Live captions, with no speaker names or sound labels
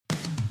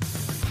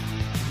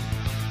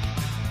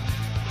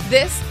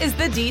This is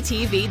the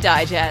DTV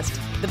Digest,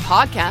 the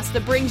podcast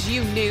that brings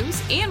you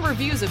news and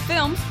reviews of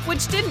films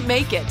which didn't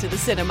make it to the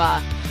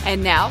cinema.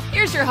 And now,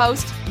 here's your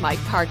host,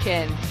 Mike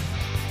Parkin.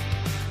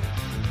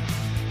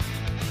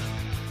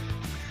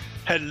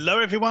 Hello,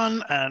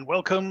 everyone, and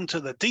welcome to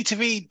the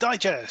DTV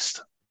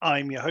Digest.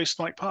 I'm your host,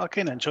 Mike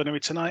Parkin, and joining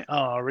me tonight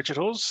are Richard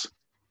Hawes.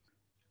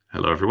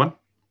 Hello, everyone.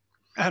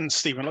 And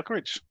Stephen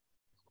Lockridge.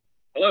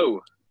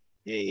 Hello.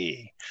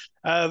 Yay.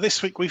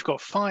 This week we've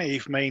got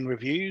 5 main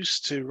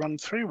reviews to run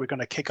through. We're going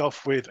to kick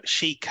off with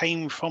She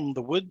Came from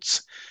the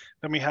Woods.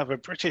 Then we have a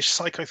British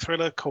psycho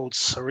thriller called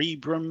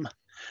Cerebrum.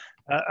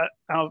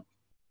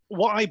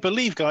 What I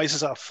believe, guys,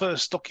 is our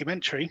first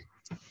documentary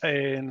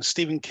in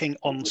Stephen King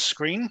on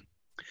screen.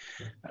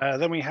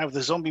 Then we have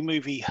the zombie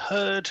movie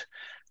Herd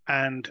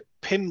and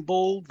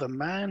Pinball, the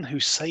Man Who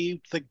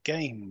Saved the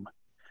Game.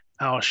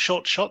 Our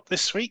short shot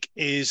this week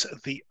is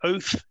The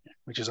Oath,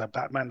 which is a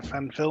Batman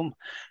fan film.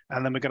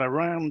 And then we're going to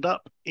round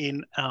up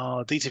in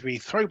our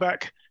DTV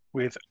throwback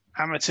with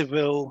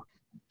Amityville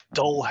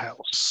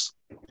Dollhouse.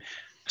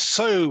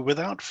 So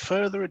without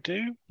further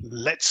ado,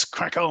 let's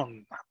crack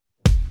on.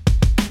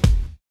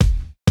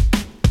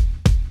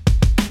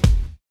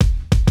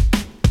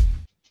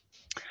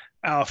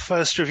 Our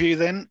first review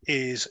then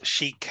is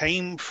She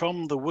Came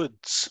from the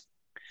Woods.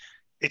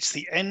 It's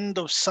the end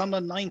of summer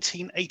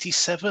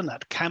 1987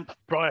 at Camp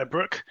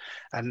Briarbrook,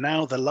 and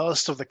now the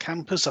last of the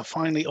campers are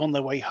finally on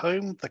their way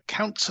home. The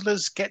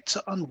counsellors get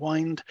to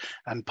unwind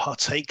and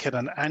partake in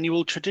an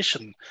annual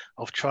tradition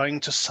of trying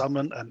to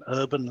summon an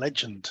urban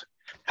legend.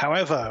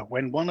 However,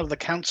 when one of the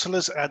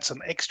counsellors adds an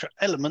extra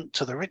element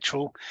to the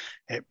ritual,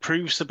 it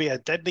proves to be a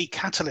deadly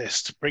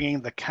catalyst, bringing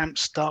the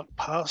camp's dark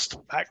past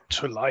back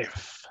to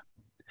life.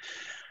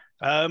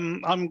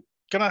 I'm going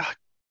to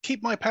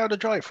keep my powder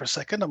dry for a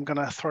second. I'm going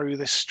to throw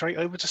this straight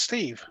over to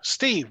Steve.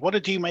 Steve, what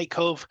did you make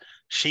of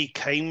She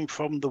Came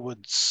from the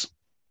Woods?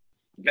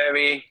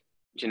 Very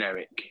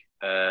generic.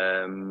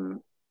 I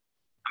mean,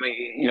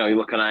 you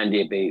look on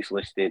IMDb, it's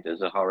listed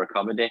as a horror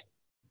comedy.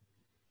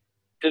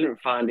 Didn't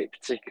find it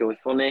particularly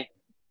funny.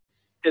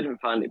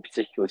 Didn't find it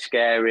particularly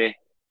scary.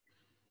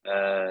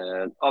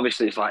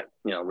 Obviously, it's like,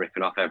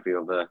 ripping off every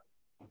other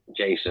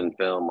Jason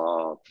film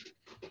or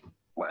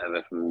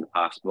whatever from the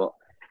past, but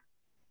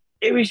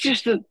it was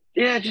just a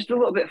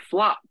little bit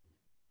flat.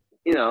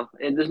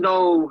 There's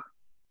no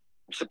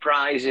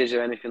surprises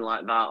or anything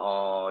like that,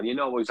 or you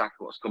know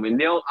exactly what's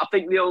coming. I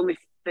think the only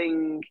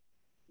thing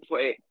to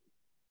put it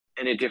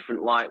in a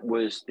different light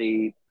was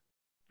the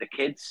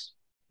kids,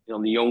 the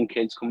young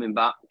kids coming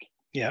back.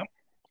 Yeah.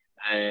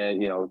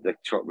 And the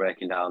truck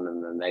breaking down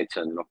and then they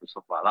turning up and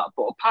stuff like that.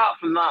 But apart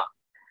from that,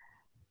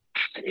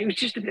 it was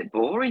just a bit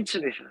boring, to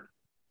be fair.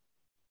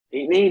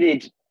 It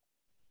needed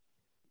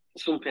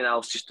something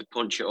else just to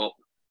punch it up.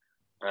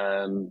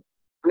 I mean,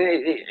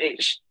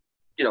 it's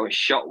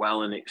shot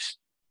well and it's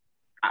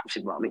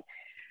acted well. I mean,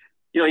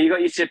 you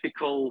got your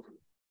typical,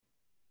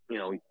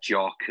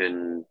 jock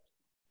and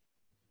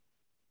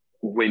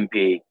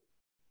wimpy,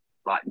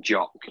 like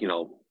jock,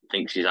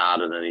 thinks he's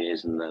harder than he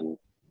is,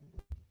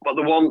 but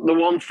the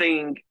one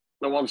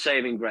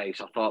saving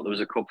grace, I thought there was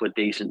a couple of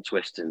decent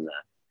twists in there,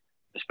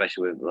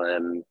 especially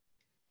with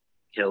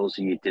kills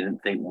you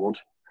didn't think would.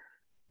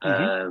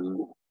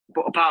 Mm-hmm.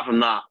 But apart from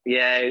that,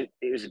 it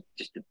was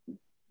just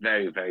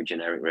very, very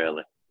generic,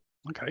 really.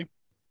 Okay.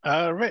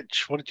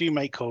 Rich, what did you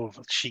make of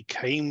She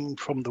Came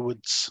from the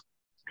Woods?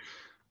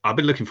 I've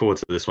been looking forward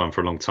to this one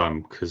for a long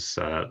time because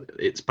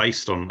it's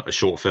based on a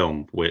short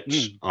film,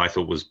 which I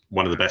thought was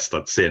one of the best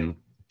I'd seen.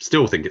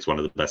 Still think it's one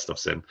of the best I've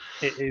seen.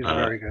 It is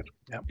very good.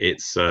 Yeah.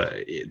 It's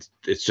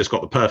just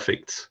got the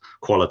perfect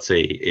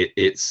quality.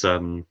 It's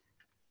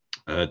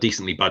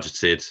decently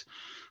budgeted.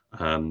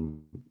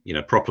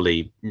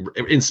 Properly,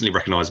 instantly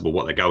recognizable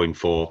what they're going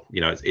for.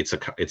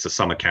 It's a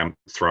summer camp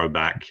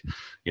throwback.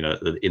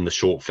 In the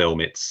short film,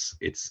 it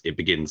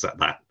begins at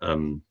that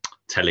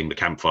telling the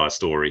campfire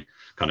story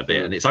kind of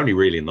bit, and it's only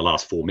really in the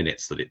last 4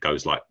 minutes that it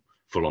goes like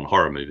full on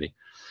horror movie.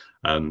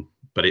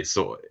 But it's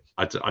sort of,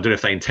 I don't know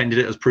if they intended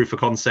it as proof of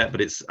concept, but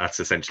that's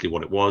essentially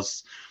what it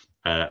was.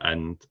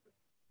 And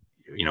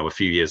a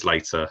few years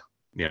later,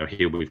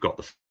 here we've got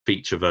the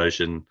feature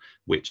version,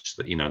 which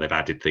they've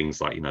added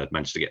things like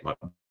managed to get like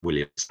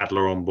William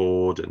Sadler on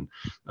board and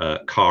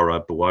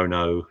Cara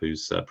Buono,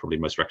 who's probably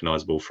most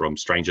recognizable from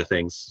Stranger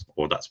Things,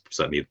 or that's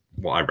certainly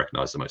what I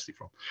recognize the mostly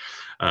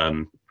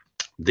from.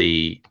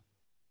 The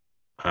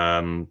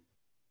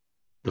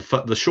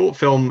short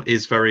film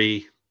is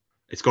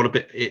it's got a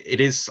bit, it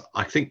is,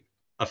 I think,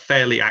 a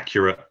fairly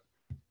accurate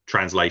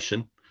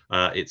translation.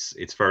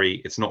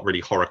 It's not really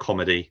horror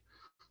comedy.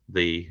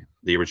 The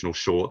original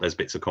short, there's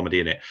bits of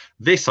comedy in it.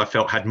 This I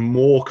felt had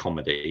more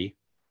comedy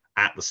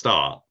at the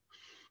start,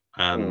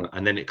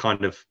 and then it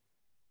kind of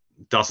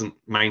doesn't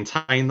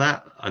maintain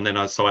that. And then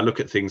I look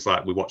at things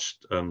like we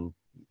watched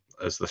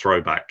as the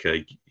throwback,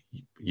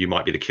 You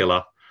Might Be the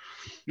Killer,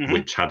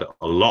 which had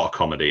a lot of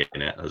comedy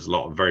in it. There's a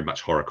lot of very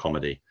much horror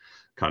comedy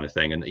kind of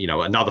thing. And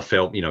another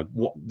film,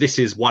 this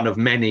is one of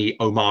many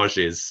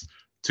homages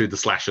to the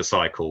slasher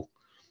cycle.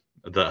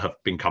 that have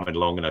been coming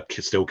along and are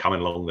still coming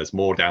along. There's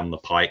more down the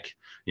pike,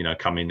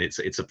 coming. It's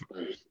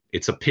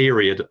a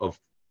period of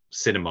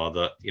cinema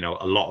that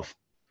a lot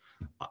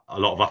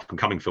of up and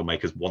coming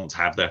filmmakers want to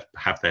have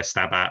their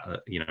stab at,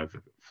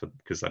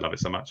 because they love it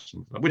so much,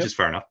 which is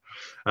fair enough.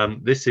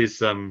 This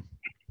is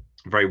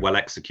very well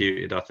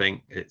executed. I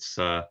think it's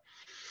a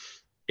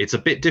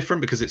bit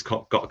different because it's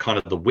got kind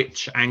of the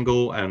witch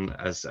angle, and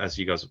as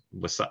you guys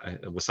were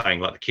saying,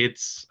 like the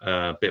kids,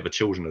 a bit of a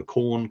Children of the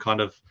Corn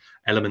kind of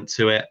element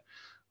to it.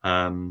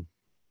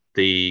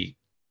 The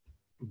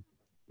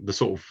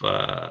sort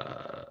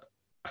of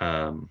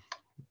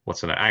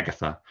what's her name,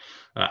 Agatha.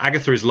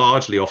 Agatha is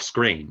largely off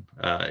screen.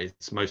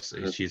 It's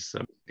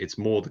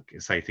more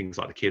say things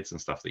like the kids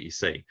and stuff that you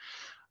see.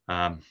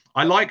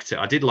 I liked it.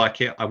 I did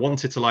like it. I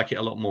wanted to like it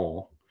a lot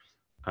more.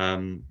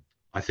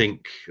 I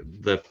think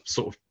the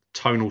sort of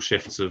tonal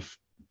shifts of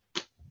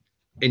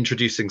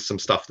introducing some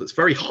stuff that's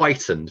very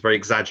heightened, very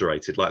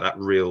exaggerated, like that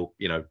real,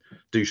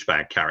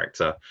 douchebag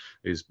character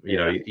who's,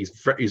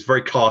 he's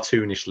very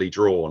cartoonishly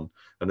drawn.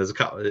 And there's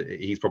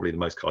he's probably the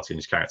most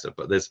cartoonish character,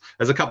 but there's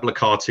a couple of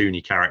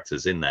cartoony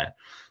characters in there,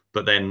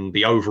 but then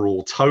the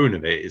overall tone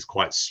of it is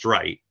quite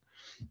straight.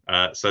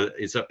 So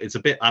it's a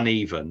bit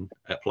uneven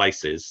at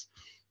places,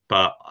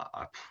 but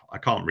I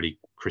can't really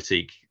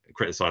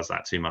criticize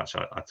that too much.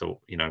 I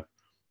thought,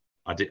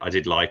 I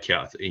did like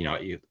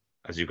it.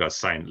 As you guys are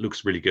saying, it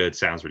looks really good,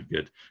 sounds really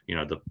good.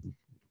 The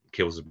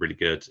kills are really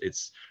good.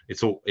 It's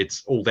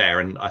all there,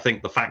 and I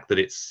think the fact that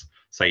it's,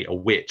 say, a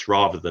witch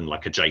rather than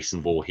like a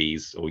Jason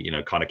Voorhees or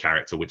kind of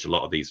character, which a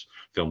lot of these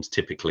films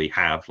typically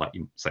have, like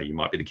You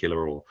Might Be the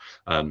Killer or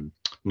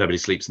Nobody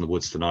Sleeps in the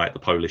Woods Tonight, the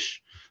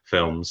Polish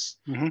films.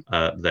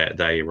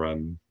 They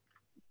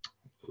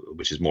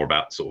which is more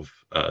about sort of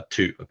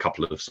a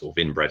couple of sort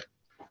of inbred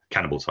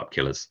cannibal type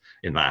killers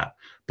in that,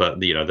 but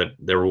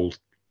they're all.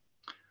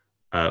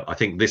 I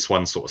think this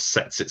one sort of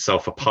sets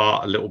itself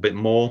apart a little bit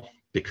more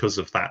because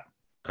of that.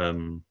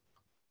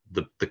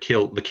 The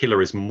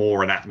killer is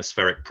more an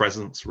atmospheric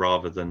presence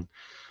rather than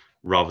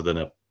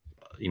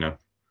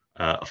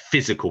a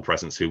physical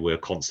presence who we're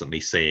constantly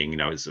seeing.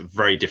 It's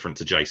very different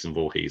to Jason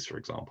Voorhees, for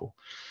example.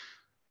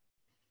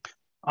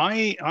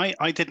 I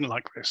didn't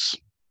like this.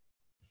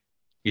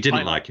 You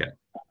didn't like it?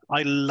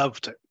 I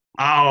loved it.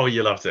 Oh,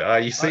 you loved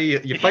it. You see,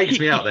 you faked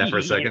me out there for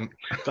a second.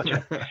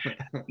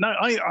 No,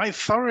 I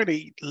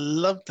thoroughly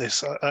loved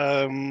this.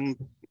 I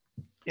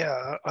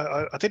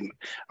didn't.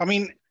 I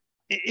mean,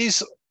 it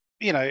is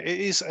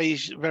a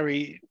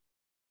very,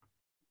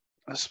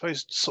 I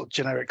suppose, sort of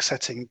generic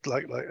setting,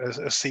 like as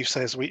Steve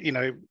says.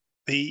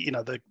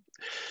 The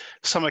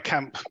summer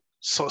camp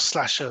sort of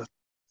slasher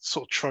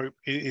sort of trope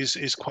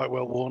is quite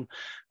well worn.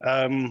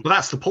 But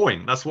that's the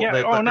point. That's what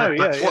they're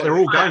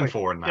all going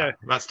for in that. Yeah.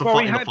 That's the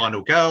the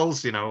final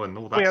girls, and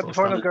all that. We had the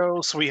final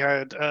girls. We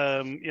had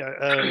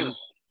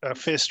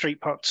Fear Street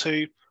Part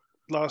 2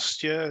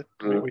 last year,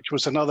 which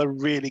was another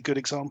really good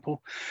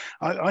example.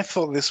 I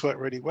thought this worked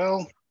really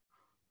well.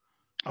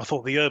 I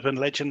thought the urban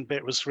legend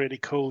bit was really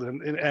cool,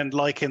 and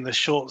like in the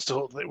shorts,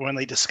 when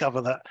they discover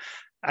that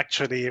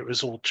actually it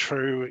was all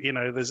true,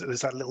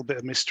 there's that little bit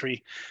of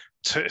mystery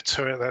to it,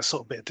 that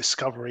sort of bit of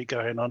discovery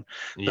going on.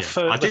 I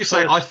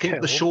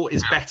think the short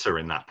is better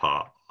in that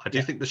part. I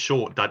do think the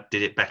short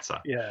did it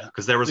better. Yeah,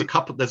 because there's a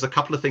couple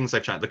of things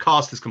they've changed. The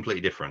cast is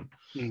completely different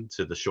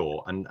to the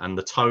short, and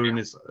the tone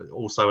is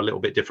also a little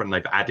bit different.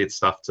 They've added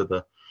stuff to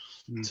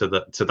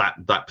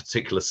that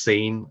particular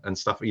scene and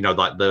stuff.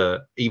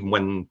 Like even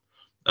when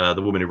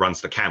the woman who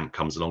runs the camp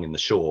comes along in the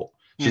short,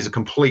 she's a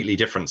completely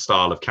different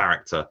style of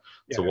character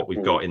to what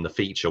we've got in the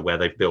feature, where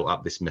they've built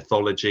up this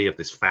mythology of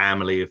this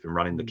family who've been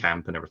running the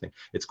camp and everything.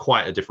 It's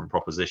quite a different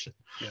proposition.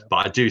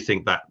 But I do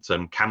think that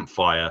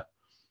campfire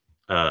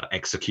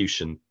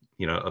execution,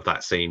 of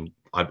that scene,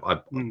 I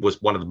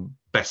was one of the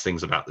best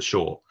things about the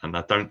short, and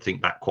I don't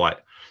think that quite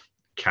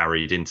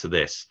carried into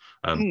this.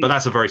 But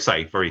that's a very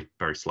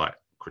very slight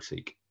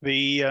critique.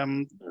 The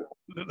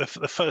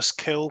first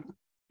kill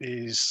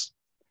is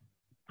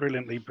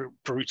brilliantly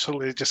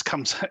brutal. It just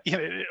comes,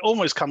 it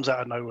almost comes out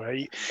of nowhere.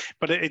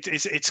 But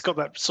it's got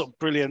that sort of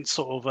brilliant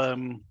sort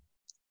of,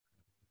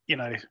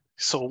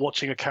 sort of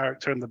watching a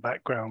character in the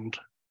background.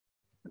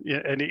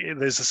 Yeah, and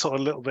there's a sort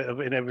of little bit of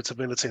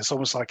inevitability. It's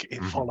almost like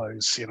it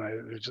follows.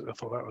 I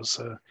thought that was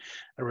a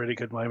really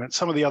good moment.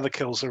 Some of the other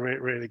kills are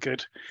really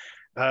good.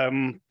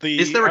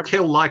 Is there a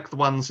kill like the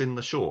ones in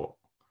the short?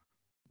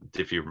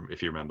 If you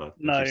remember,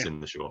 no, if you've seen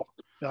the short.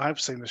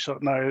 I've seen the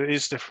short. No, it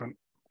is different.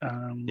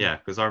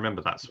 Because I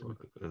remember that's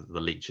the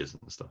leeches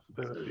and stuff.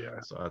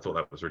 So I thought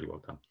that was really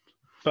well done.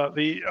 But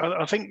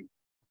I think,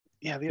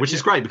 which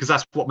is great, because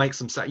that's what makes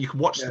them say you can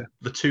watch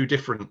the two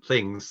different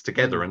things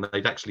together, and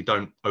they actually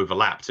don't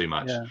overlap too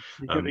much. Yeah,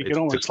 you can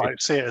almost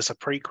see it as a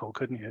prequel,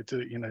 couldn't you?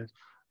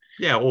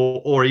 Yeah,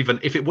 or even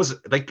if it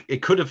was,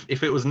 it could have,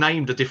 if it was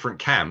named a different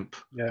camp.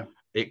 Yeah.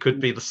 It could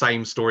be the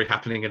same story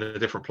happening in a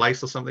different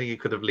place or something. You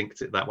could have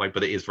linked it that way,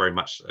 but it is very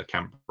much a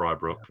Camp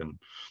Briarbrook, and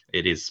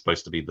it is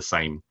supposed to be the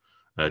same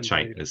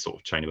chain of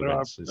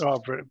events. There are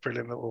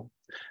brilliant little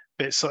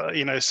bits.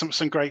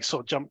 Some great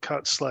sort of jump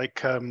cuts, like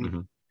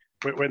Mm-hmm.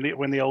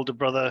 when the older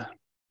brother,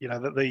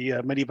 that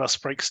the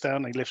minibus breaks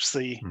down, he lifts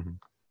the Mm-hmm.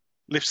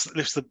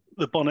 lifts the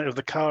bonnet of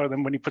the car, and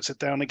then when he puts it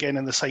down again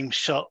in the same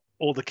shot,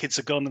 all the kids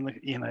are gone, and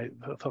I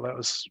thought that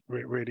was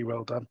really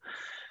well done.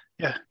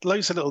 Yeah,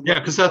 loads of little. Yeah,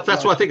 because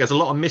that's what I think. There's a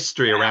lot of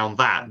mystery around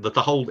that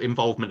the whole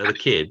involvement of the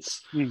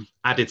kids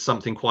added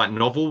something quite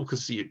novel,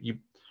 because you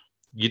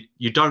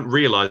don't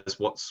realise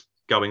what's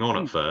going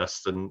on at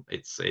first, and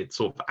it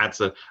sort of adds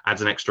an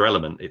extra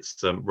element.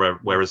 It's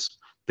whereas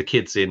the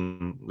kids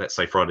in, let's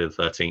say, Friday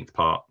the 13th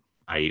Part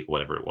 8,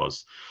 whatever it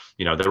was,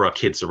 there are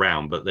kids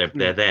around, but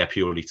they're there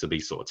purely to be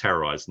sort of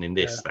terrorised. And in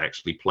this, they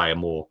actually play a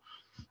more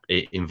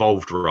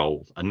involved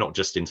role, and not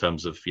just in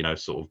terms of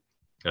sort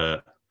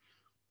of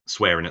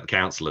swearing at the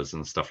counsellors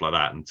and stuff like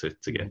that, and to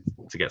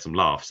get some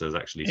laughs. There's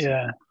actually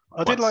I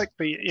did like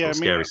the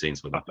scary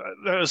scenes with them.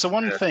 There was the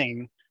one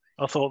thing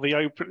I thought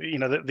the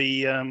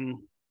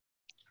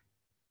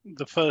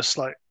first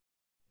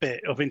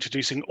bit of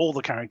introducing all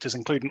the characters,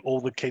 including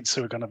all the kids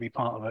who are going to be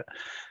part of it,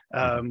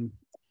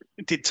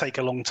 it did take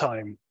a long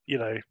time,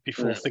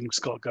 before things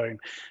got going.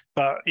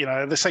 But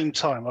at the same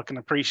time, I can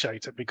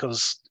appreciate it,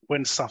 because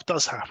when stuff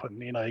does happen,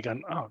 you're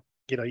going, oh,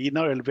 a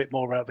little bit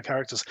more about the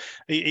characters,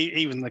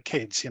 even the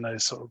kids,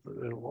 sort of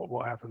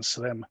what happens to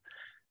them,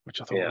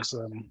 which I thought was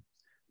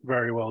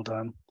very well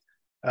done.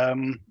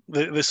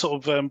 The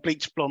sort of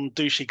bleached blonde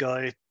douchey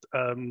guy,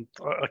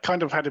 I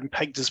kind of had him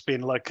pegged as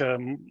being like a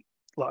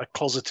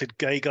closeted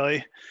gay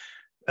guy.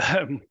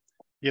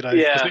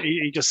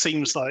 He just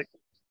seems like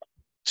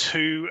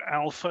too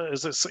alpha,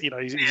 as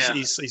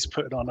he's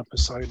putting on a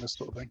persona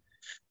sort of thing.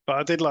 But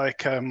I did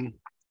like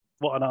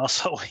what an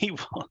arsehole he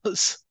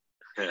was.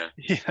 Yeah,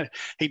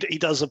 he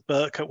does a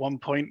Burke at one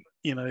point,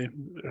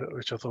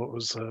 which I thought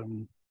was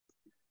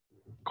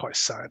quite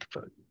sad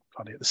but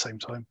funny at the same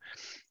time.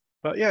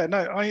 But yeah,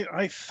 no,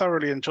 I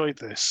thoroughly enjoyed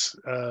this.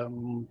 I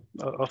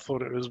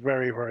thought it was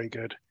very, very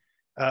good.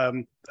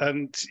 And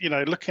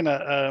looking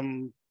at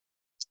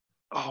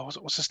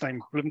what's his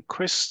name,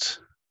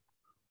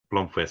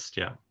 Blomqvist,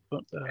 yeah.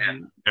 But,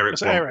 Eric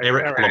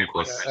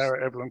Blomqvist.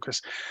 Eric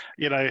Blomqvist.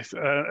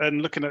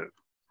 And looking at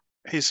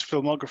his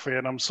filmography,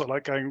 and I'm sort of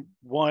like going,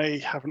 why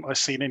haven't I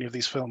seen any of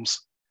these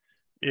films?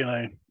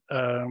 I'm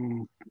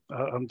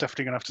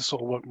definitely going to have to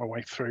sort of work my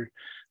way through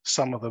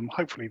some of them.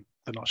 Hopefully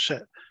they're not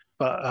shit.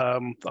 But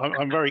I'm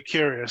very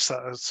curious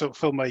that a sort of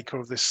filmmaker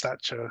of this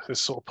stature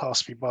has sort of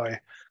passed me by,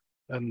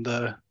 and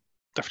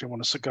definitely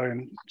want to go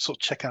and sort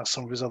of check out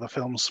some of his other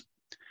films.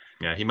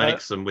 Yeah, he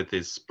makes them with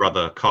his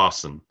brother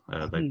Carson.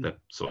 They're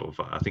sort of,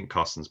 I think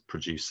Carson's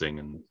producing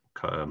and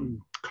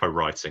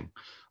co-writing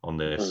on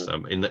this.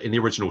 In the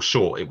original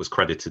short, it was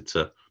credited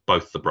to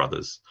both the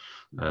brothers,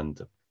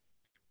 and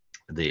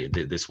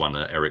this one,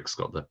 Eric's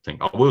got the thing.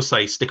 I will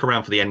say, stick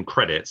around for the end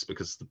credits,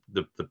 because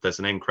there's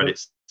an end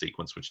credits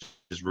sequence which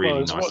is really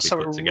nicely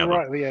put together.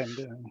 Right at the end.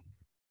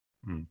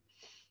 Yeah.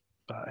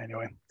 But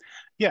anyway,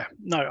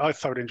 no, I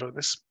thoroughly enjoyed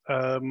this.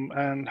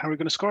 And how are we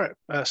going to score it,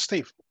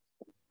 Steve?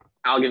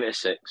 I'll give it a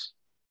 6.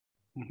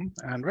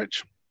 And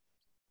Rich?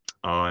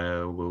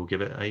 I will give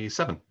it a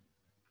 7.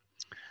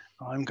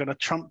 I'm going to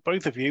trump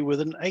both of you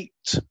with an 8.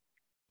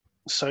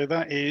 So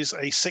that is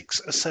a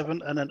 6, a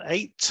 7, and an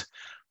 8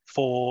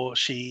 for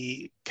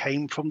She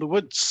Came from the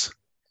Woods.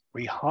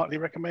 We heartily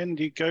recommend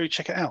you go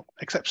check it out,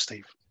 except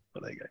Steve.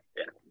 But there you go.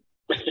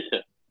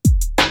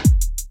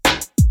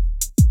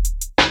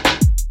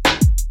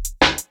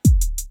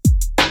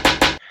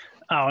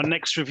 Our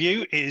next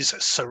review is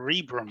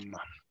Cerebrum.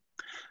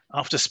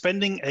 After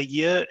spending a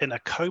year in a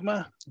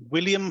coma,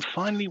 William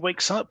finally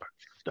wakes up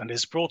and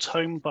is brought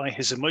home by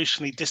his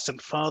emotionally distant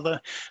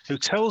father, who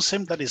tells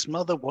him that his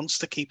mother wants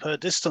to keep her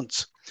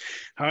distant.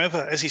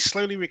 However, as he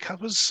slowly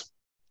recovers,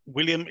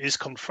 William is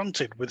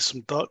confronted with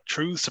some dark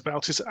truths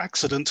about his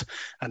accident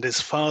and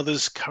his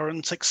father's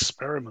current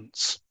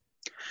experiments.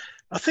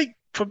 I think,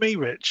 for me,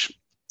 Rich,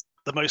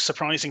 the most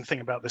surprising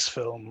thing about this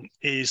film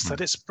is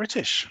that it's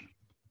British.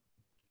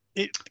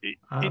 It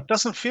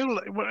doesn't feel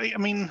like, well,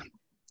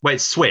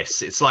 it's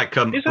Swiss. It's like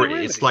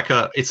really? it's like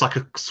a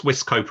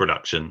Swiss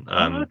co-production.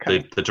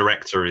 Okay. The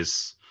director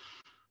is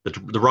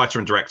the writer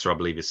and director, I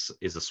believe,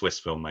 is a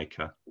Swiss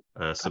filmmaker,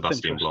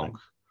 Sebastian Blanc.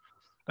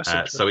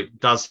 So it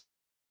does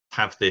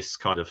have this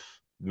kind of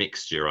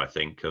mixture, I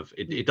think, of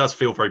it does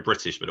feel very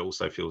British, but it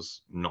also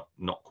feels not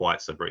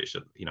quite so British.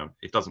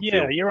 It doesn't feel.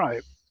 Yeah, you're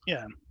right.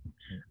 Yeah.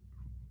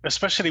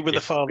 Especially with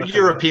the father.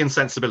 European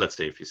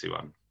sensibility, if you see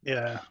what I mean.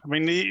 Yeah,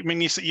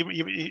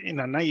 you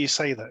now you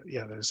say that.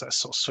 Yeah, there's that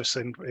sort of Swiss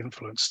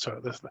influence to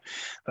it.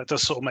 That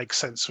does sort of make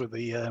sense with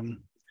the,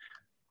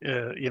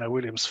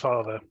 William's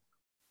father.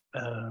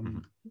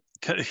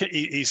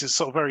 He's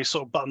sort of very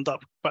sort of buttoned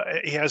up, but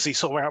he has these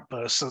sort of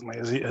outbursts, doesn't he?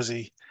 As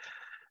he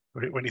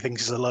when he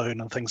thinks he's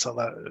alone and things like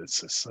that.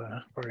 It's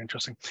very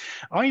interesting.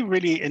 I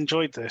really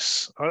enjoyed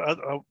this.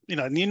 I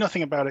knew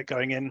nothing about it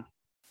going in.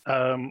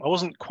 I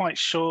wasn't quite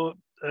sure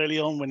early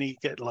on when you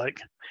get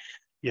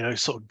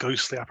sort of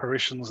ghostly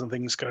apparitions and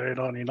things going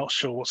on. You're not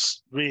sure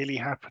what's really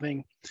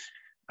happening.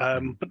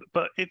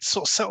 But it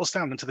sort of settles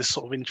down into this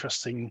sort of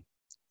interesting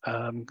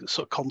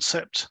sort of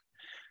concept.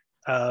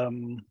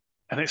 And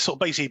it sort of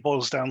basically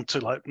boils down to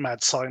like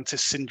mad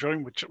scientist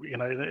syndrome, which, you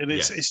know, and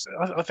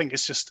I think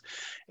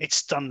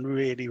it's done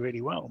really,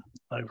 really well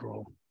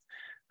overall.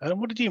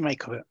 What did you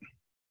make of it?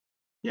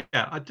 Yeah,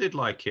 I did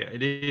like it.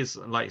 It is,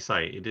 like you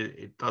say,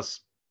 it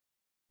does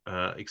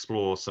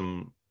explore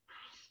some.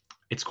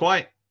 It's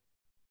quite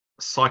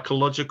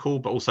psychological,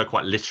 but also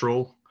quite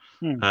literal.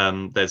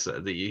 There's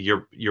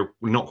you're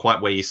not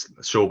quite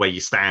sure where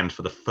you stand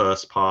for the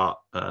first part,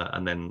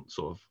 and then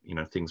sort of, you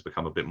know, things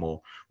become a bit more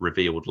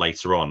revealed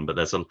later on. But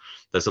there's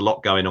a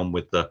lot going on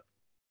with the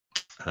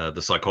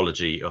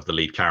psychology of the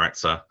lead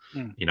character,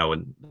 you know,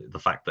 and the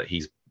fact that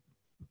he's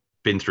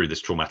been through this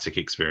traumatic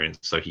experience,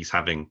 so he's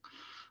having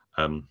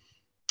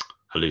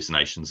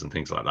hallucinations and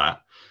things like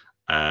that.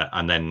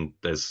 And then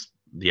there's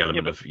the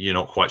element of you're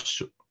not quite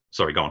sure.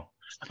 Sorry, go on.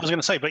 I was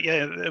going to say, but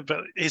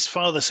his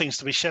father seems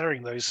to be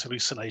sharing those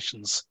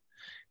hallucinations,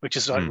 which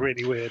is like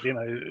really weird, you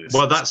know.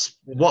 Well, that's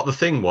what the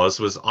thing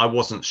was I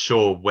wasn't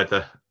sure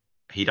whether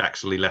he'd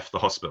actually left the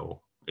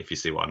hospital, if you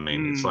see what I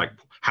mean. It's like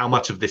how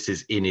much of this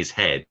is in his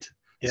head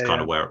is kind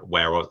of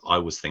where I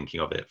was thinking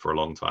of it for a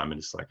long time. And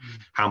it's like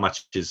how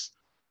much is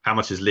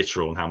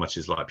literal and how much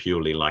is like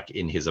purely like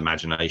in his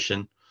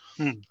imagination.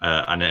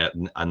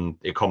 And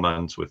it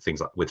comments with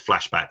things like with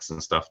flashbacks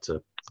and stuff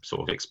to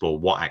sort of explore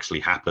what actually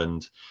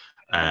happened,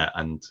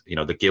 and, you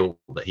know, the guilt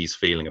that he's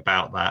feeling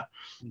about that.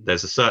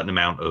 There's a certain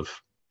amount of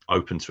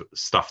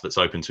stuff that's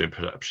open to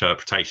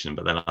interpretation,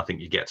 but then I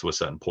think you get to a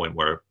certain point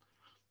where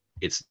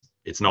it's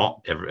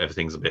not.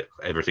 Everything's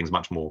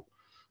much more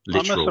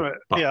literal.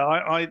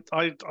 I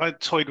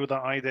toyed with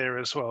that idea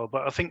as well,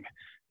 but I think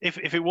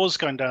if it was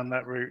going down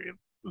that route,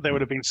 there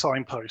would have been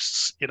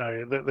signposts, you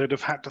know, that they'd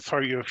have had to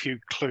throw you a few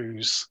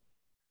clues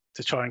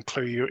to try and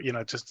clue you, you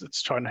know, to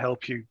try and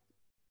help you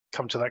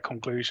come to that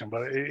conclusion.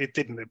 But it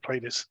didn't. It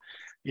played this,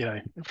 you know,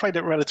 it played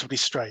it relatively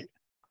straight.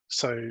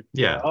 So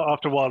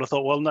after a while, I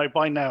thought, well, no,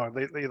 by now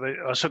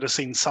I should have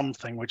seen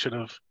something which would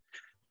have,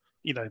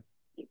 you know,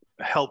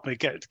 helped me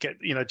get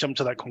you know, jump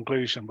to that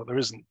conclusion. But there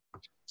isn't.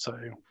 So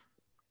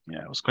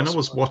yeah, it was. When I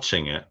was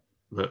watching it,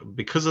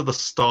 because of the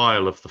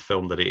style of the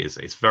film that it is,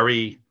 it's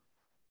very.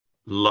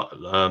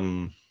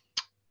 It's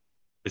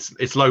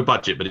low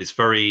budget, but it's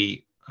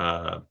very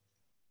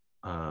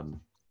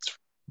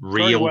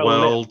real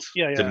world,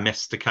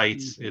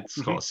 domesticated.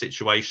 It's got a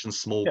situation,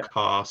 small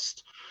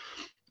cast,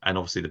 and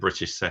obviously the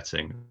British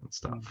setting and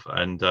stuff.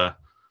 And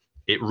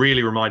it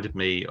really reminded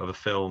me of a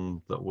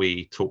film that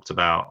we talked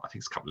about, I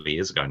think it's a couple of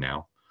years ago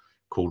now,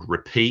 called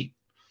Repeat,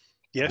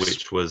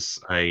 which was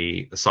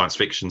a science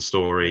fiction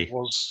story. It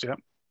was,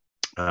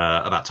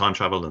 about time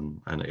travel,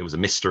 and it was a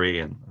mystery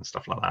and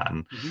stuff like that,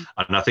 and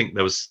I think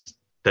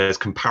there's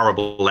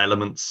comparable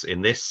elements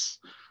in this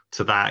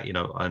to that, you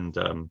know, and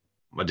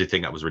I did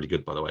think that was really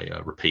good, by the way.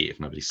 Repeat, if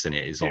nobody's seen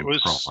it, is on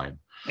Prime.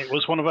 It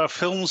was one of our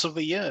films of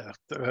the year.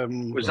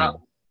 Was that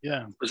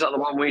the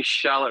one with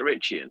Charlotte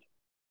Ritchie in?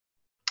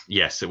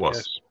 Yes, it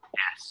was.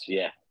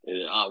 Yes,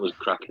 yeah, I was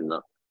cracking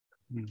that.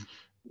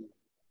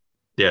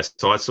 Yes,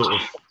 so I sort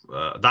of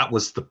that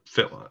was the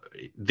film.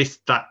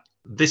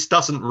 This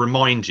doesn't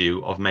remind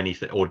you of many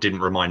or didn't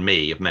remind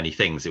me of many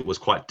things. It was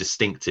quite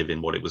distinctive in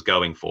what it was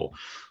going for,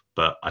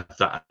 but I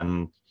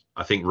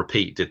think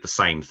Repeat did the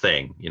same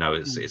thing. You know,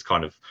 it's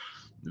kind of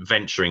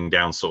venturing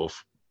down sort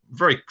of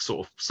very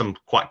sort of some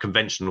quite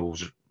conventional,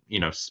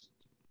 you know,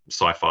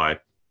 sci-fi,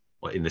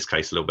 or in this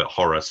case a little bit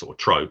horror sort of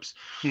tropes,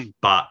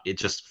 but it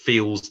just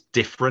feels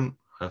different.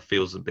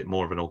 Feels a bit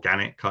more of an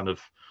organic kind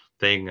of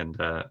thing, and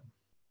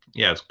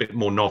it's a bit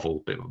more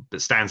novel,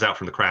 but stands out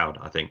from the crowd,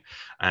 I think.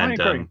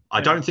 And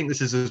I don't think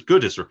this is as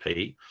good as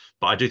Repeat,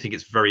 but I do think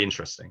it's very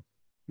interesting.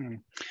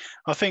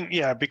 I think,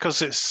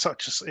 because it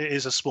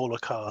is a smaller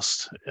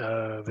cast,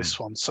 this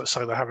one,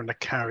 so they're having to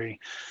carry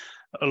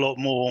a lot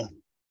more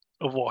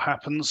of what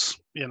happens,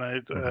 you know,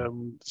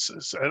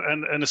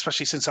 and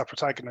especially since our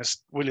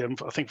protagonist William,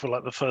 I think for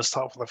like the first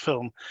half of the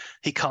film,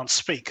 he can't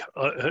speak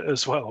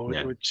as well,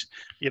 which,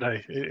 you know,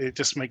 it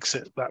just makes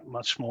it that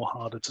much more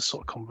harder to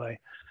sort of convey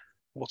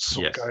what's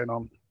sort of going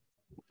on.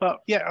 But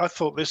I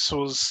thought this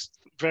was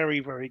very,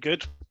 very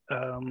good,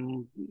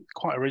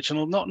 quite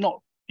original.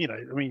 Not you know,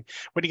 I mean,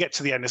 when you get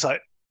to the end, it's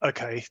like,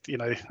 okay, you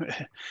know,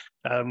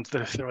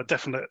 there are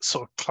definite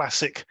sort of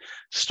classic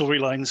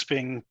storylines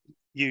being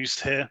used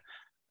here.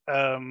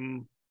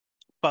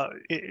 But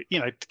you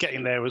know,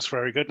 getting there was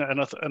very good,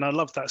 and I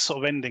love that sort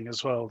of ending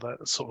as well.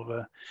 That sort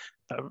of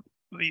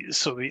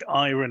the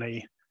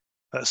irony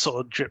that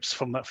sort of drips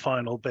from that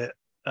final bit.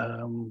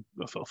 I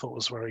thought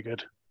was very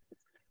good.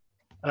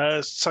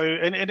 So,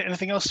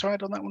 anything else to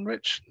add on that one,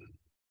 Rich?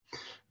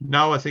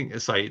 No, I think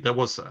there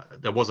was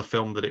a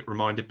film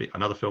that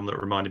another film that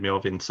reminded me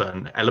of in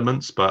certain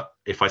elements, but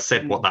if I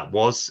said what that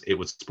was, it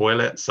would spoil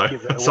it. So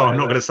I'm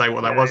not going to say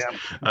what that was.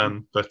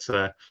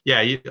 But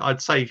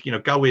I'd say, you know,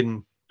 go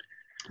in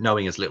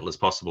knowing as little as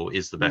possible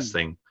is the best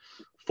thing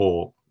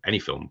for any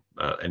film,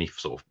 any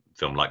sort of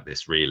film like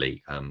this,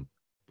 really.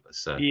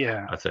 So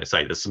Yeah. I'd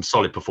say there's some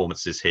solid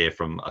performances here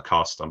from a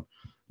cast I'm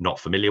not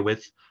familiar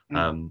with.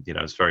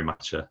 It's very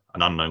much an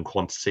unknown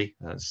quantity.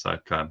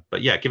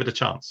 But yeah, give it a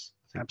chance.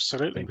 I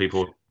Absolutely. think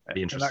people will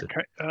be interested.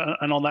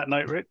 And on that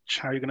note, Rich,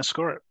 how are you going to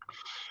score it?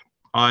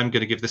 I'm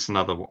going to give this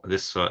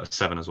a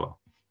 7 as well.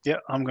 Yeah,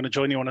 I'm going to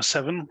join you on a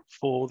 7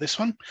 for this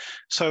one.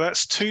 So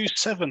that's 2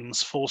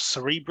 7s for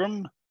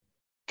Cerebrum.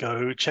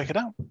 Go check it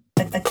out.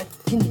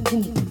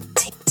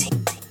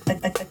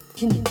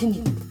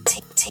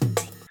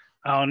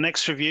 Our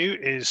next review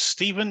is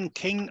Stephen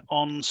King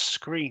on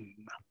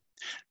Screen.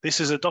 This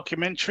is a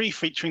documentary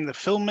featuring the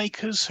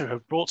filmmakers who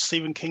have brought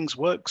Stephen King's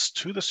works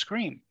to the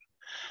screen.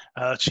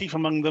 Chief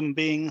among them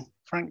being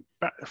Frank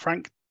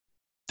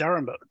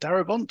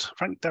Darabont.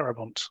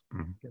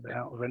 Get it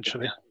out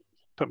eventually.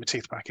 Put my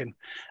teeth back in.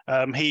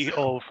 He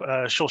of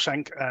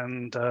Shawshank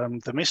and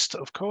The Mist,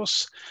 of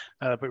course.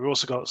 But we've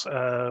also got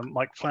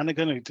Mike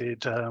Flanagan, who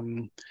did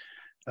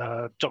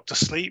Doctor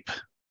Sleep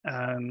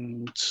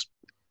and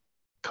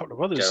a couple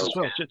of others as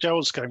well.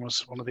 Gerald's Game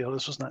was one of the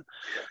others, wasn't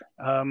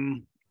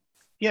it?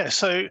 Yeah,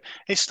 so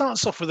it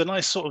starts off with a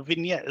nice sort of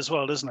vignette as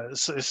well, doesn't it?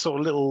 It's sort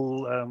of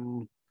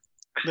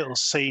little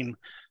scene.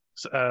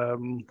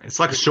 It's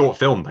like a short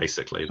film,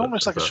 basically. It's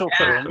almost like a short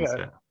film,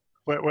 yeah.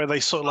 Where they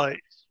sort of like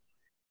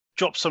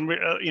drop some,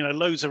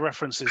 loads of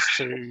references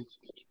to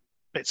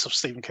bits of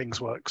Stephen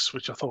King's works,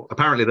 which I thought.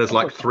 Apparently, there's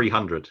like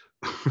 300.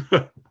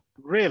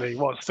 Really?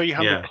 What,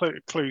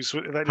 300 clues?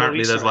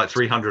 Apparently, there's like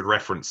 300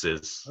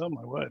 references. Oh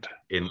my word!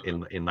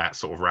 In that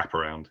sort of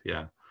wraparound,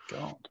 yeah.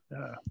 God,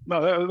 yeah.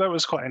 No, that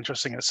was quite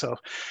interesting itself.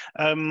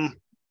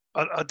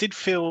 I did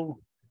feel,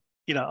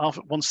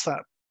 once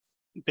that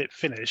bit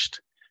finished,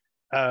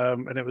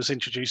 and it was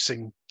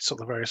introducing sort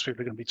of the various people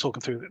who are going to be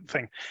talking through the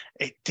thing,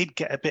 it did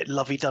get a bit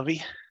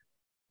lovey-dovey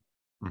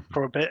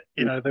for a bit.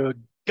 They were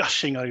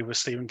gushing over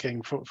Stephen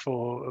King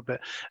for a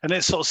bit, and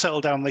then sort of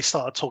settled down. They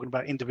started talking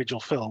about individual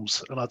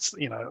films, and I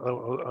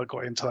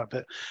got into that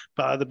bit.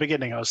 But at the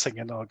beginning, I was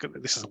thinking, oh,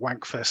 this is a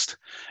wank fest.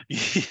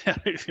 Yeah,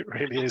 it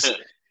really is.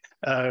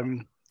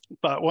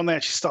 But when they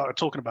actually started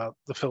talking about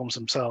the films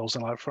themselves,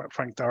 and like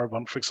Frank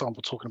Darabont, for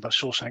example, talking about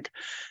Shawshank,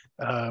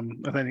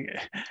 and then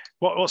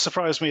what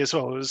surprised me as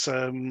well was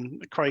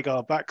Craig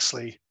R.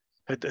 Baxley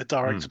had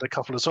directed a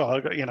couple as well.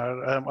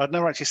 I'd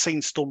never actually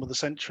seen Storm of the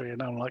Century, and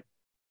now I'm like,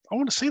 I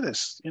want to see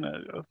this. I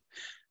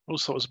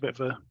also thought it was a bit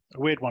of a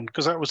weird one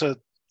because that was a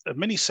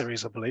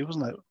mini-series, I believe,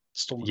 wasn't it?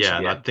 Storm of the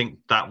Century. And I think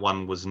that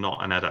one was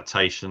not an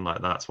adaptation.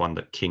 Like that's one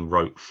that King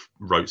wrote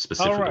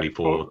specifically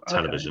for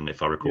television,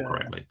 if I recall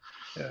correctly.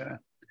 Yeah.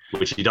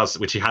 Which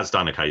he has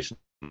done occasionally.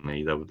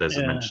 There's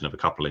a mention of a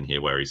couple in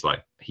here where he's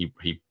like he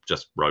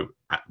just wrote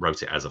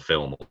it as a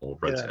film or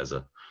wrote it as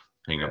a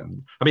thing. Yeah.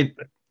 I mean,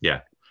 yeah.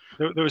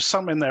 There was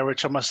some in there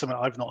which I must admit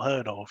I've not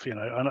heard of,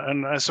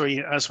 and as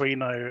we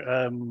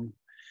know,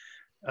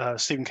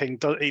 Stephen King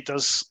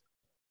does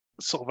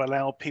sort of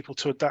allow people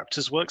to adapt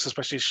his works,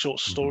 especially his short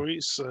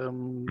stories. So I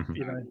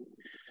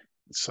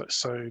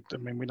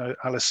mean, we know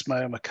Alice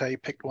Mayer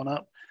McKay picked one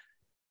up,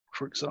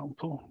 for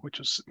example, which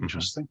was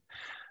interesting.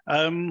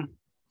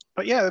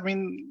 But yeah, I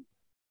mean,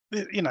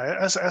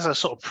 as a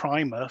sort of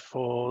primer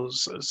for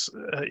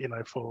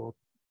for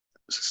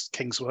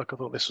King's work, I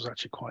thought this was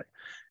actually quite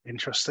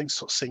interesting,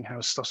 sort of seeing how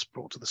stuff's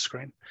brought to the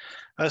screen.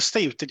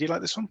 Steve, did you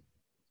like this one?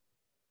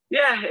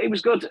 Yeah, it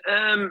was good.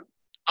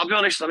 I'll be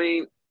honest, I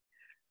mean,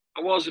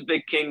 I was a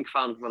big King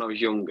fan when I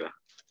was younger.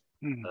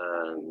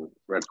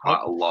 Read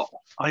quite a lot.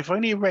 I've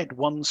only read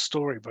one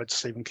story by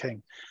Stephen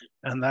King,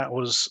 and that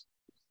was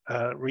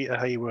Rita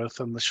Hayworth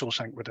and the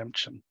Shawshank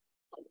Redemption.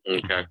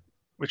 Okay.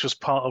 Which was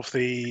part of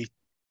the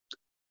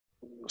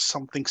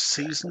something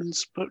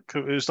seasons book.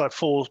 It was like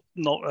 4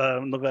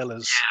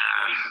 novellas. Yeah,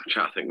 I'm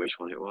trying to think which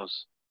one it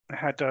was. It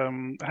had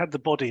the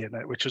body in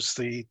it, which was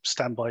the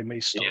Stand By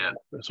Me story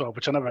as well,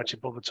 which I never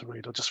actually bothered to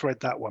read. I just read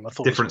that one. I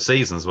thought different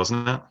seasons,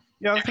 wasn't it?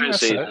 Yeah, I think that's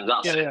seasons. it.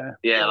 That's it.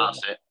 Yeah,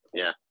 that's it.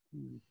 Yeah,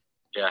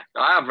 yeah.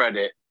 I have read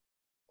it.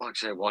 Like I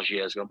said, it was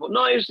years ago, but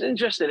no, it was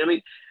interesting. I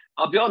mean,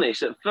 I'll be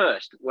honest. At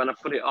first, when I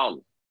put it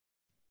on,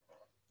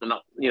 and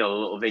that, the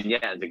little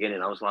vignette at the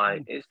beginning, I was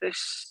like, "Is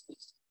this?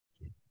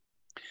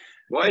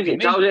 What is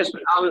it?" It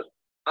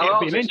would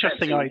be an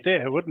interesting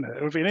idea, wouldn't it?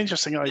 It would be an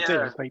interesting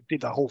idea if they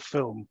did the whole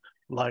film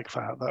like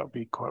that. That would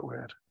be quite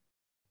weird.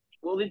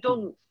 Well, they've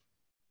done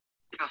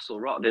Castle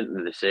Rock, didn't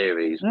they? The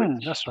series.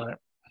 Which that's right.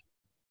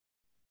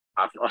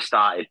 I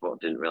started, but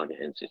didn't really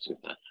get into it.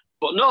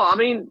 But no, I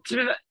mean,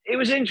 it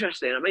was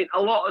interesting. I mean,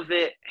 a lot of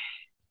it.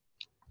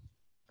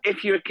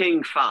 If you're a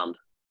King fan,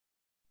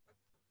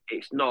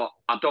 it's not.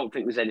 I don't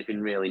think there's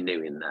anything really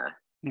new in there.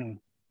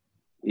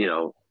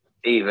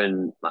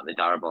 Even like the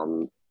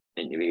Darabont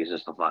interviews and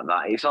stuff like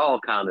that, it's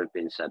all kind of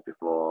been said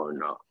before,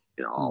 and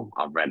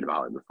I've read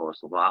about it before,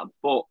 stuff like that.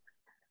 But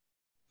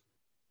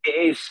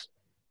it is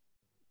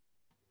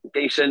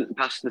decent,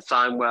 passing the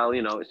time well.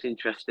 It's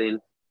interesting.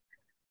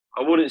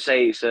 I wouldn't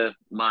say it's a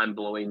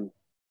mind-blowing,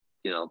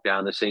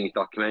 behind-the-scenes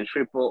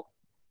documentary, but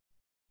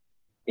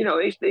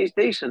it's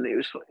decent. It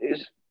was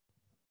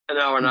an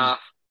hour and a half.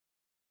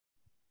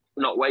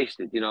 not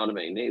wasted. You know what I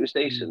mean? It was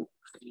decent.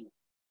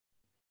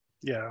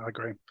 Yeah, I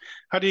agree.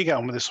 How do you get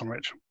on with this one,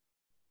 Rich?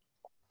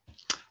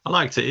 I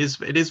liked it.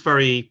 It is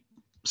very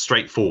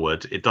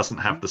straightforward. It doesn't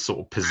have the sort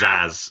of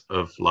pizzazz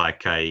of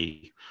like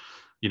a,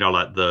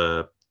 like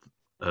the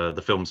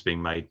films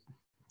being made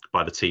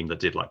by the team that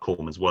did like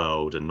Corman's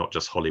World and Not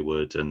Just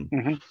Hollywood and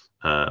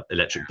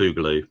Electric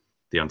Boogaloo,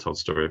 The Untold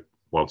Story,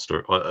 Wild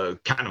Story,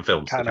 Canon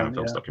Films, the Canon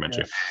Films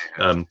documentary,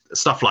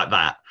 stuff like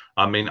that.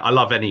 I mean, I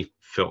love any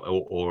film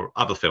or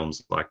other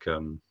films like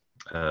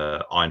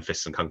Iron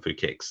Fists and Kung Fu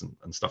Kicks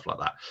and stuff like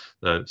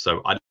that.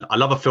 So I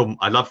love a film.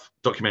 I love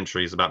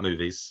documentaries about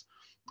movies.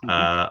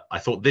 I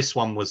thought this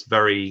one was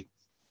very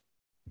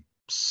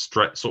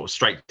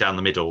straight down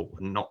the middle,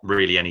 not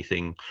really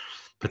anything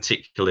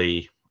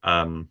particularly.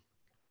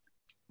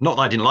 Not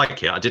that I didn't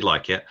like it, I did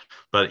like it,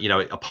 but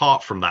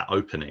apart from that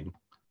opening,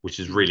 which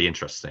is really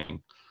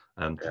interesting,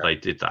 they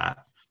did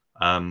that.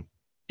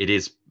 It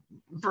is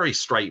very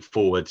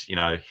straightforward.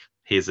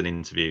 Here's an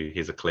interview,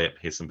 here's a clip,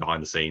 here's some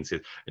behind the scenes,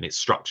 and it's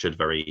structured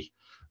very,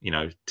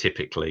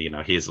 typically.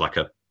 Here's like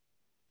a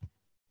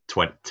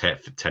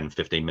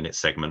 10-15 minute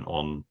segment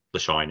on The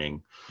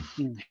Shining.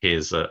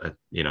 Here's a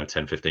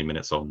 10-15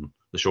 minutes on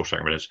The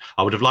Shawshank Redemption.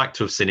 I would have liked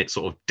to have seen it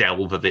sort of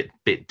delve a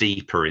bit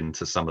deeper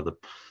into some of the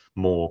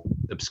more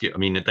obscure. I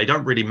mean, they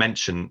don't really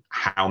mention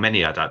how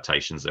many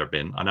adaptations there have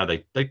been. I know they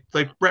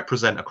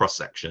represent a cross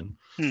section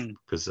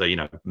because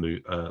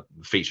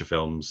feature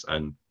films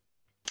and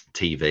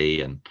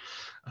TV and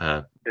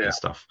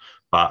stuff.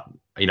 But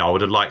I would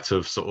have liked to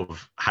have sort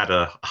of had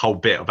a whole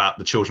bit about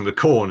the Children of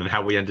the Corn and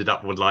how we ended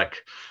up with like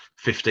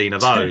 15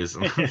 of those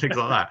and things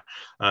like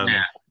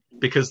that.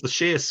 Because the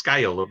sheer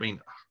scale, I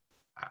mean,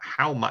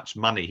 how much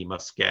money he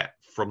must get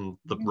from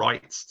the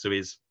rights to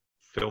his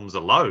films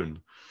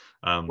alone.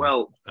 He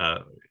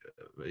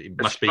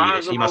must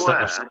have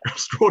an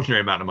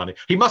extraordinary amount of money.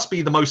 He must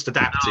be the most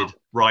adapted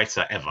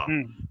writer ever.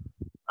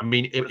 I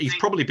mean, he's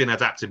probably been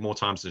adapted more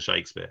times than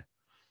Shakespeare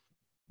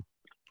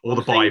or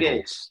the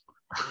Bible.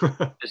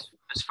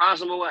 As far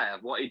as I'm aware,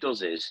 what he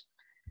does is,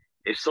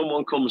 if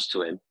someone comes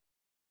to him,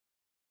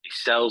 he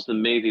sells the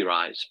movie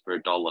rights for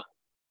 $1.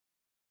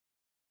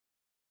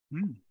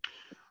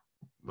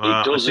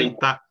 I think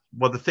that.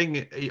 Well,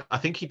 I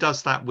think he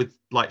does that with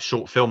like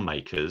short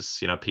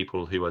filmmakers,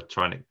 people who are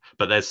trying to,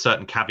 but there's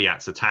certain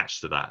caveats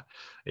attached to that.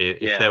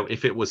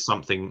 If it was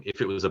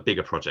a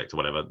bigger project or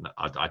whatever,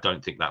 I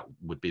don't think that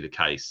would be the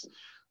case.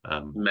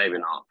 Maybe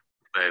not.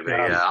 Maybe,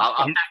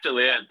 I've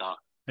definitely heard that.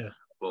 Yeah.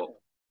 But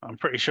I'm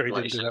pretty sure he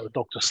didn't do that with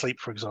Dr. Sleep,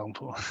 for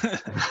example.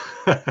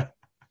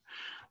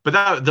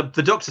 But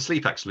the Dr.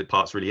 Sleep actually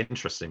part's really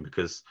interesting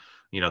because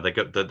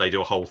they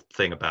do a whole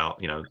thing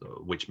about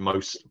which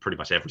pretty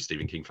much every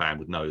Stephen King fan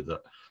would know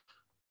that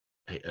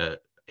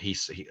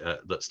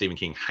that Stephen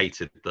King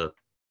hated the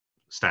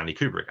Stanley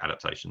Kubrick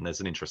adaptation.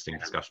 There's an interesting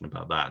discussion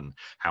about that and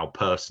how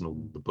personal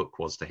the book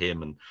was to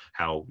him and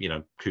how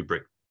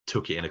Kubrick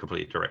took it in a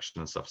complete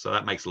direction and stuff. So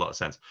that makes a lot of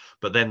sense.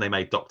 But then they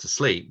made Dr.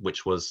 Sleep,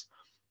 which was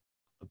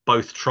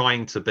both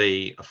trying to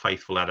be a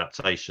faithful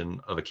adaptation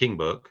of a King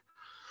book,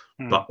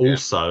 but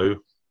also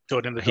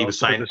he was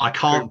saying I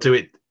can't do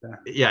it.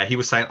 Yeah, he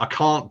was saying I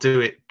can't do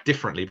it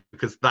differently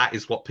because that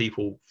is what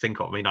people think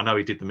of. I mean, I know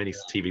he did the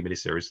TV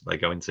miniseries that they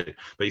go into,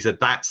 but he said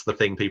that's the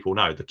thing people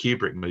know. The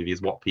Kubrick movie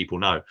is what people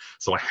know,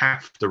 so I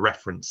have to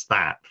reference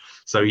that.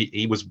 So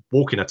he was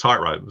walking a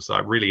tightrope. It was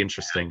really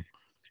interesting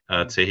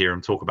to hear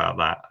him talk about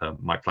that,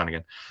 Mike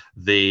Flanagan.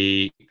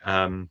 They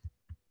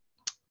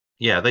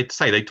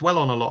say they dwell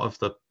on a lot of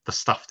the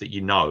stuff that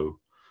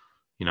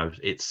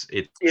it's the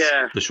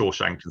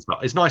Shawshank and stuff.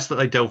 It's nice that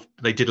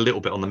they did a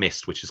little bit on The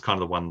Mist, which is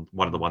kind of one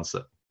of the ones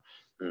that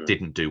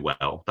didn't do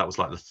well. That was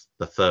like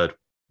the third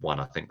one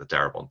I think that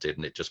Darabont did,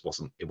 and it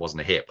wasn't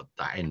a hit. But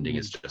that ending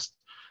is just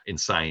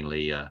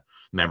insanely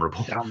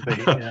memorable,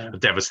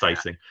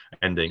 devastating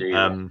ending.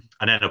 And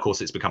then of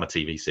course it's become a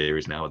TV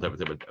series now. There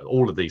were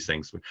all of these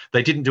things.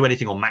 They didn't do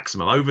anything on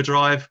Maximum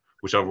Overdrive,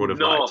 which I would have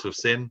liked to have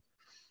seen.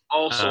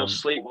 Also,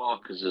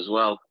 Sleepwalkers as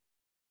well.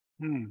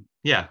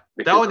 Yeah,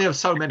 there are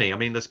so many. I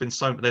mean, there's been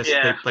so they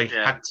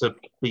had to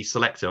be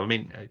selective. I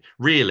mean,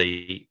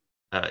 really,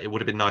 it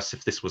would have been nice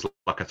if this was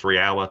like a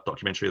 3-hour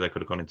documentary. They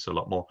could have gone into a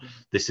lot more.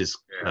 This is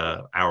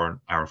hour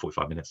and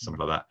 45 minutes,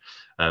 something like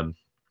that.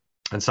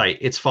 And say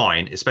it's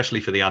fine,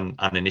 especially for the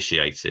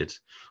uninitiated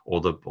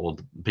or the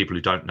people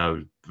who don't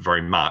know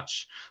very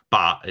much.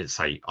 But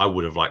I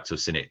would have liked to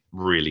have seen it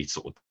really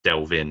sort of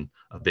delve in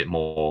a bit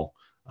more.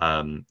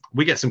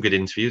 We get some good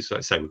interviews.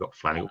 So we've got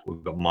Flanagan,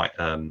 we've got Mike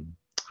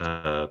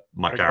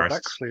Garris,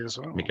 as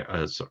well.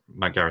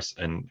 Mike Garris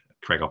and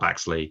Craig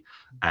Baxley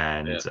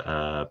and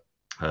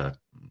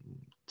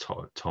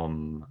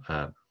Tom.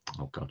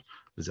 Oh God,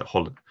 is it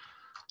Holland?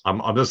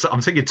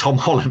 I'm thinking Tom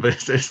Holland,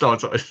 but it's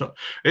not.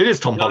 It is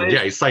Tom Holland.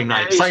 Yeah, it's same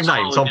name.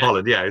 Tom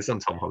Holland. Yeah, it's on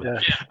Tom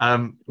Holland.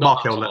 Yeah.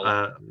 Mark and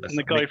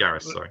the guy, Nick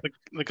Garris. Sorry,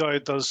 the guy who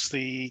does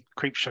the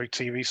Creepshow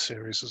TV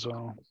series as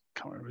well.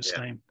 Can't remember his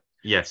name.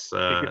 Yes,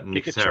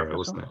 Nicotero,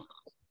 wasn't it?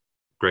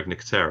 Greg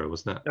Nicotero,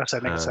 wasn't it? That's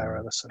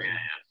Nicotero. That's it.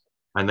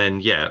 And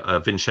then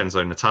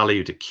Vincenzo Natali,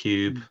 who did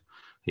Cube,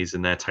 he's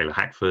in there. Taylor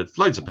Hackford,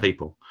 loads of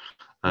people.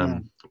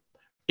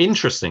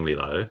 Interestingly,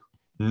 though,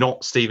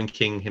 not Stephen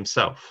King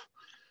himself.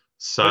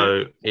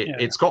 So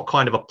it's got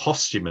kind of a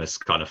posthumous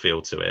kind of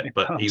feel to it,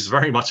 but he's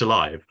very much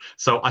alive.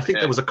 So I think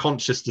there was a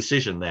conscious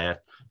decision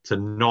there to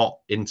not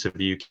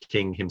interview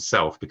King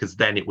himself, because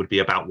then it would be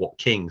about what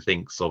King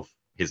thinks of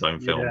his own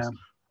films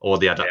or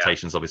the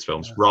adaptations of his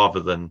films, rather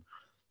than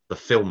the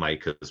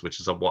filmmakers, which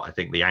is what I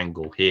think the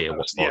angle here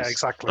was.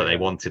 Exactly. That they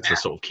wanted to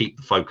sort of keep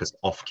the focus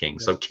off King.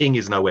 So King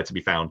is nowhere to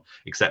be found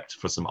except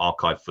for some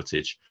archive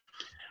footage.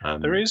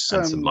 There is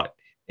and some like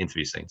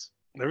interview scenes.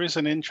 There is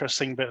an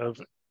interesting bit of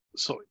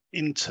sort of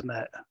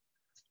internet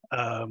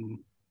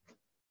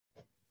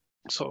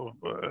sort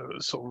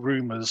of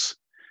rumors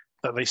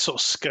that they sort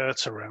of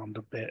skirt around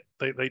a bit.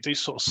 They do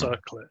sort of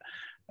circle it,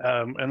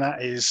 and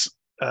that is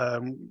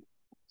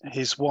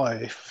his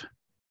wife.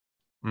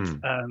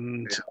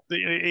 And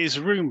it is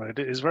rumored,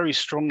 it is very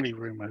strongly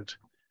rumored,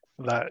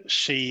 that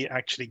she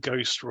actually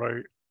ghost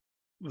wrote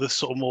the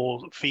sort of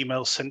more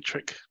female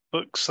centric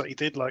books that he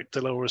did, like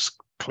Dolores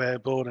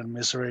Claiborne and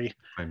Misery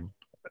and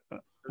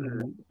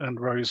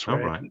Rose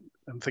Red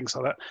and things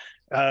like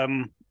that.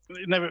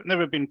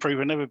 Never been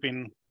proven, never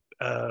been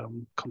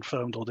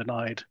confirmed or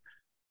denied.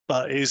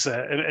 But is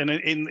there, and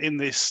in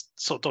this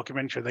sort of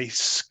documentary, they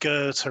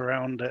skirt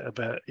around it a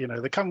bit. You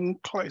know, they come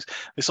close.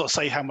 They sort of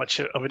say how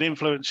much of an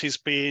influence she's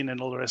been and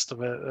all the rest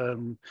of it.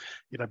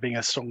 You know, being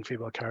a strong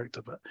female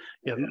character. But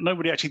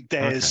nobody actually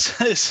dares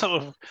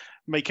sort of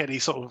make any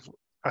sort of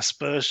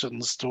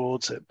aspersions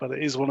towards it. But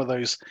it is one of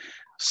those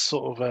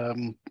sort of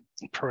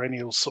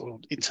perennial sort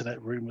of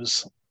internet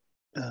rumors.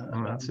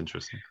 That's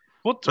interesting.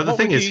 But the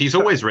thing is, he's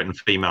always written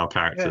female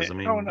characters.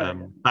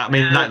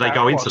 Yeah, they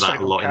go into that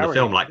a lot in the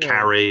film, like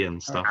Carrie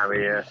and stuff.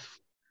 Carrie,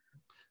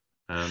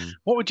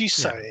 what would you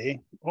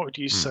say? What would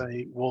you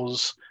say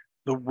was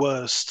the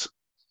worst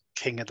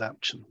King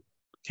adaptation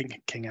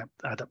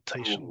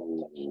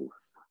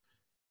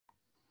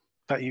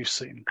that you've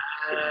seen?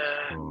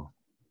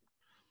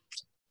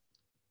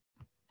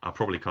 I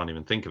probably can't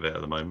even think of it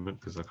at the moment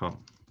because I can't.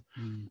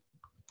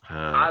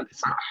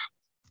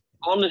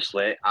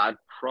 Honestly, I'd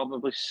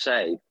probably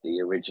say the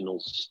original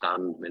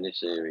Stand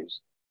miniseries.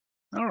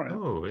 All right.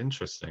 Oh,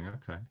 interesting.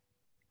 Okay.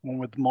 One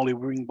with Molly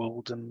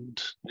Ringwald and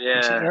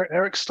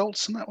Eric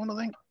Stoltz in that one, I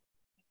think.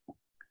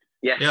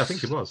 Yes. Yeah, I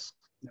think it was.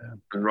 Yeah.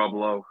 And Rob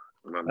Lowe.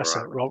 That's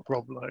it. Rob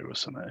Lowe,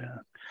 wasn't it? Yeah.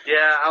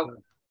 Yeah,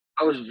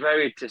 I was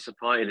very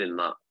disappointed in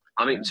that.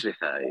 I mean, to be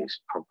fair,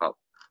 it's probably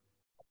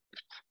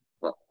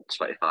about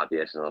 25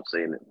 years since I've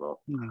seen it, but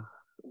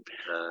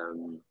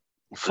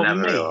for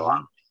me,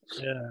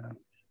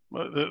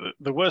 well,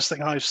 the worst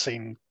thing I've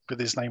seen with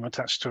his name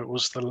attached to it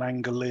was the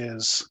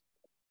Langoliers.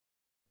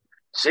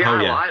 See,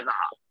 I like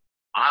that.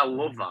 I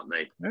love that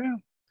name. Yeah.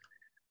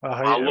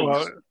 I've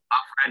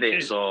read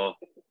it, so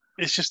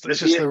it's just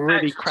a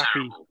really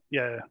crappy.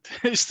 Yeah,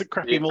 it's the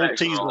crappy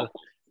Malteser.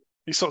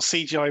 These sort of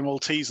CGI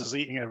Maltesers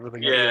eating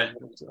everything. Yeah.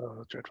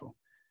 Oh, dreadful.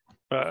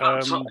 But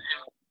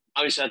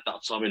having said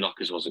that, Tommy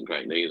Knockers wasn't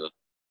great neither.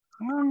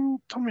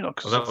 No, Tommy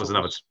Knockers. Well, that was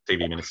another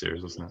TV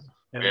miniseries, wasn't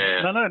it?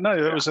 Yeah.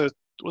 No.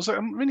 Was it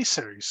a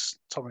miniseries,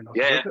 Tommy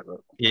Knockers?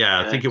 Yeah,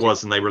 I think it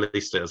was, and they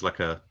released it as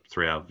like a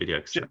 3-hour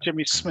video.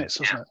 Jimmy Smith's,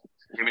 wasn't it?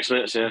 Jimmy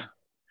Smith's, yeah.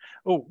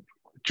 Oh,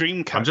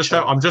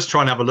 Dreamcatcher. I'm just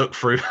trying to have a look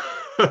through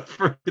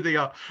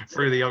the.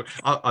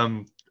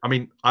 I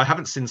mean, I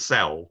haven't seen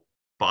Cell,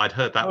 but I'd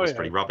heard that was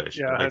pretty rubbish.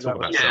 Yeah, they talk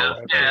about Cell.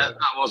 Cell. Yeah,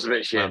 that was a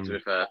bit shit, to be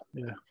fair.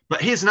 Yeah.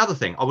 But here's another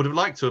thing: I would have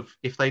liked to have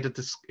if they'd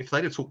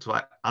have talked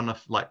about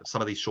like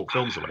some of these short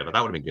films or whatever. That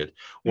would have been good.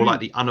 Or like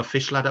the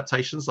unofficial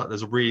adaptations. Like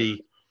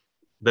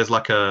there's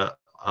like a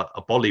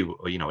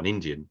Bollywood, an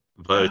Indian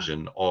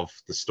version of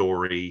the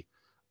story,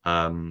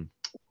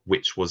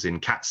 which was in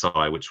Cat's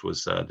Eye, which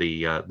was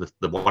the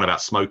one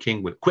about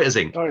smoking with Quitters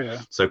Inc. Oh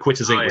yeah. So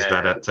Quitters Inc. was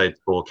adapted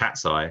for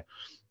Cat's Eye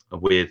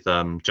with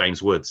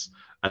James Woods,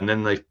 and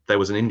then there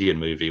was an Indian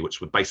movie which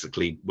was based,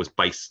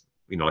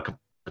 like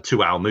a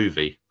 2-hour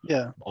movie.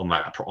 Yeah. On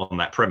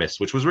that premise,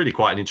 which was really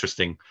quite an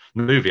interesting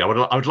movie. I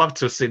would love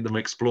to have seen them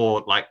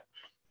explore like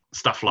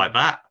stuff like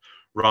that,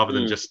 rather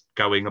than just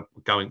talking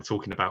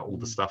about all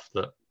the stuff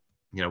that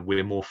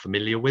we're more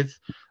familiar with.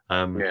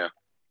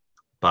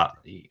 But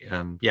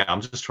I'm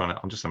just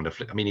having to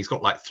flip. I mean, he's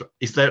got like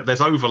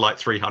there's over like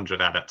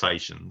 300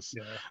 adaptations,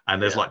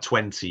 and there's like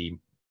 20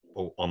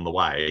 on the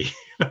way.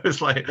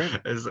 It's like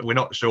we're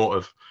not short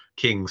of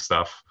King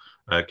stuff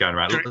going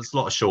around. There's a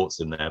lot of shorts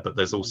in there, but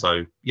there's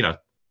also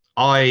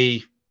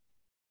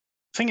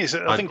Thing is,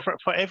 I think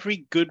for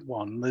every good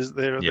one,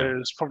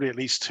 there's probably at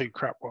least 2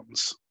 crap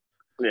ones.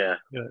 Yeah.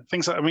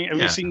 Things like, I mean, have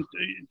you seen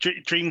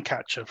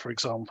Dreamcatcher, for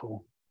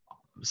example?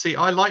 See,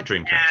 I like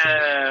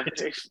Dreamcatcher.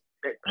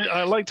 Yeah,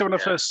 I liked it when I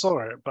first saw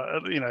it, but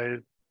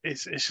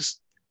it's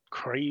just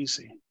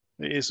crazy.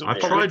 It is. I've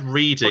tried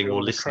reading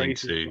or listening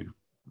to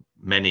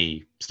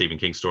many Stephen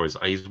King stories.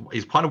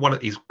 He's kind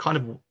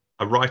of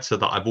a writer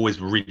that I've always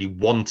really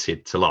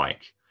wanted to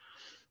like,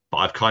 but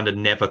I've kind of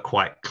never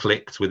quite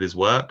clicked with his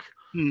work.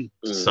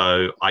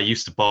 So I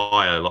used to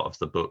buy a lot of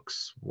the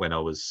books when I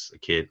was a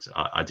kid.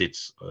 I did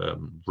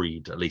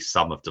read at least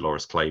some of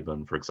Dolores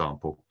Claiborne, for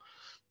example,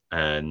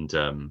 and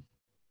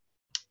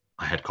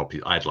I had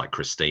copies. I had like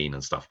Christine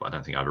and stuff, but I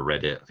don't think I ever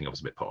read it. I think I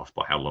was a bit put off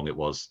by how long it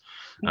was.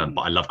 But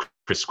I love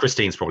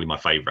Christine's probably my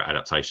favorite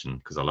adaptation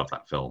because I love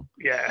that film.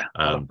 Yeah,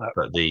 I love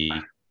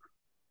that.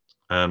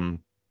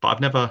 But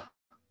I've never.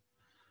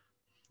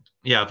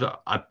 Yeah,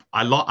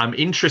 I'm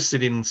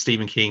interested in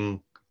Stephen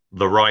King,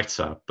 the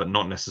writer, but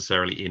not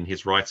necessarily in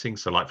his writing.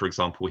 So, like for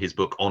example, his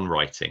book on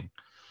writing,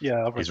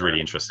 is really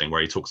interesting,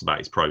 where he talks about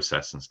his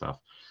process and stuff.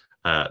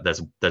 There's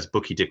a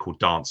book he did called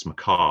Dance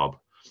Macabre,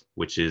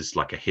 which is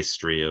like a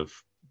history of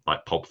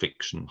like Pulp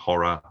Fiction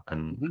horror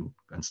and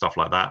stuff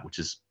like that, which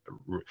is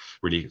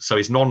really so.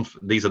 It's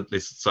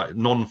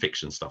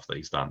non-fiction stuff that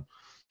he's done.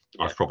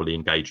 Yeah. I've probably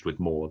engaged with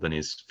more than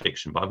his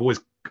fiction, but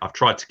I've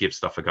tried to give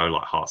stuff a go,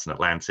 like Hearts in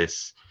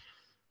Atlantis,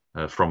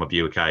 From a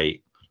Buick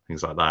 8,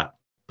 things like that.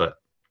 But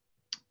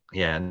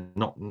yeah,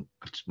 not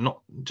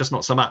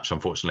so much,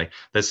 unfortunately.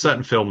 There's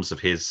certain films of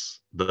his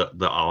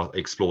that are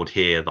explored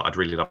here that I'd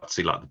really love to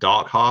see, like The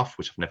Dark Half,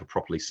 which I've never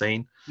properly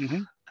seen.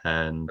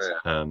 And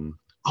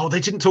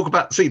they didn't talk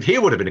about. See, here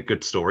would have been a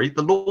good story.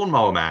 The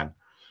Lawnmower Man.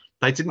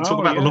 They didn't talk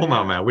about the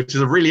Lawnmower Man, which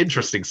is a really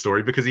interesting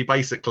story because he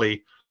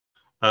basically,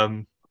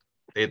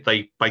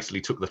 they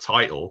basically took the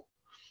title,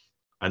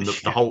 and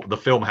the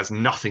film has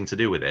nothing to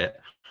do with it.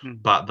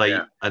 But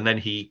and then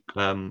he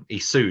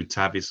sued to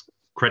have his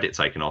credit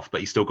taken off, but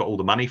he still got all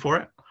the money for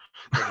it.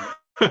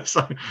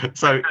 so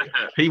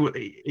he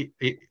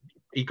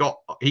got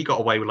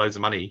away with loads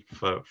of money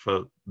for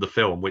the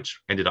film, which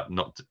ended up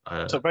not.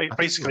 So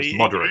basically,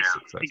 moderate.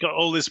 He got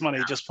all this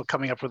money just for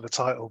coming up with the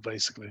title,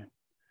 basically.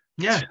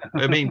 Yeah,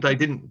 I mean, they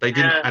didn't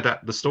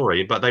adapt the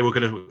story, but they were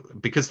going to,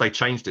 because they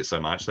changed it so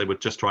much. They were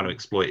just trying to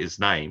exploit his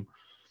name.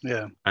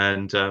 Yeah,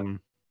 and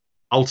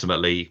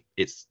ultimately,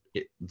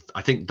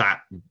 I think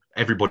that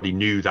everybody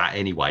knew that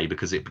anyway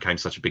because it became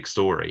such a big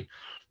story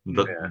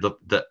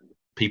that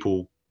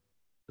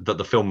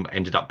the film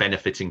ended up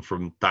benefiting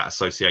from that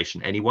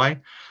association anyway.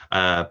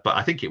 But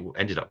I think it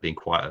ended up being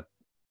quite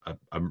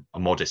a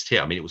modest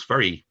hit. I mean, it was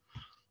very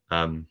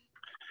popular,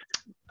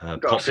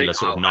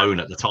 sort of known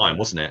at the time,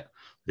 wasn't it?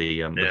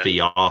 The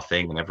VR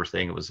thing and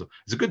everything. It's a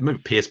good movie.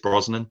 Pierce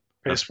Brosnan,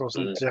 Jeff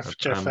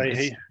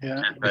Fahey.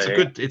 Yeah,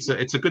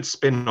 it's a good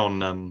spin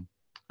on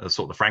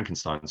sort of the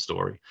Frankenstein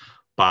story.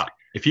 But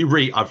if you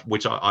read,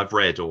 which I've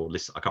read or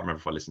listened, I can't remember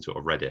if I listened to it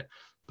or read it,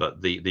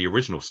 but the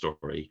original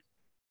story,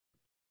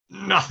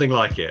 nothing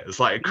like it. It's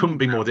like it couldn't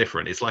be more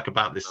different. It's like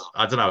about this.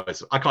 I don't know.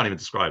 I can't even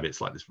describe it. It's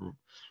like this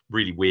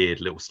really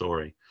weird little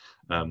story.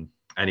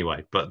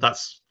 Anyway, but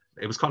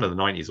it was kind of the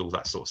 90s, all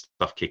that sort of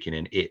stuff kicking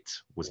in. It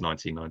was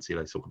 1990.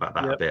 They talk about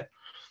that a bit.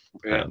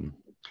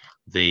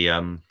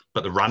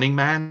 But The Running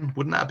Man,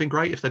 wouldn't that have been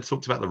great if they'd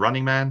talked about The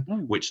Running Man,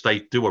 which they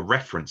do a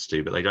reference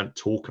to, but they don't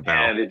talk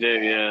about. Yeah, they do.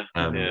 Yeah,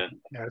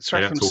 it's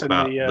they don't talk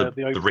about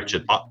the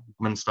Richard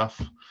Buckman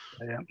stuff.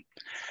 Yeah.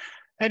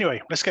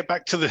 Anyway, let's get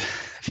back to the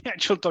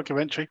actual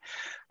documentary.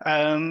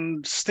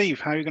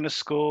 Steve, how are you going to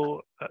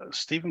score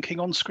Stephen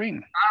King on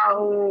screen?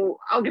 I'll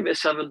give it a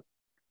 7.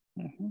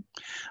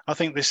 I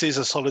think this is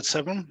a solid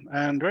 7.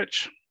 And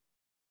Rich?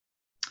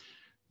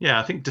 Yeah,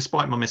 I think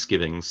despite my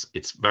misgivings,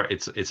 it's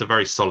a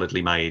very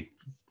solidly made,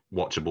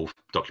 watchable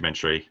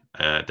documentary.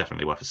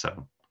 Definitely worth a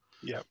 7.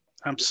 Yeah,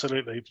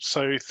 absolutely.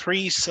 So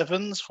 3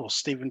 7s for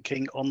Stephen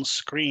King on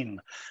screen.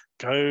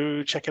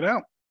 Go check it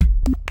out.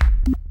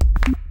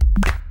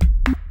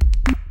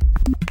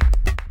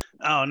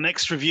 Our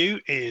next review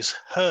is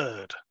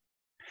Herd.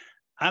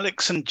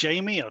 Alex and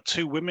Jamie are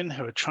 2 women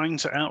who are trying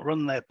to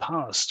outrun their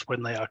past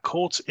when they are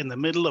caught in the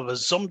middle of a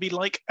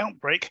zombie-like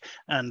outbreak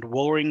and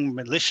warring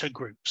militia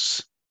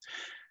groups.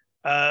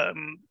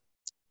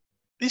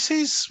 This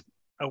is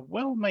a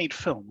well-made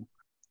film,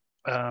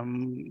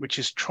 which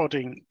is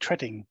treading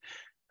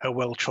a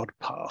well-trod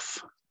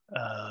path.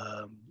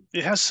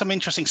 It has some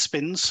interesting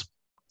spins,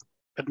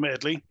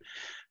 admittedly,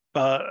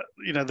 but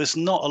there's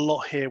not a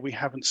lot here we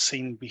haven't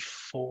seen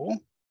before.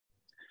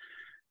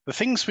 The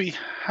things we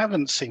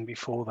haven't seen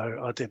before,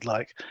 though, I did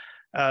like.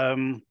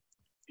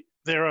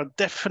 There are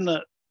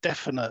definite.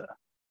 What's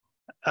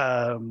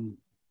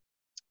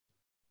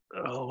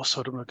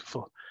what I'm looking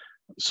for?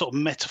 Sort of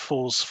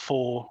metaphors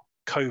for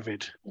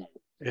COVID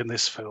in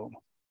this film,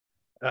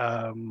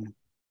 and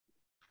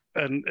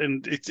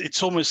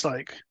it's almost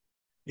like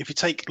if you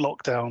take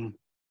lockdown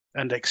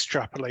and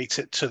extrapolate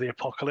it to the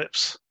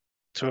apocalypse,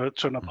 to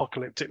an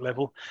apocalyptic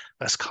level,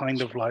 that's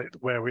kind of like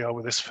where we are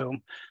with this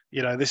film.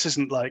 This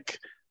isn't like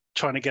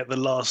trying to get the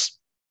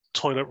last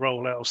toilet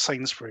roll out of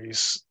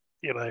Sainsbury's.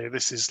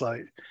 This is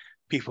like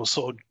people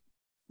sort of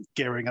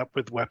gearing up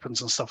with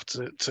weapons and stuff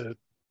to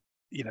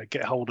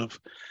get hold of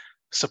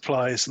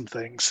supplies and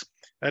things.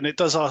 And it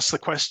does ask the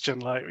question,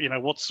 like,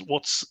 what's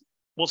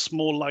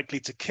more likely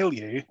to kill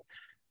you,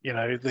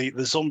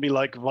 the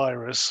zombie-like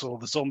virus or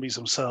the zombies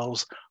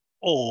themselves,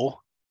 or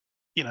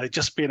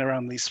just being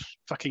around these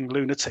fucking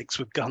lunatics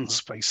with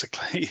guns,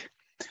 basically.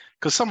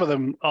 Because some of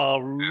them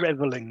are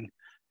reveling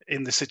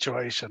in the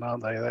situation,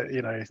 aren't they?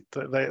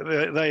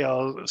 They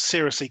are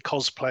seriously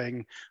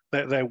cosplaying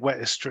their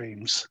wettest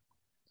dreams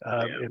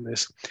in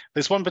this.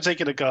 There's one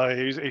particular guy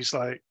who's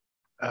like,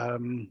 I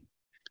don't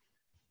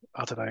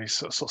know,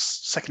 sort of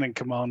second in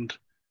command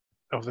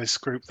of this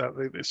group that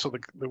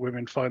the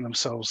women find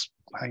themselves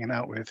hanging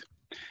out with,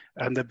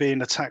 and they're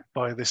being attacked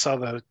by this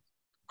other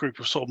group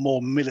of sort of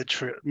more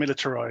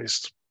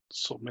militarized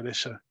sort of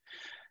militia.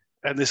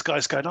 And this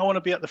guy's going, I want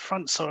to be at the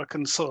front so I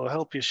can sort of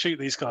help you shoot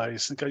these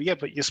guys. And go, yeah,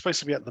 but you're supposed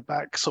to be at the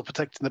back, sort of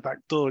protecting the back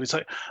door. And he's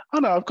like, oh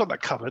no, I've got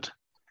that covered.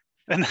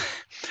 And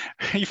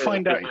you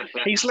find out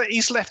he's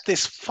left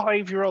this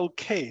 5-year-old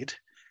kid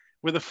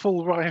with a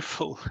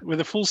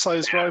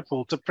full-size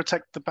rifle to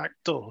protect the back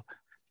door.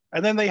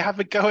 And then they have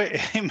a go at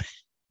him.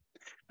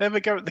 They have a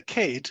go at the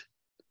kid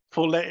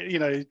for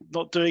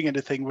not doing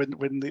anything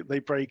when they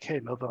break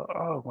in. I thought,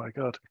 oh my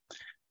God.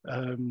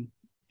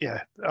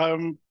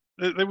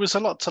 There was a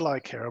lot to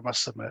like here, I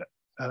must admit.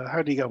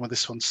 How do you go on with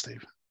this one,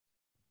 Steve?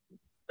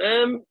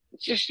 It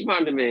just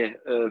reminded me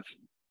of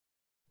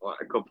like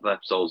a couple of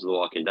episodes of The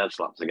Walking Dead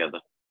slapped together.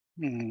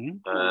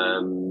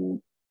 Mm-hmm.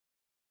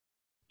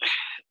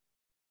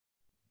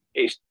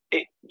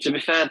 To be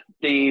fair,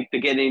 the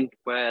beginning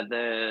where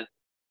they're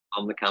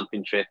on the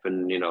camping trip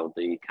and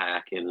the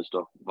kayaking and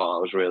stuff, I thought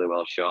it was really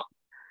well shot.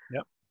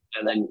 Yep.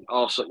 And then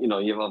also,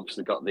 you've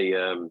obviously got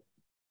the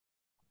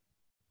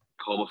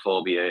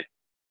homophobia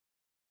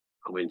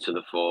coming to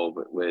the fore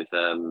with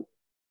a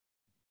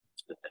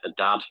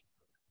dad.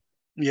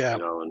 Yeah.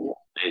 And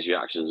his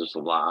reactions and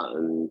stuff like that,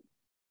 and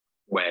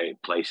where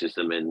it places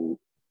them in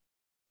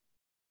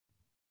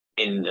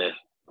the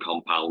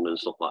compound and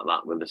stuff like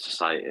that with the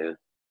society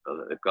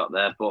that they've got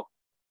there. But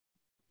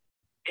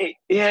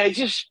it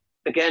just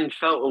again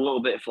felt a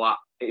little bit flat.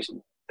 It's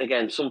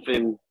again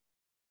something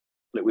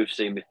that we've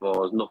seen before.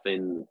 There's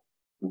nothing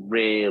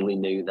really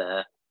new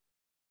there.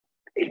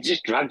 It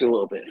just dragged a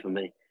little bit for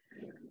me.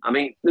 I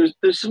mean,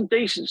 there's some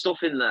decent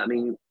stuff in there. I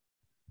mean,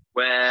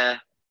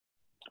 where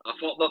I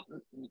thought that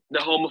the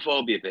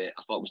homophobia bit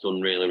I thought was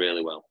done really,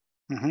 really well.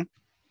 Mm-hmm.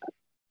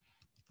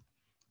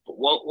 But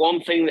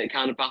one thing that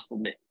kind of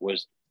baffled me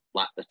was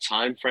like the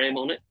time frame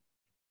on it.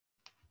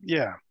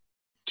 Yeah.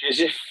 Because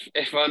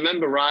if I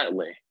remember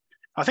rightly,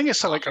 I think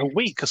it's like a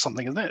week or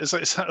something, isn't it? Is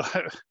that like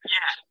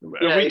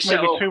a week,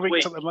 maybe 2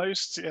 weeks at the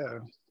most? Yeah.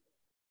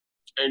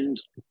 And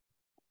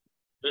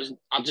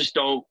I just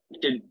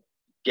didn't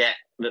get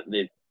that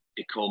they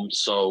become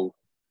so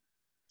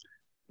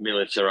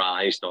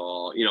militarized,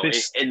 or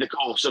in the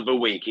course of a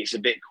week, it's a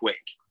bit quick.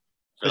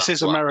 This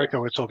is America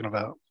we're talking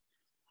about.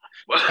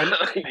 And,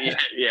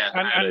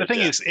 and the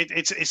thing is,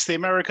 it's the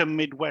American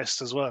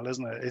Midwest as well,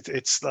 isn't it?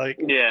 It's like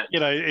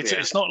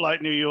it's not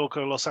like New York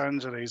or Los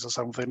Angeles or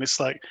something. It's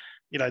like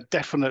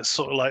definite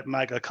sort of like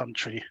MAGA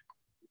country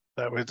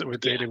that we're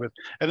dealing with.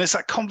 And there's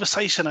that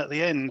conversation at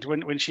the end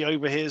when she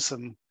overhears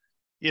them,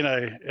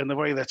 and the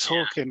way they're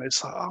talking.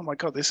 It's like, oh my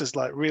God, this is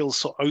like real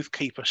sort of oath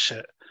keeper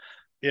shit.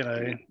 It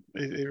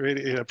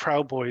really,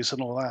 Proud Boys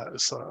and all that.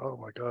 It's like, oh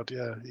my God,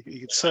 yeah, you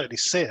could certainly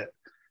see it.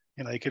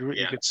 You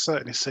could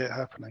certainly see it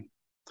happening.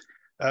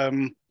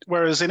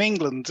 Whereas in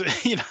England,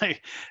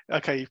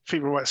 okay,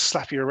 people might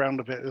slap you around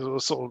a bit, or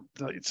sort of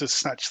like to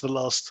snatch the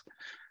last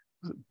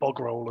bog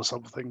roll or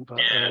something.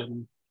 But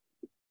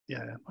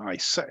I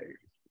say,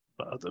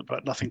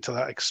 but nothing to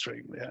that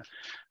extreme. Yeah,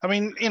 I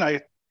mean,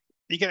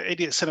 you get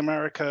idiots in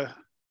America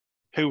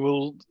who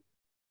will,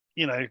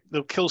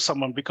 they'll kill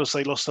someone because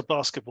they lost a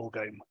basketball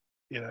game.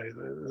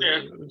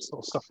 Sort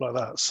of stuff like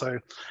that. So,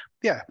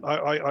 yeah,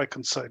 I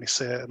can certainly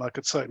see it, and I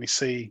could certainly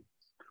see,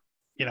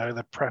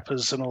 the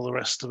preppers and all the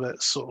rest of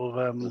it sort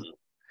of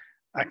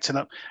acting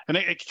up. And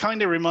it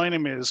kind of reminded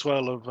me as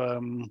well of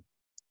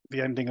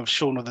the ending of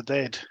Shaun of the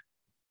Dead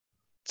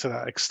to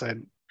that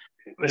extent.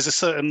 There's a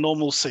certain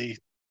normalcy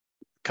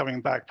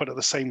coming back, but at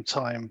the same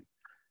time,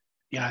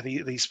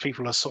 these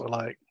people are sort of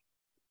like,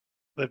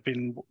 they've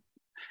been,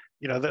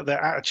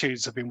 their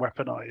attitudes have been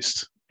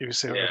weaponized. You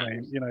see what I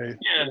mean?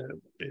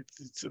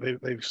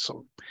 They've sort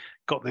of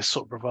got this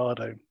sort of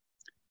bravado.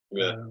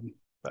 Yeah.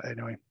 But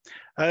anyway,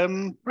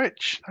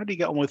 Rich, how do you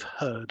get on with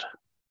Herd?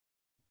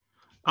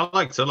 I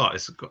liked it a lot.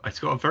 It's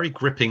got a very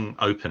gripping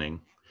opening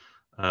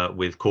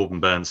with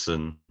Corbin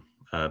Bernsen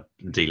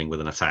dealing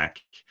with an attack,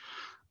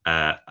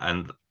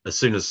 and as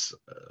soon as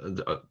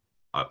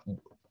I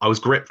was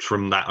gripped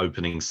from that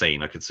opening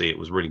scene, I could see it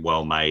was really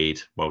well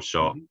made, well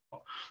shot.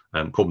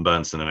 Corbin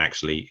Bernsen, and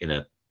actually in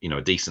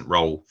a decent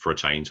role for a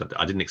change.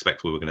 I didn't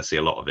expect we were going to see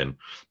a lot of him,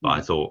 but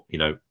I thought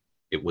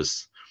it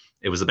was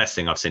the best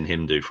thing I've seen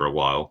him do for a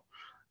while.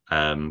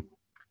 And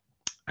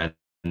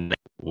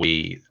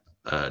we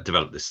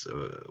develop this.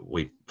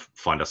 We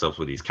find ourselves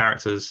with these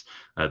characters,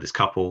 this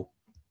couple,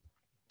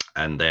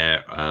 and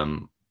they're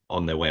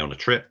on their way on a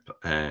trip,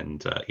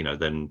 and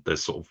then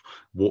there's sort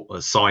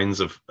of signs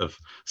of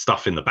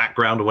stuff in the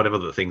background or whatever,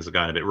 that things are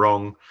going a bit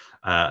wrong,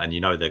 and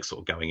they're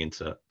sort of going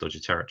into dodgy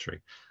territory.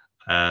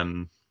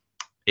 I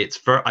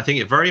think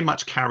it very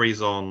much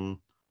carries on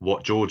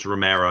what George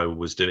Romero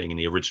was doing in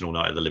the original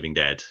Night of the Living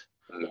Dead,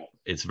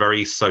 it's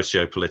very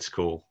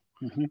socio-political.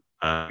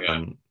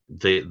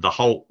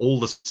 All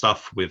the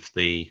stuff with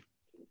the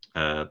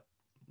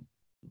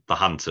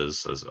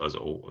hunters, as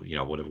you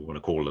know, whatever we want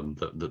to call them,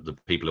 the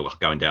people who are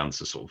going down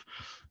to sort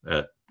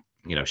of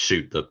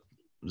shoot the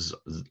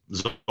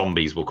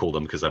zombies, we'll call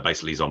them, because they're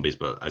basically zombies,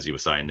 but as you were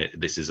saying,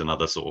 this is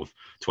another sort of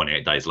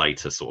 28 days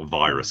later sort of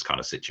virus kind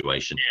of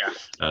situation.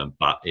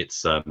 But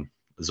it's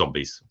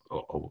zombies,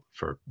 or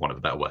for want of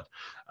a better word.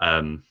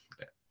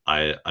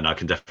 I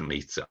can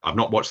definitely, I've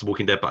not watched The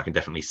Walking Dead, but I can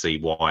definitely see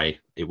why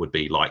it would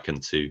be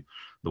likened to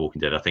The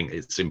Walking Dead. I think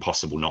it's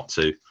impossible not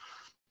to.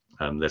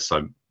 There's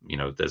so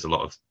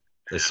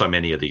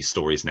many of these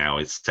stories now.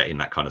 It's set in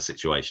that kind of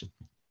situation,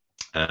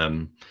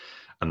 and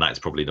that's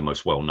probably the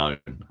most well known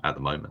at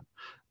the moment.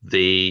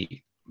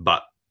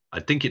 But I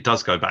think it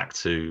does go back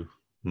to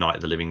Night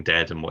of the Living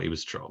Dead and what he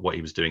was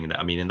doing in that.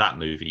 I mean, in that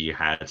movie, you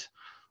had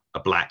a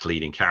black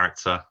leading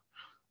character,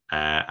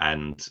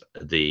 and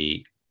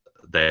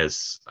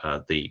there's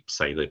not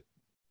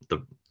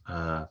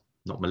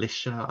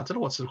militia, I don't know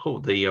what's it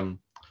called, the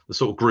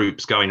sort of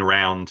groups going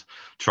around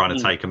trying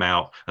to take them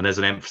out, and there's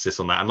an emphasis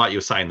on that. And like you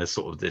were saying, there's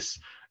sort of this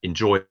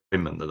enjoyment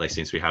that they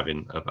seem to be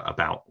having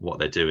about what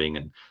they're doing,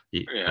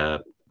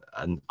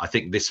 and I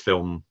think this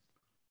film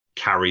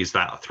carries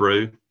that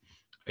through.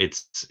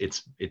 It's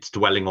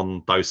dwelling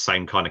on those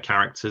same kind of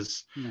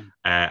characters,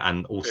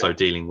 and also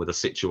dealing with a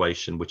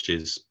situation which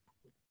is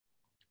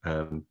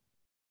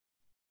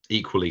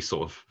equally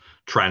sort of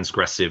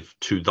transgressive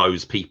to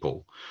those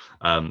people.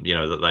 That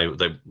they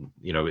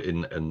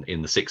in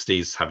the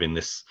 60s, having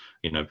this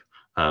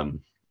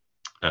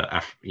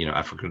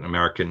African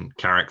American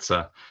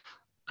character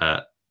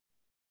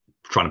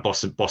trying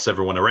to boss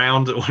everyone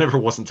around, whatever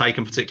wasn't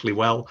taken particularly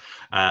well,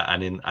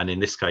 and in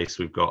this case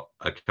we've got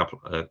a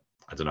couple,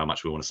 I don't know how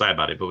much we want to say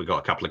about it, but we've got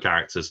a couple of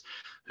characters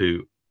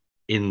who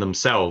in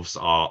themselves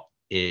are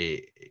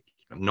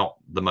not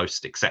the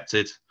most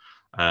accepted,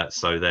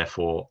 so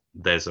therefore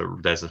there's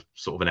a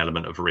sort of an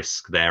element of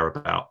risk there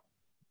about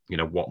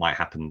what might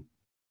happen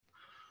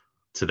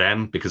to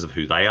them because of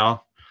who they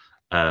are.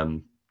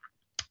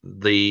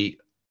 The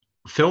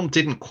film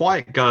didn't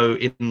quite go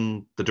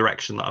in the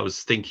direction that I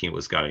was thinking it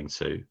was going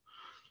to.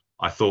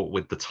 I thought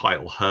with the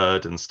title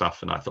Herd and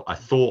stuff, and I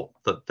thought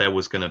that there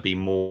was going to be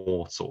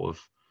more sort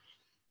of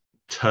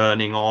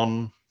turning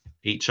on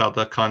each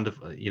other kind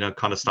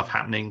of stuff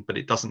happening, but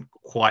it doesn't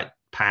quite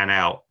pan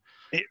out.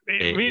 It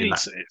really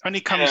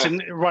only comes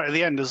in right at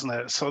the end, doesn't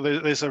it? So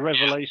there's a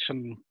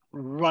revelation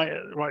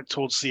right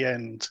towards the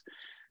end,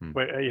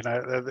 where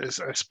there's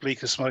a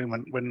bleakest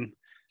moment when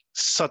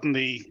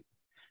suddenly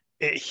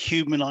it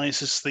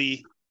humanizes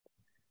the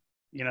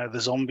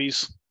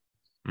zombies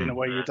in a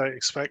way you don't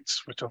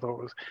expect, which I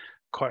thought was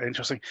quite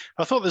interesting.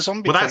 I thought the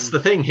zombie. Well, that's the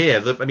thing here.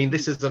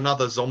 This is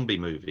another zombie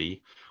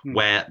movie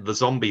where the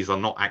zombies are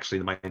not actually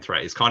the main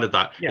threat. It's kind of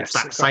that. Yes, it's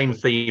that exactly. same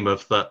theme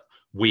of that.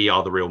 We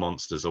are the real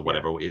monsters or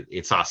whatever.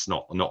 It's us,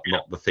 not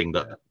the thing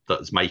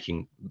that's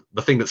making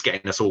the thing that's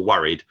getting us all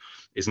worried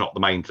is not the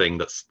main thing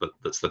that's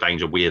the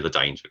danger. We're the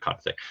danger kind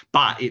of thing.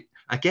 But it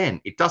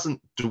doesn't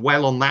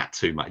dwell on that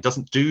too much. It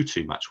doesn't do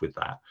too much with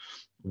that,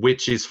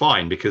 which is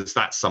fine because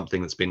that's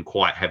something that's been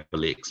quite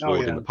heavily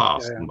explored in the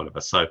past and whatever.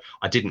 So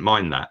I didn't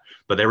mind that.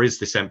 But there is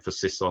this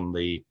emphasis on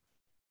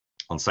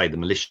say the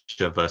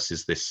militia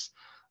versus this.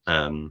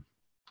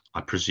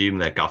 I presume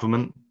their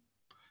government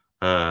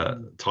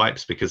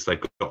types, because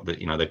they've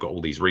got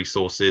all these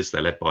resources.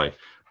 They're led by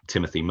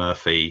Timothy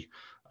Murphy,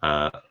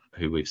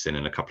 who we've seen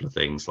in a couple of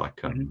things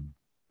like I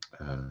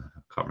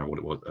can't remember what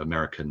it was,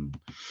 American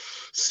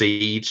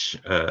Siege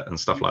and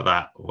stuff like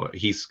that. Or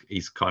he's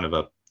kind of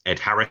a Ed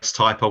Harris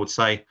type, I would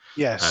say.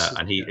 Yes,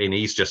 and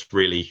he's just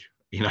really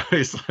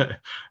it's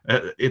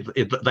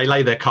they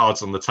lay their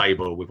cards on the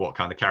table with what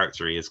kind of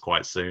character he is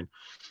quite soon.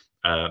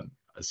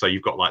 So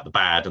you've got like the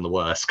bad and the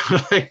worst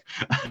kind of thing.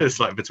 It's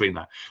like between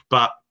that,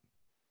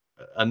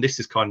 and this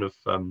is kind of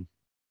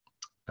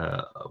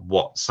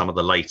what some of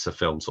the later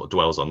films sort of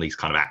dwells on, these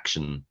kind of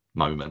action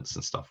moments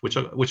and stuff, which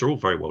are all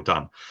very well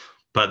done.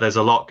 But there's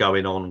a lot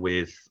going on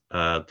with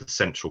the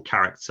central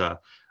character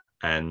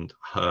and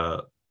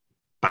her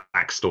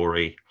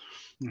backstory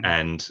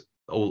and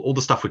all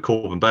the stuff with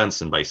Corbin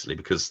Bernsen, basically,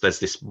 because there's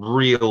this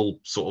real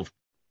sort of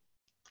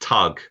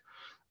tug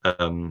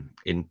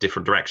in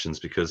different directions,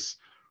 because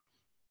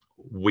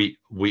we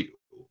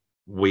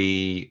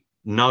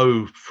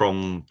know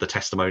from the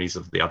testimonies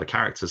of the other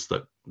characters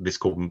that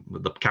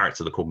the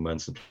character that Corbin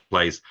Bernsen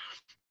plays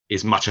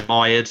is much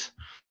admired.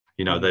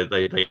 They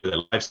their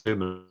lives to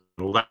him and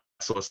all that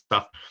sort of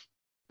stuff.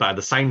 But at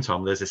the same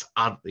time, there's this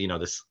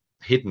this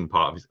hidden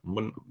part of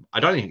it.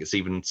 I don't think it's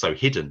even so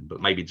hidden, but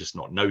maybe just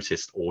not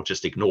noticed or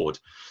just ignored.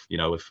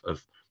 Of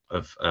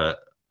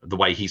the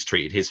way he's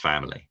treated his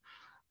family,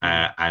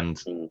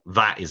 and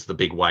that is the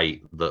big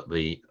weight that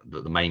the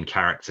main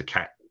character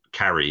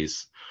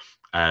carries.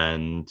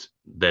 And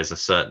there's a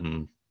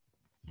certain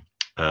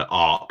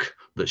arc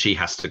that she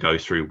has to go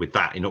through with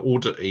that in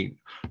order,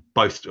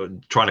 both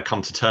trying to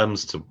come to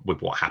terms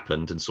with what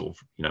happened and sort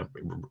of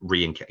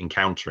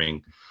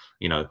re-encountering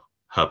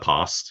her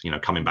past, you know,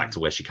 coming back to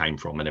where she came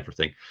from and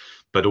everything,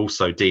 but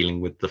also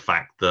dealing with the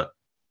fact that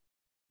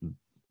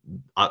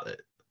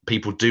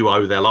people do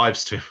owe their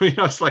lives to him. You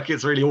know, it's like,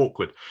 it's really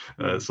awkward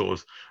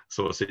sort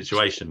of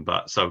situation.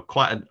 But so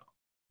quite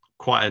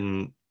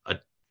an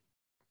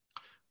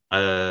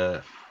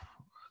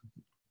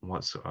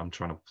what's I'm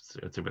trying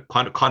to think,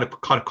 kind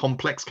of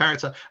complex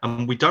character,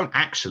 and we don't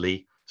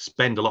actually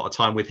spend a lot of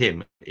time with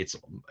him. It's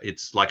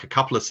like a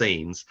couple of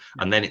scenes,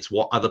 and then it's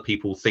what other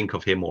people think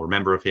of him or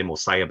remember of him or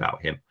say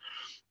about him.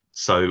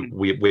 So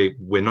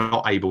we're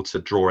not able to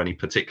draw any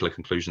particular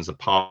conclusions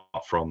apart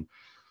from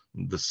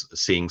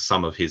seeing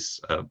some of his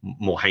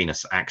more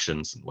heinous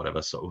actions and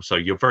whatever. So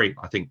you're very,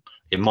 I think,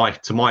 in my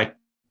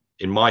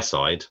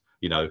side,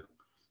 you know,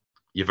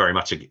 you're very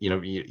much, you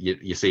know,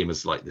 you see him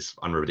as like this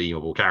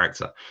unredeemable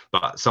character.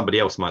 But somebody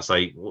else might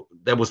say, well,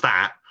 there was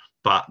that,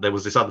 but there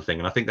was this other thing.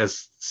 And I think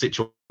there's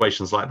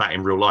situations like that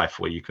in real life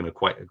where you can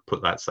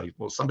put that, say,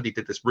 well, somebody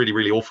did this really,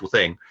 really awful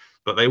thing,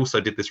 but they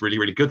also did this really,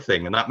 really good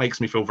thing. And that makes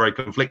me feel very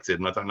conflicted.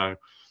 And I don't know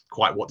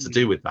quite what to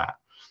do with that.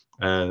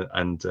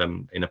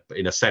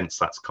 In a sense,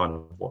 that's kind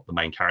of what the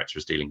main character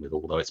is dealing with,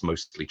 although it's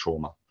mostly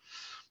trauma.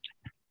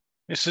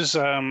 This is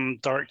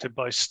directed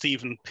by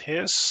Stephen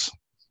Pierce,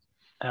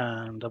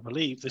 and I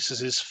believe this is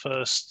his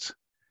first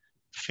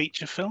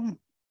feature film.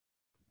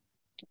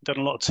 Done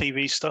a lot of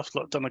TV stuff,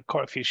 done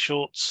quite a few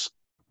shorts,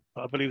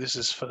 but I believe this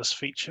is his first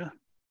feature.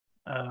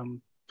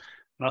 And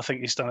I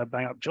think he's done a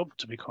bang-up job,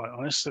 to be quite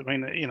honest. I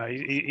mean, you know,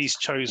 he's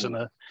chosen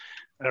a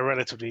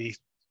relatively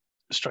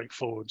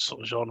straightforward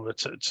sort of genre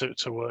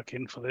to work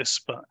in for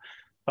this, but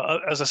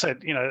as I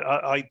said, you know,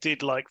 I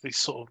did like this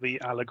sort of the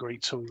allegory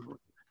to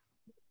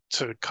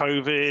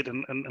COVID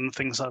and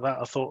things like that.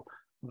 I thought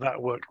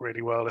that worked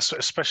really well,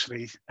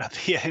 especially at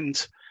the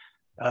end,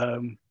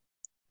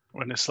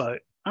 when it's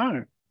like,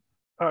 oh,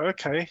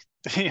 okay,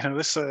 you know,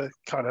 let's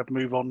kind of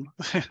move on,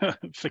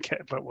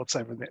 forget about all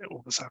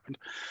that's happened.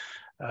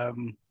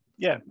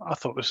 Yeah, I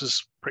thought this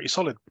was pretty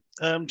solid.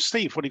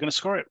 Steve, what are you going to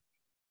score it?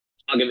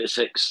 I'll give it a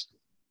 6.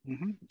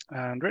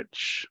 And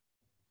Rich?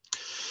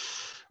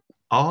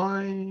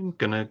 I'm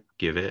gonna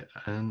give it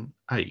an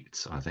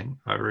 8. I think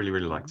I really,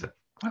 really liked it.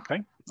 Okay,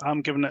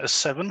 I'm giving it a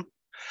 7.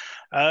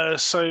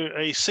 So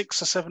a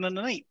 6, a 7, and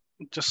an 8,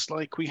 just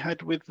like we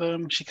had with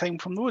She Came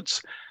from the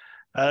Woods.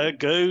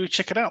 Go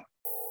check it out.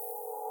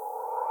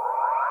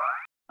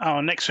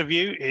 Our next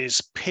review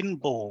is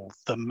Pinball,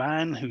 the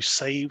Man Who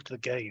Saved the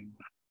Game.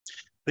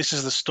 This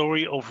is the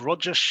story of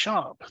Roger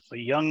Sharp, the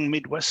young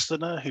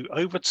Midwesterner who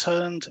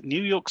overturned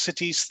New York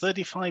City's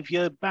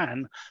 35-year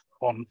ban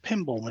on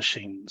pinball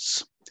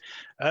machines.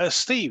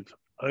 Steve,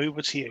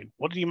 over to you.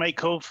 What do you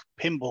make of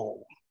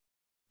Pinball?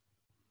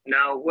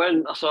 Now,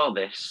 when I saw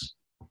this,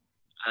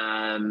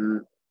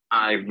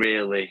 I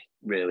really,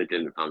 really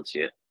didn't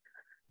fancy it.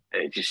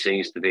 It just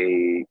seems to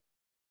be,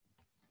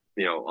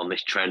 you know, on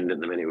this trend at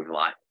the minute with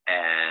like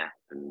Air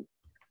and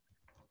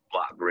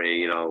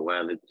BlackBerry, you know,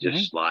 where they're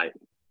just like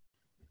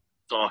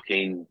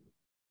talking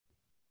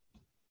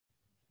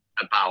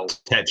about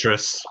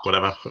Tetris,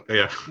 whatever.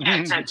 Yeah,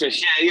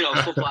 Tetris, yeah, you know,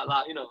 stuff like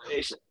that. You know,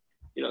 it's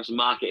a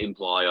marketing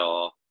ploy,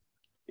 or,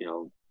 you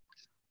know,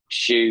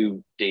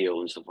 shoe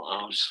deal and stuff like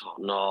that. I was just like,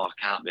 no, I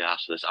can't be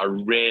asked for this. I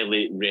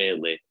really,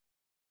 really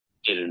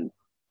didn't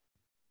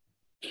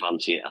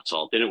fancy it at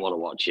all. Didn't want to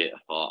watch it. I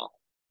thought,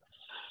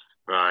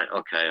 right,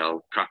 okay,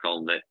 I'll crack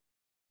on with it.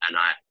 And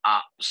I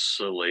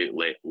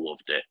absolutely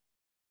loved it.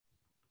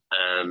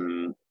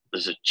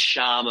 There's a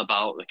charm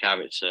about the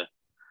character.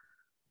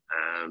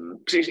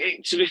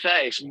 To be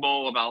fair, it's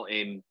more about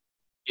him,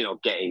 you know,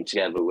 getting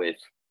together with,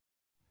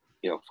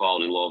 you know,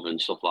 falling in love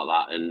and stuff like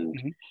that,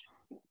 and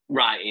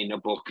writing a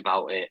book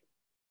about it,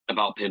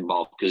 about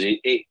pinball, because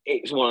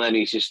it's one of them.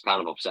 He's just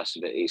kind of obsessed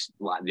with it. It's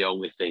like the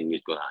only thing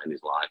he's good at in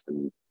his life,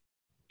 and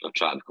he'll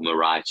try to become a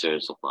writer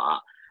and stuff like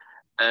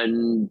that.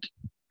 And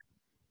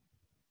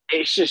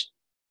it's just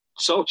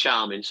so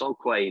charming, so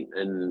quaint.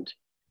 And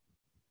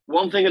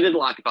one thing I did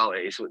like about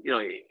it is, you know,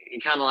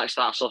 it kind of like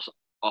starts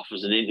off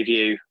as an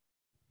interview,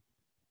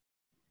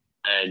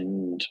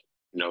 and,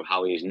 you know,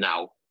 how he is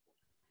now,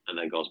 and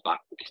then goes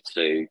back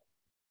to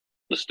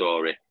the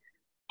story.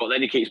 But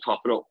then he keeps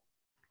popping up,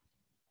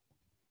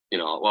 you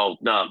know, well,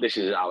 no, this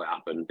is how it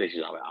happened,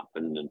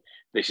 and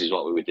this is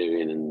what we were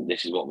doing, and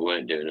this is what we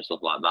weren't doing, and stuff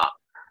like that.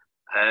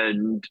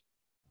 And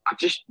I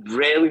just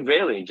really,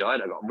 really enjoyed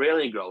it. I got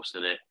really engrossed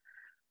in it.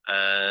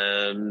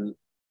 I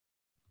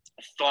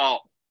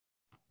thought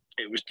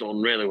it was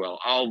done really well.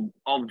 All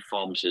the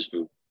performances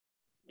were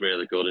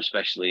really good,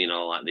 especially, you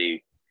know, like the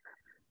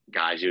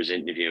guys he was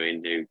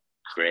interviewing who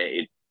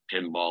created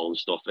pinball and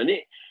stuff. And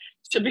it,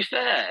 to be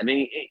fair, I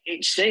mean,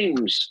 it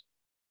seems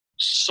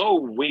so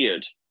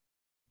weird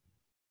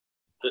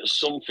that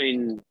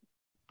something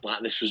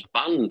like this was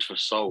banned for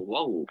so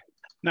long.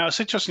 Now, it's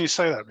interesting you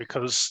say that,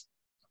 because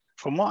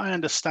from what I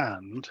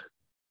understand,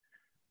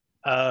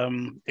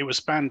 it was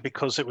banned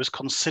because it was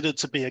considered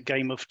to be a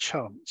game of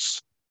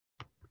chance.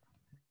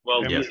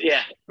 Well,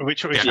 yeah. In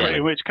which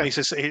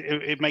case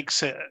it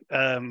makes it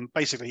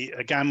basically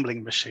a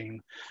gambling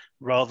machine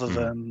rather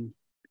than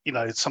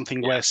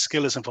something where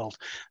skill is involved.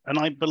 And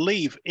I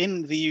believe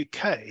in the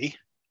UK,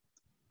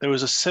 there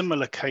was a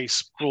similar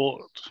case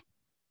brought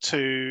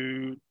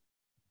to,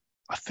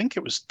 I think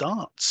it was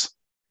darts.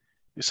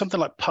 It's something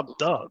like pub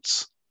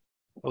darts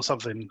or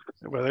something,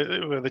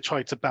 where they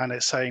tried to ban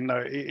it, saying,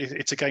 no,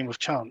 it's a game of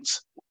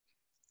chance.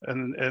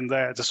 And they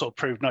had to sort of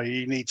prove, no,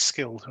 you need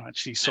skill to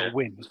actually sort of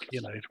win,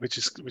 which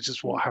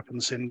is what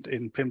happens in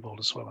pinball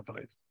as well, I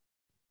believe.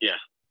 Yeah,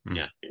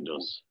 it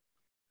does.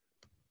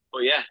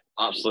 But yeah,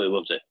 absolutely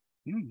loved it.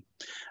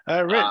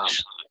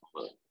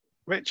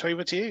 Rich,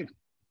 over to you.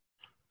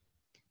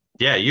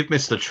 Yeah, you've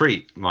missed a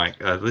treat, Mike.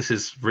 This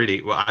is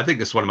really, I think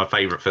this is one of my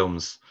favourite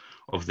films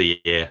of the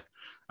year.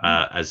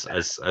 As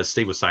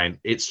Steve was saying,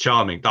 it's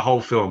charming. The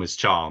whole film is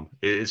charm.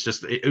 It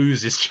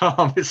oozes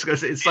charm.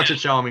 It's such a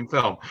charming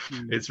film.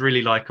 It's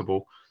really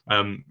likable.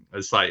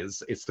 It's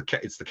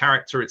the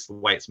character, it's the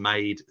way it's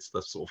made, it's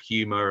the sort of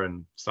humor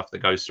and stuff that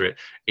goes through it.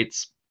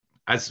 It's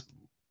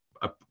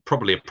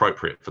probably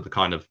appropriate for the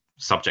kind of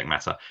subject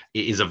matter.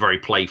 It is a very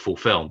playful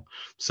film,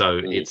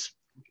 so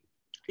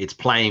it's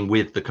playing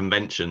with the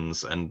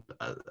conventions and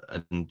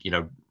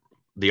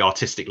the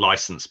artistic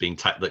license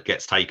that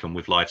gets taken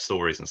with life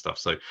stories and stuff.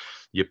 So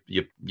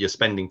you're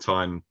spending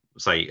time,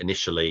 say,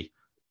 initially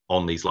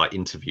on these like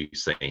interview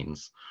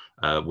scenes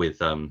with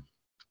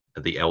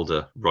the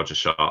elder Roger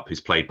Sharp,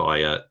 who's played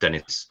by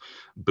Dennis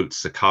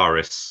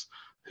Boutsikaris,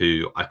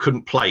 who I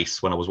couldn't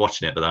place when I was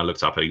watching it, but then I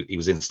looked up, he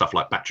was in stuff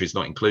like Batteries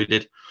Not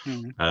Included.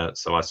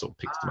 So I sort of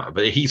picked him up,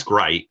 but he's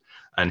great.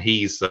 And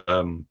he's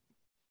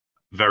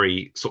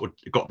very sort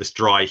of got this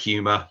dry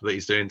humor that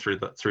he's doing through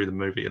the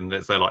movie. And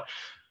they're like,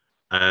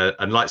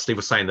 and like Steve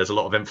was saying, there's a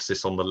lot of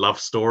emphasis on the love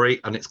story,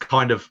 and it's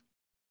kind of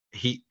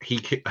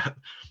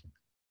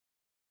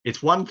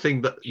it's one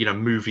thing that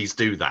movies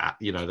do that,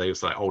 they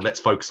was like, oh,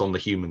 let's focus on the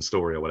human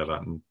story or whatever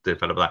and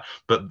develop that,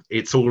 but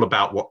it's all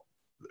about what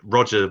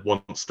Roger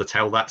wants to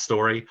tell that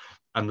story,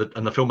 and the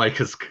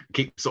filmmakers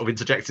keep sort of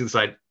interjecting and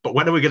saying, but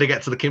when are we going to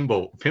get to the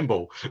pinball?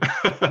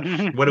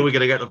 when are we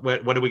going to get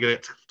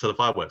to the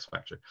fireworks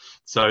factory?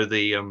 So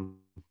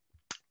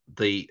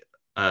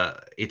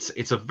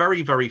it's a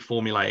very, very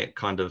formulaic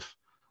kind of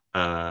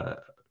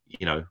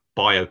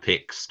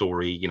biopic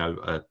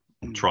story,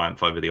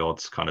 triumph over the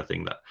odds kind of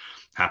thing that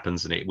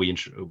happens, and we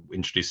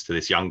introduced to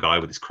this young guy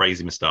with this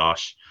crazy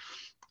moustache,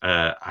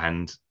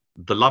 and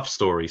the love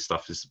story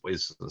stuff is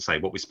say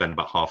what we spend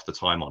about half the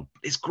time on.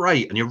 It's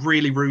great, and you're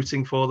really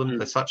rooting for them.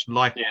 They're such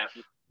nice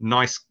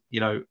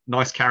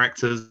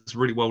characters,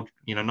 really well,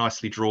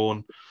 nicely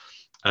drawn,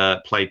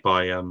 played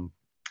by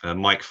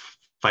Mike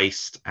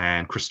Faced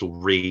and Crystal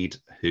Reed,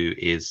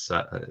 who's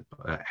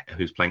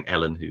playing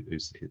Ellen,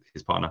 who's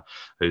his partner,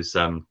 who's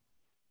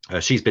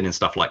she's been in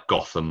stuff like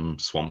Gotham,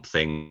 Swamp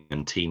Thing,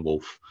 and Teen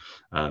Wolf.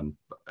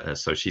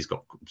 So she's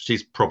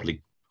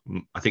probably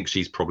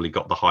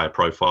got the higher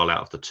profile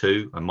out of the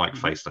two. And Mike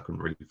Faced, I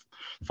couldn't really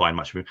find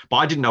much of him, but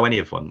I didn't know any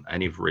of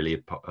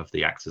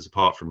the actors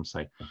apart from,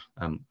 say,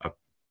 a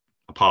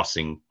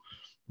passing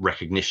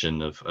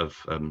recognition of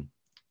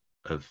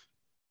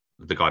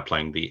the guy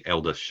playing the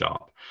elder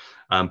Sharp.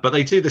 But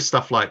they do this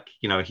stuff like,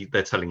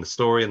 they're telling the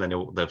story, and then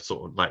they're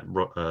sort of like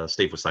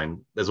Steve was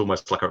saying, there's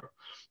almost like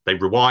they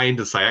rewind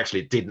and say,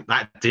 actually,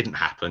 that didn't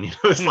happen.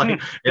 It's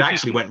like it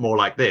actually went more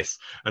like this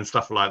and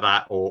stuff like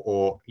that.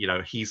 Or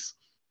he's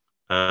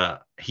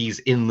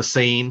in the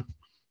scene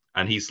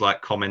and he's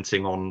like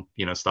commenting on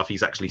stuff.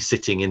 He's actually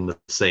sitting in the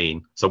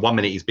scene. So 1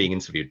 minute he's being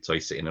interviewed, so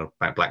he's sitting in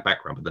a black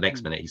background, but the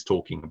next minute he's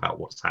talking about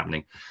what's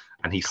happening,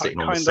 and he's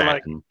sitting on the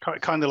set.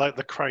 Kind of like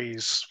the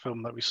Craze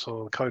film that we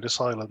saw, Code of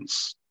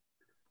Silence.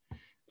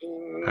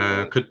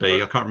 Could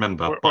be, I can't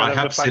remember, but I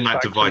have seen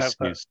that device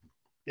used.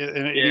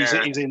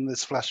 He's in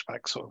this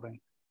flashback sort of thing.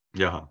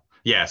 Yeah.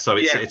 So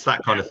it's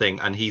that kind of thing,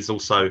 and he's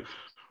also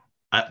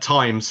at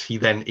times he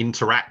then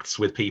interacts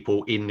with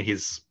people in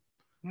his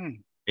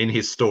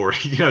story.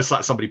 It's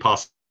like somebody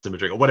passed him a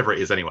drink or whatever it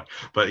is anyway.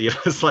 But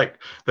it's like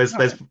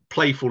there's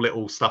playful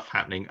little stuff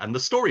happening, and the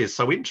story is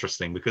so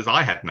interesting because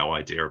I had no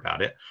idea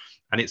about it,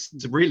 and it's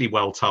really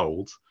well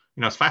told.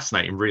 It's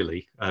fascinating,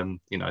 really. And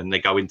they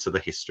go into the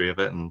history of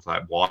it and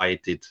like why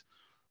did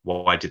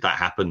that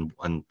happen,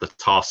 and the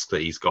task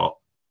that he's got,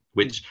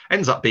 which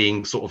ends up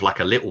being sort of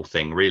like a little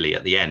thing really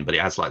at the end, but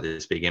it has like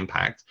this big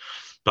impact.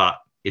 But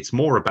it's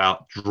more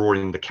about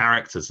drawing the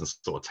characters and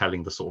sort of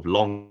telling the sort of the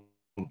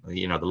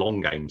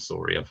long game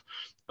story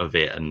of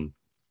it, and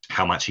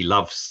how much he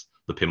loves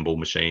the pinball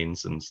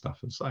machines and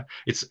stuff. And so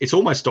it's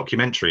almost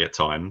documentary at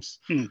times,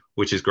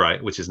 which is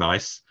great, which is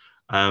nice.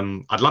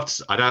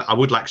 I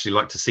would actually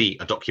like to see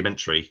a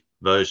documentary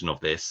version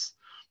of this.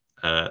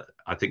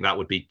 I think that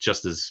would be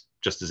just as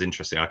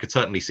interesting. I could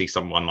certainly see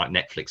someone like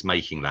Netflix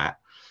making that.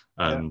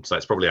 So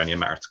it's probably only a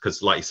matter,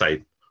 because like you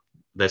say,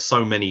 there's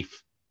so many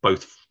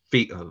both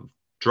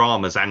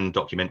dramas and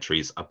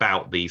documentaries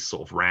about these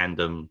sort of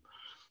random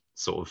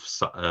sort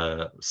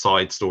of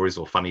side stories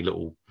or funny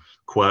little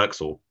quirks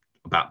or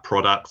about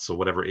products or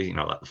whatever it is.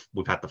 Like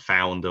we've had The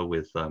Founder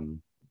with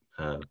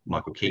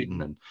Michael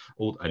Keaton and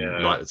all,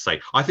 and like I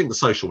say, I think The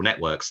Social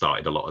Network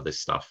started a lot of this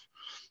stuff.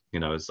 You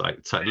know, it's like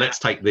let's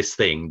take this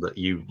thing that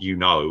you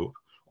know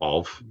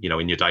of, you know,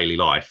 in your daily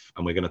life,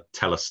 and we're going to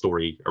tell a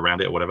story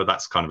around it or whatever.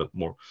 That's kind of a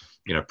more,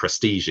 you know,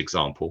 prestige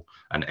example,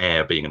 and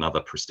Air being another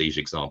prestige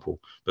example.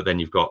 But then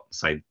you've got,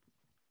 say,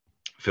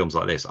 films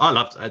like this. I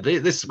loved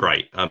this is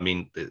great. I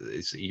mean,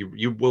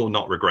 you will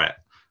not regret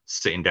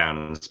sitting down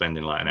and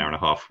spending like an hour and a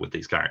half with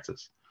these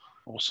characters.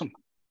 Awesome.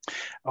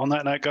 On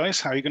that note,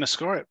 guys, how are you going to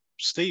score it?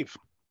 Steve?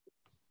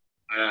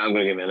 I'm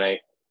going to give it an 8.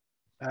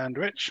 And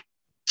Rich?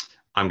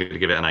 I'm going to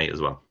give it an 8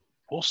 as well.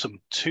 Awesome.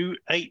 2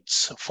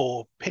 8s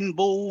for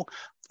Pinball,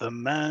 the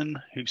man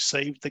who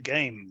saved the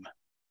game.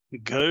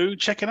 Go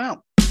check it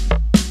out.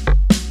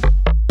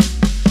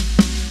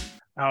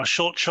 Our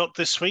short shot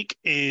this week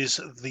is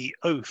The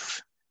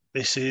Oath.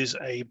 This is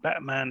a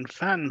Batman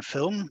fan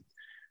film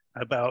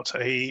about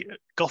a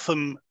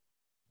Gotham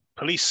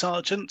police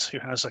sergeant who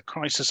has a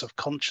crisis of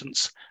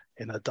conscience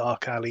in a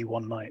dark alley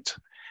one night.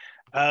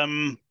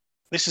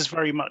 This is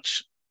very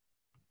much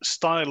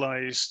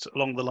stylized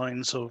along the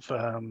lines of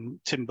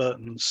Tim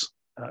Burton's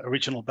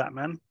original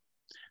Batman.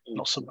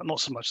 Not so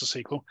much the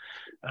sequel.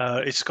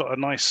 It's got a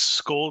nice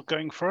score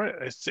going for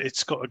it.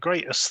 It's got a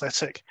great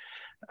aesthetic.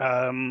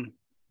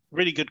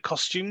 Really good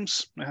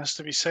costumes, it has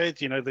to be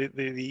said. You know,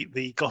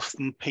 the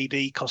Gotham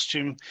PD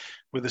costume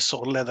with the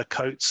sort of leather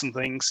coats and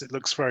things. It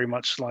looks very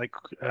much like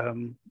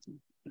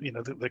you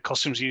know, the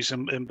costumes used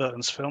in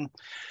Burton's film.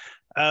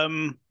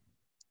 And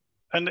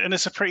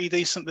it's a pretty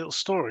decent little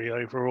story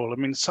overall. I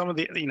mean, some of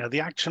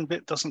the action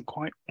bit doesn't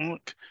quite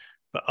work,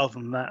 but other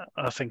than that,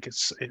 I think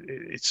it's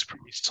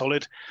pretty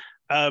solid.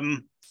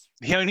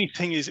 The only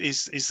thing is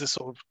the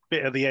sort of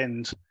bit at the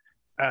end,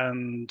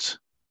 and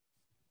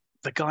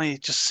the guy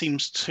just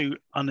seems too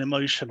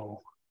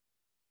unemotional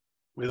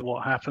with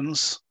what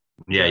happens.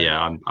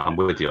 Yeah, I'm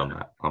with you on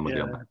that. I'm with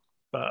you on that.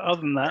 But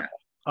other than that,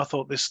 I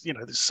thought this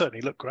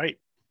certainly looked great.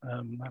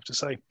 I have to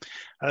say,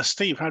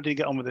 Steve, how did you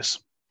get on with this?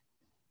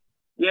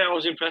 Yeah, I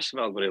was impressed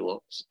with how good it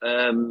looks.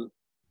 I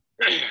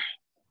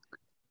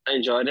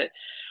enjoyed it.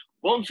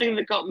 One thing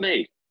that got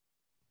me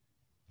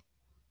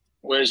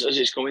was, as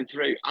it's coming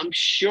through, I'm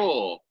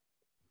sure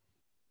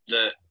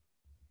that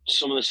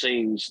some of the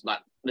scenes, like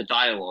the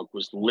dialogue,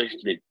 was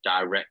lifted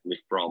directly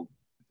from.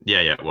 Yeah,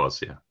 it was.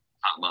 Yeah.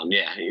 Batman.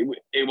 Yeah,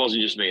 it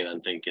wasn't just me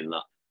then thinking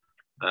that.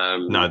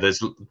 No,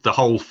 there's the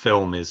whole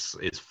film is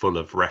full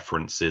of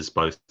references,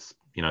 both,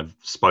 you know,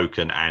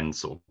 spoken and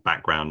sort of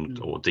background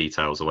or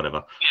details or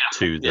whatever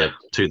to the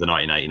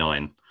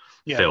 1989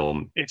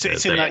 film. It's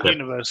in that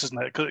universe,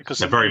 isn't it? Because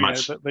they're very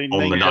much they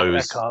on the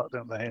nose, Eckhart,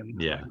 don't they? And,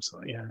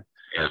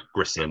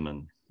 Grissom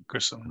and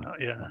Grissom.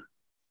 Yeah.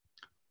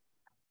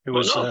 It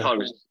was. Go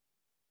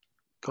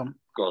on,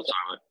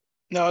 sorry.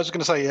 No, I was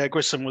going to say,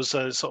 Grissom was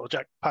sort of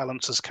Jack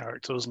Palance's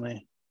character, wasn't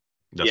he?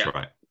 That's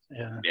right.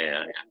 Yeah.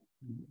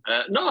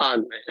 No, I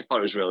thought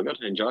it was really good.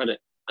 I enjoyed it.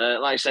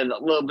 Like I said,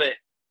 that little bit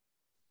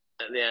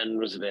at the end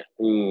was a bit,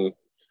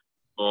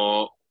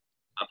 but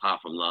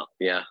apart from that,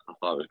 yeah, I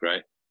thought it was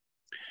great.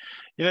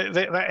 You know,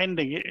 that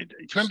ending, do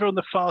you remember on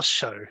the Fast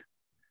Show?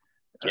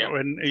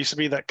 When it used to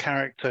be that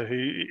character who,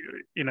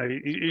 you know,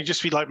 he'd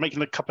just be like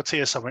making a cup of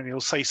tea or something, and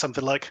he'll say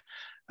something like,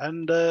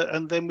 and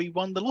then we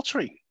won the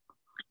lottery.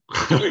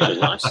 Which was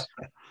nice.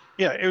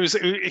 Yeah,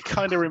 it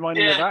kind of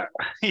reminded me of that.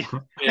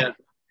 Yeah.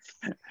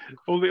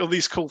 all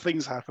these cool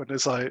things happen.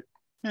 It's like,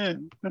 yeah,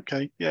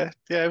 okay, yeah,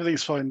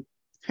 everything's fine.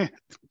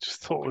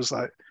 Just thought it was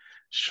like,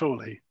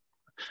 surely,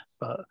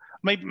 but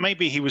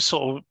maybe he was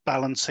sort of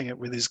balancing it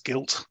with his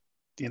guilt,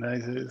 you know,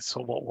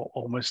 sort of what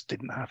almost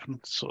didn't happen,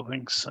 sort of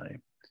thing. So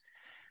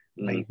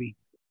maybe,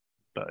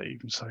 but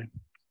even so.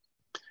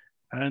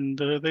 And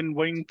then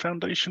Wayne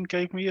Foundation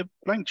gave me a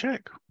blank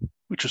check,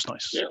 which was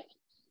nice. Yeah.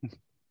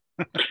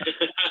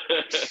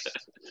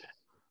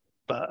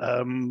 But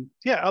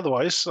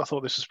otherwise, I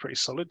thought this was pretty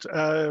solid.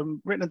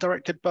 Written and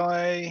directed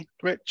by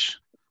Rich.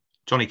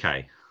 Johnny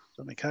Kay.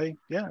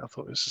 Yeah, I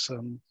thought this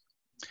was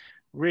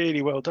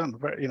really well done.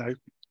 Very, you know,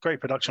 great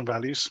production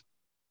values,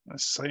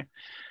 let's say.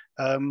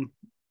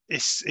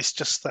 It's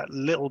just that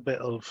little bit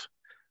of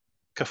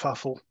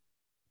kerfuffle.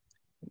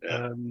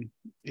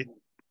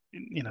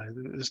 You know,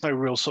 there's no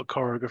real sort of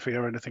choreography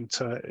or anything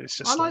to it. It's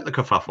just I like the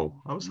kerfuffle.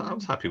 I was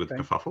happy with the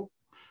kerfuffle.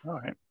 All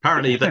right.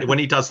 Apparently, when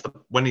he does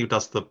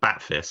the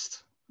bat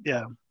fist,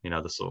 yeah, you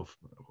know, the sort of,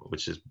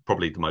 which is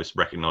probably the most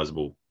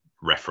recognizable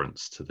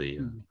reference to the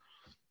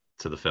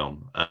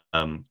film.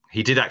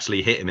 He did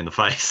actually hit him in the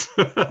face.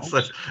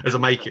 So there's a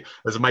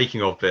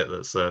making of bit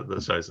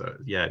that shows that.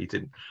 Yeah, he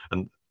didn't,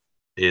 and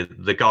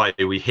the guy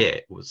who he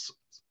hit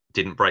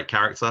didn't break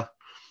character.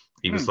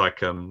 He was like,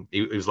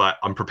 he was like,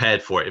 I'm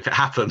prepared for it. If it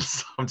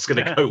happens, I'm just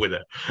going to go with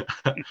it.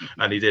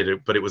 And he did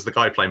it. But it was the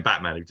guy playing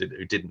Batman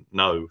who didn't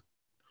know.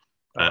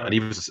 And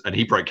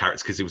he broke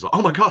character because he was like,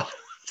 oh my God,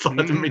 I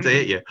didn't mean to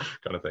hit you,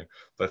 kind of thing.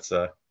 But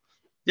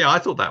yeah, I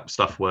thought that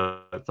stuff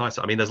worked nice.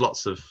 I mean, there's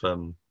lots of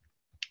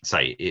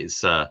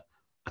it's I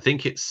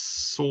think it's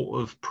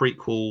sort of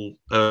prequel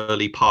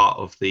early part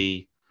of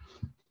the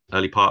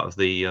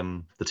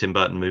Tim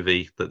Burton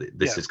movie that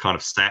this is kind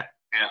of set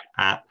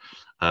at.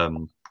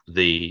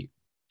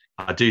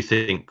 I do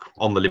think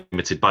on the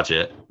limited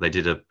budget, they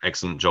did an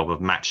excellent job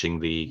of matching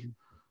the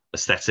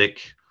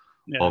aesthetic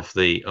of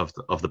the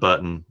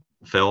Burton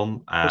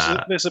film.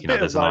 There's a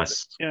bit of like,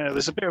 nice...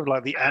 there's a bit of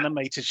like the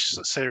animated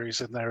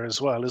series in there as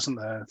well, isn't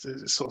there?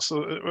 It's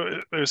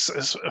also, there's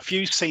a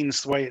few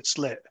scenes the way it's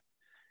lit.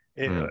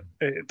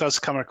 It does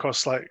come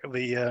across like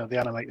the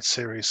animated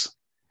series,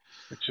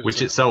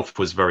 which itself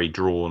was very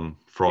drawn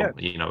from,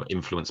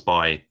 influenced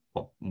by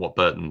what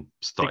Burton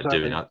started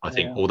doing. I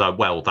think,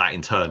 although that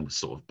in turn was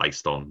sort of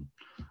based on,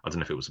 I don't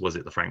know if it was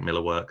it the Frank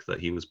Miller work that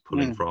he was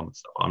pulling from.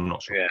 So I'm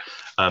not sure.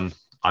 I'm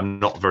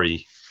not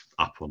very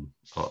up on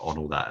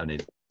all that,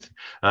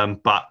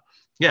 but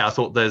I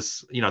thought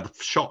there's the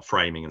shot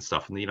framing and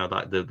stuff, and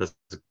there's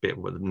a bit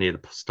near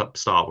the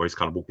start where he's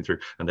kind of walking through,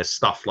 and there's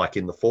stuff like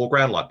in the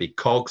foreground, like big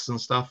cogs and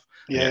stuff.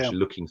 And actually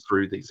looking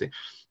through these things.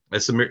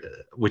 There's some,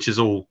 which is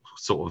all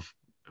sort of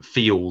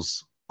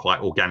feels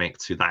quite organic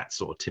to that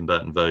sort of Tim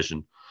Burton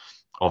version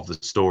of the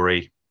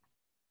story.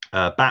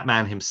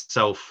 Batman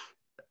himself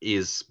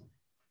is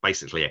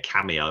basically a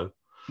cameo,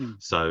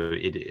 so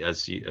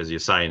as you're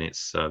saying,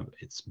 it's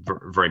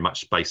very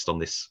much based on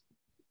this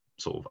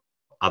sort of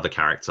other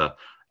character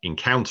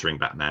encountering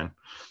Batman,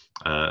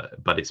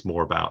 but it's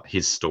more about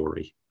his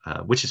story,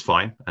 which is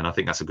fine, and I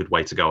think that's a good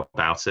way to go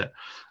about it.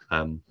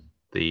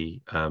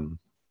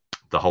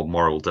 The whole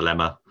moral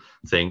dilemma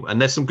thing,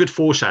 and there's some good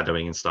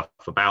foreshadowing and stuff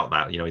about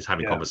that. He's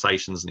having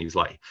conversations, and he's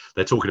like,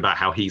 they're talking about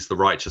how he's the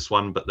righteous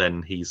one, but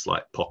then he's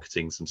like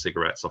pocketing some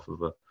cigarettes off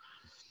of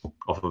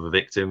a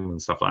victim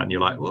and stuff like that. And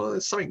you're like, well,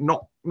 there's something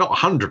not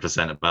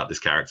 100% about this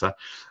character,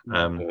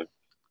 and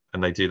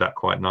they do that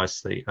quite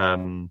nicely.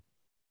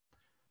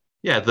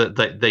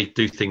 They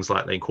do things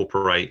like they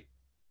incorporate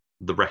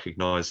the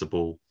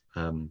recognizable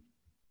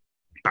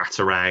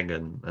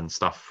batarang and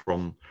stuff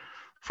from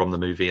the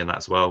movie, and that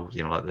as well.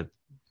 Like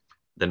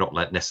they're not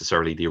like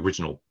necessarily the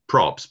original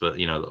props, but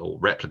or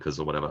replicas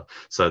or whatever.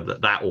 So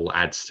that all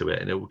adds to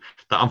it. And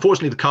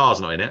unfortunately, the car's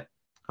not in it.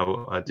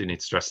 I do need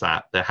to stress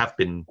that there have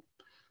been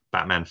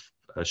Batman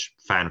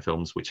fan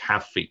films which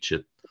have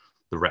featured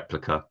the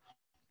replica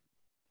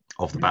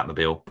of the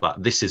Batmobile,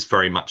 but this is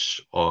very much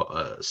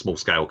a small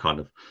scale kind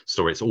of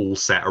story. It's all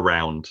set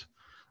around,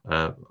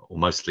 or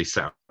mostly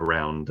set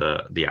around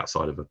the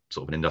outside of a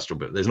sort of an industrial,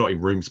 but there's not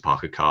even room to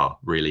park a car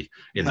really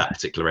in that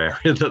particular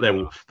area that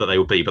they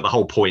will be. But the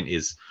whole point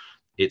is,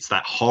 it's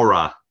that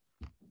horror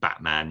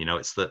Batman.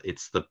 It's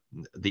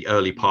the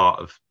early part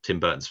of Tim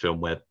Burton's film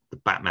where the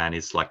Batman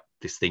is like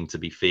this thing to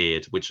be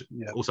feared, which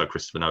also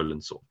Christopher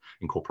Nolan sort of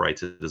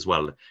incorporated as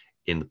well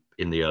in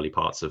the early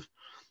parts of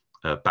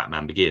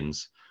Batman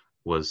Begins,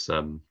 was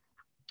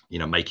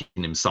making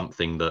him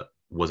something that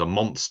was a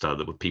monster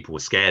that people were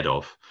scared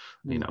of,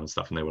 and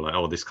stuff, and they were like,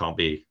 oh, this can't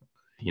be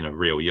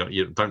real.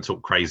 You don't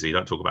talk crazy,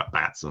 don't talk about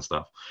bats and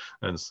stuff.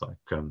 And it's like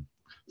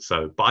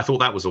but I thought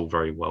that was all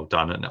very well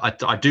done, and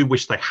I do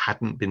wish they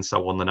hadn't been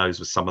so on the nose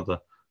with some of the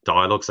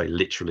dialogues. They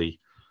literally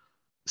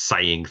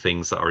saying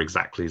things that are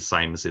exactly the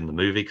same as in the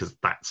movie, because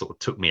that sort of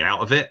took me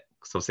out of it.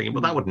 So I was thinking,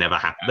 well, that would never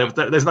happen.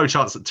 There's no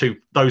chance that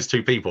those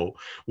two people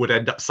would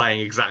end up saying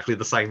exactly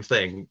the same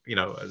thing.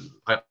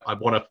 I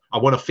want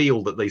to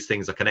feel that these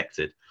things are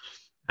connected,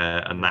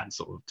 and that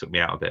sort of took me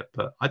out of it.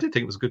 But I did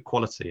think it was good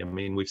quality. I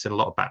mean, we've seen a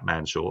lot of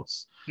Batman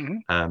shorts,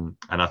 and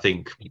I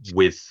think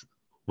with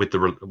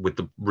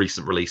the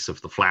recent release of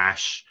The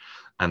Flash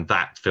and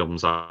that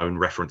film's own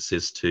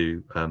references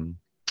to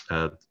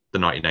the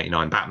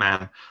 1989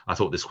 Batman, I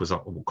thought this was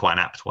quite an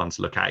apt one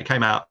to look at. It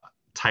came out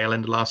tail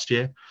end of last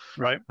year,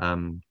 right?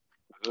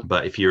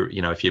 But if you're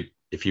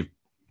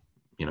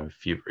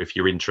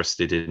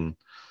interested in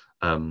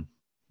the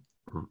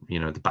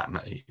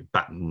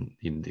Batman,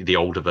 the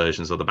older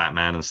versions of the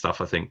Batman and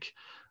stuff, I think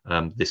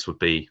this would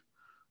be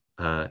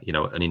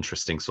an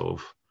interesting sort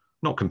of,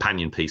 not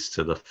companion piece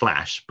to the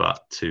Flash,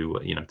 but to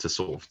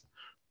sort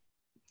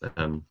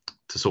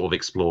of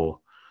explore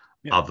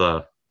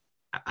other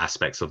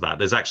aspects of that.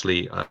 There's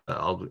actually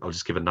I'll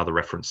just give another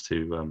reference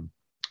to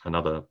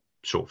another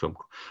short film.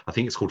 I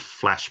think it's called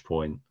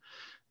Flashpoint,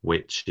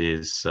 which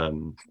has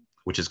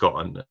got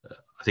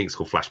I think it's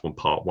called Flashpoint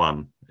Part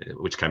 1,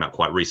 which came out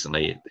quite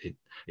recently.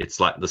 It's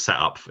like the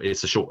setup.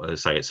 It's a short.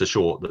 It's a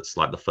short that's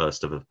like the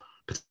first of a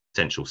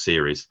potential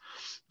series,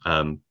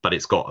 but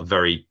it's got a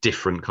very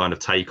different kind of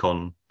take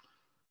on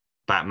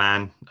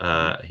Batman.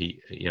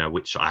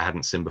 Which I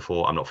hadn't seen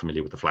before. I'm not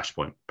familiar with the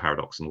Flashpoint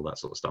paradox and all that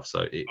sort of stuff.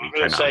 So it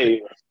came out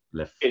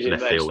left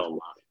field.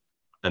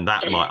 And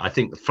I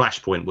think the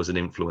Flashpoint was an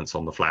influence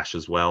on the Flash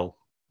as well,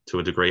 to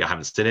a degree. I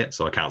haven't seen it,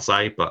 so I can't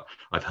say, but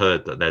I've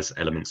heard that there's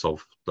elements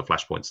of the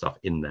Flashpoint stuff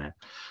in there.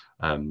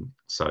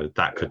 So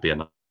that could be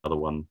another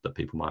one that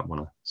people might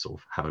want to sort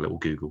of have a little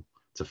Google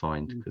to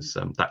find, because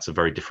that's a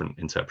very different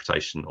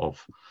interpretation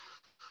of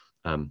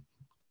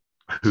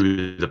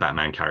who the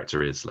Batman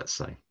character is, let's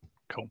say.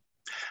 Cool.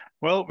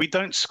 Well, we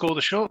don't score the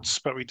shorts,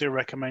 but we do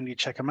recommend you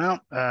check them out.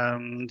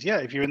 And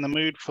if you're in the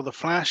mood for the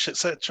Flash,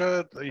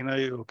 etc.,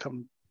 you'll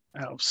come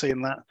out of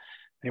seeing that, and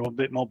you want a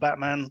bit more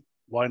Batman,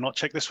 why not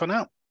check this one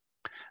out?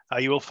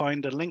 You will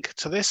find a link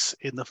to this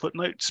in the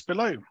footnotes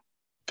below.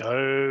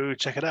 Go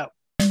check it out.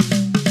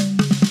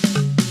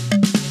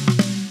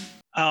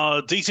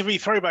 Our DTV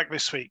throwback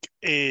this week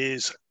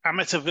is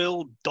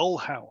Amityville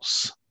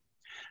Dollhouse.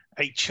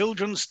 A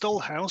children's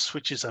dollhouse,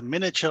 which is a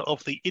miniature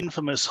of the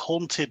infamous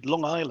haunted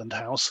Long Island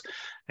house,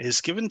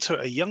 is given to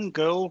a young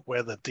girl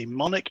where the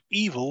demonic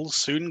evil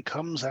soon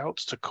comes out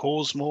to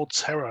cause more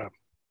terror.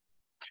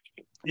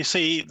 You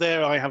see,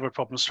 there I have a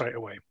problem straight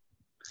away.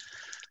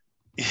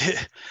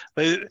 Did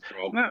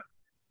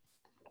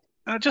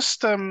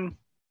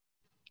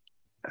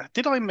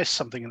I miss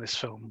something in this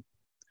film?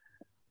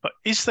 But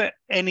is there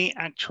any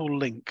actual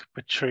link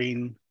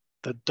between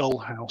the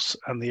dollhouse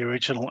and the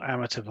original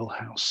Amityville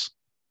house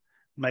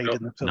made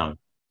in the film? No.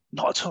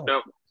 Not at all.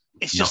 No.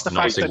 It's just the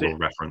not fact a that single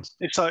reference.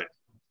 it's like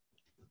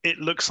it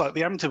looks like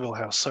the Amityville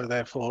house, so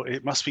therefore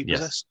it must be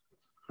possessed,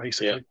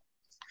 basically. Yeah.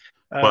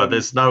 Well,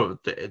 there's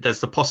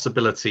the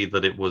possibility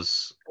that it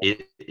was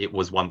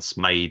once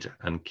made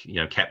and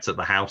kept at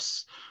the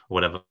house or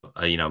whatever,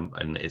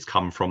 and it's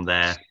come from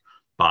there,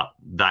 but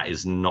that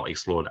is not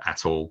explored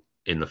at all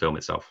in the film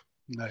itself.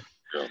 No.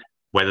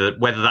 Whether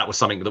that was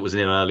something that was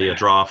in an earlier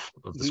draft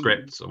of the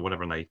script or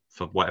whatever, and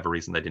for whatever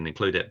reason they didn't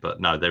include it, but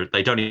no,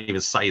 they don't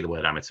even say the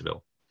word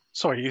Amityville.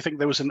 Sorry, you think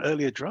there was an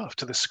earlier draft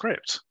to the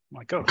script?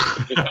 My God.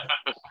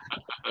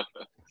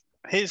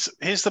 Here's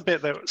the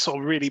bit that sort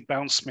of really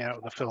bounced me out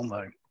of the film,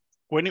 though.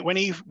 When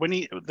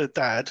the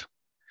dad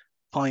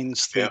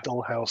finds the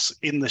dollhouse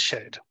in the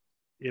shed,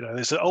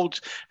 there's an old.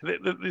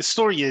 The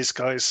story is,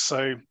 guys.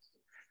 So,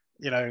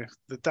 the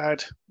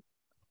dad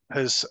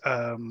has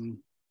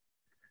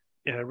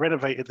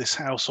renovated this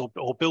house or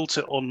built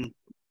it on,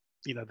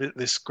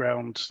 this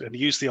ground, and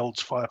used the old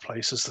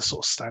fireplace as the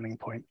sort of standing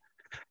point.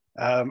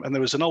 And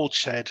there was an old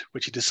shed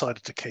which he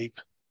decided to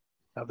keep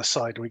at the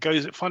side. And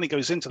it finally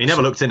goes into. He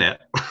never looked in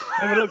it.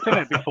 Never looked in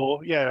it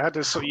before. Yeah, I had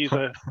to sort of use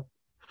a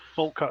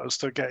bolt cutters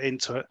to get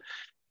into it.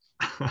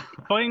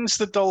 Finds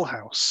the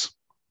dollhouse,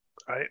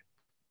 right,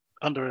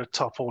 under a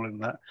tarpaulin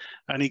and that,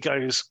 and he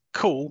goes,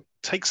 "Cool."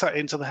 Takes that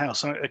into the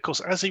house, and of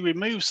course, as he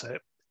removes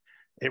it,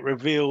 it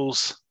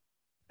reveals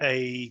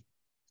a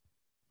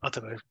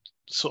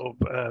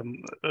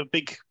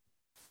big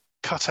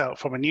cutout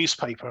from a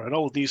newspaper, an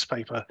old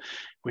newspaper,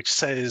 which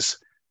says,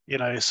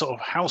 sort of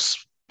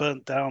house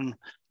burnt down.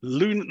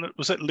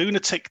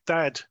 Lunatic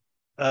dad?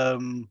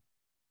 No,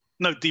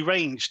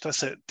 deranged.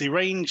 That's it.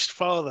 Deranged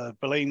father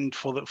blamed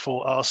for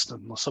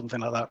arson or something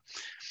like that.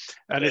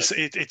 And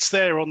it's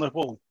there on the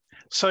wall.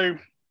 So,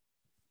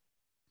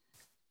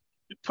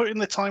 putting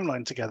the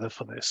timeline together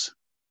for this,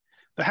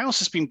 the house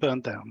has been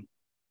burnt down.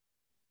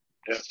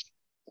 Yeah.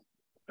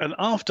 And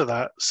after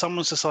that,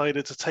 someone's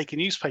decided to take a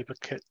newspaper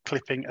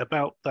clipping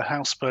about the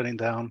house burning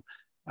down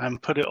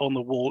and put it on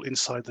the wall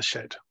inside the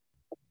shed.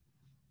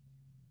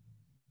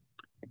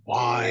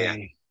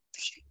 Why?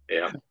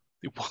 Yeah.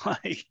 Why?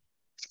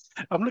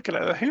 I'm looking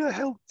at it. Who the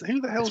hell?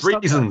 It's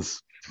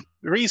reasons.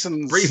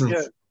 Reasons.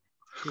 Reasons.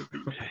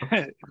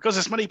 Yeah. Because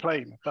it's money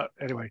playing. But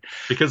anyway.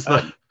 Because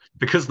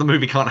the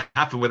movie can't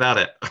happen without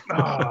it.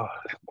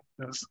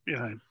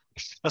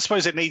 I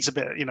suppose it needs a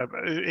bit.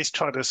 It's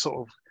trying to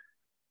sort of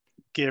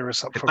gear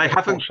us up. If they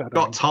haven't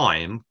got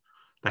time,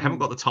 they haven't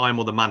got the time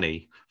or the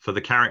money for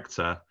the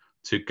character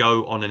to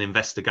go on an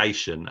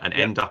investigation and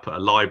end up at a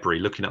library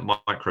looking at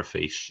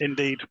microfiche.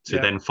 Indeed. To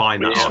then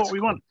find that Which is article. what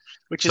we want.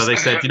 So they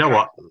said, you know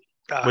what?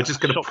 We're just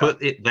going to shortcut.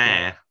 put it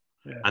there,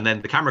 and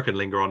then the camera can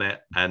linger on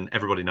it, and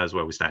everybody knows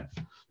where we stand.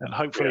 And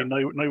hopefully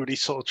nobody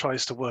sort of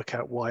tries to work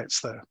out why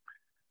it's there.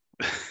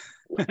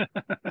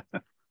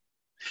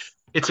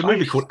 It's a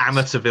movie called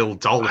Amityville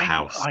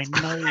Dollhouse. I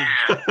know.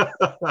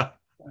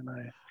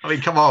 I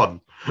mean, come on.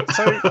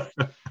 So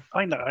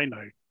I know.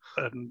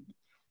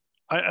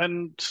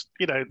 And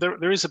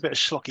there is a bit of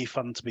schlocky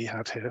fun to be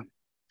had here.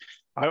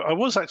 I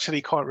was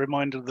actually quite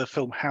reminded of the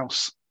film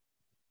House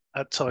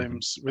at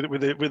times,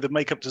 with the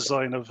makeup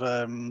design of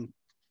the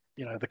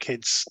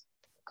kid's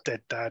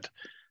dead dad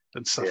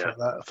and stuff like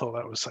that. I thought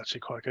that was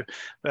actually quite good.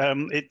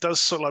 It does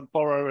sort of like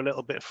borrow a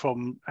little bit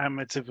from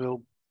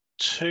Amityville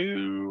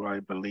 2,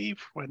 I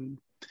believe, when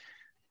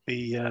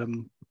the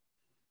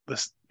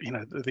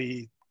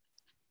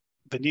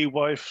new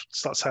wife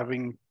starts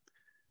having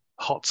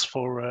hots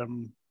for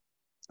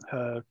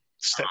her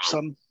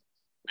stepson.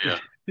 Yeah.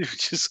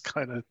 Which is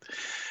kind of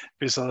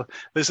bizarre.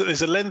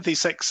 There's a lengthy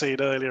sex scene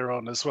earlier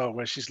on as well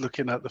where she's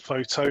looking at the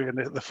photo and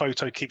the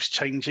photo keeps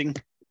changing.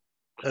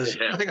 I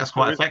think that's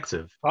quite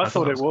effective. I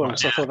thought it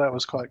was. I thought that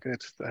was quite good,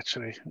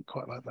 actually. I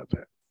quite like that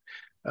bit.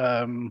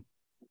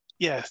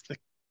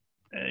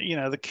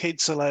 The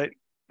kids are like.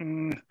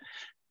 The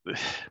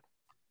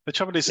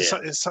trouble is,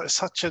 it's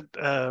such a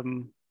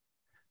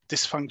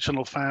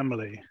dysfunctional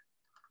family.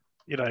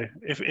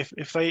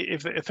 If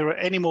they were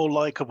any more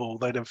likable,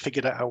 they'd have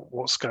figured out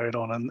what's going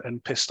on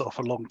and pissed off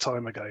a long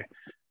time ago.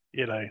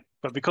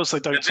 But because they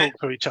don't talk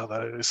to each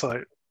other, it's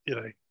like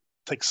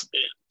takes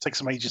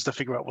some ages to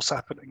figure out what's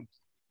happening.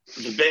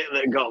 The bit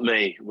that got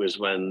me was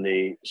when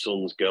the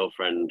son's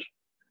girlfriend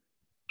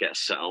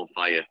gets set on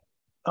fire.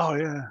 Oh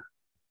yeah.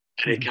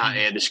 And he can't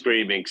hear the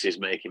screaming because he's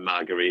making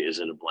margaritas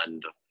in a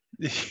blender.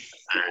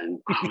 And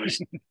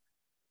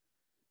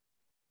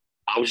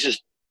I was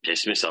just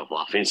pissing myself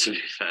laughing, to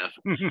be fair.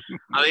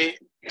 I mean,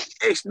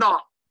 it's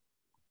not,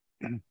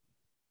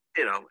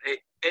 it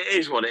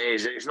is what it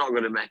is. It's not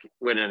going to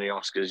win any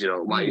Oscars,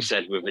 like you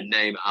said, with the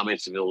name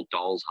Amityville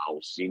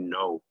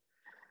Dollhouse,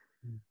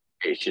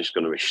 it's just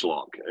going to be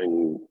schlock.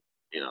 And,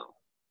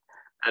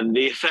 and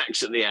the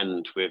effects at the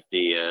end with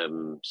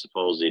the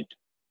supposed,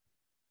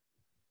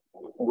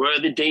 were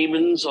the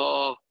demons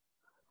or?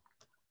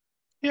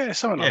 Yeah,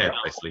 something like that.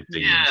 Basically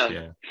demons,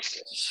 yeah.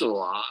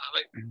 So,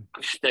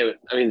 they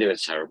were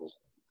terrible,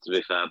 to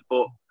be fair.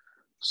 But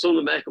some of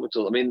the makeup was,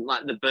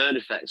 like the burn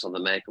effects on the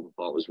makeup, I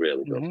thought was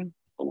really good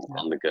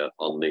on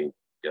the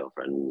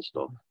girlfriend and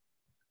stuff.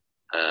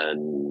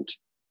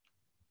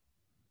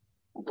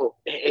 But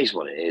it is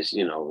what it is,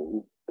 you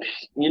know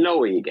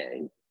what you're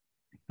getting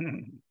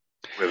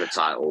with a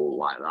title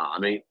like that. I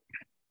mean,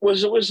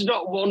 was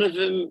not one of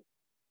them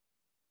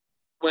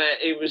where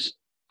it was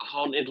a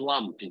haunted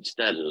lamp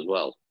instead as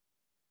well?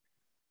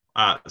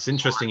 It's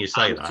interesting you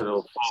say that.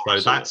 So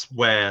that's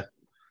where,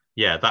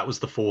 that was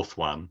the fourth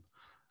one.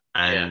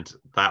 And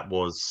that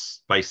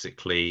was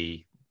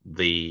basically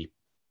that's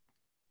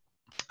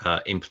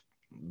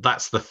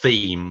the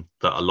theme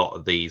that a lot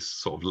of these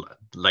sort of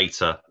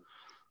later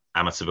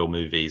Amityville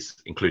movies,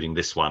 including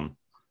this one,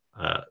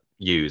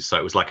 use. So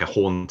it was like a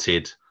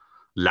haunted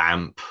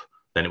lamp,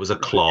 then it was a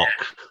clock,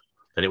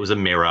 then it was a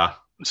mirror.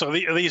 So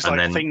are these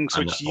like things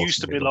which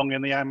used to belong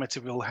in the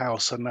Amityville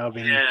house and now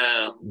being...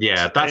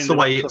 Yeah, that's the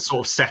way it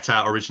sort of set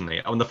out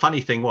originally. And the funny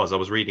thing was, I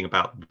was reading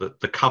about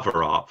the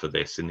cover art for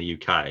this in the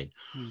UK.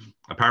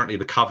 Apparently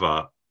the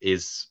cover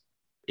is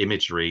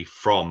imagery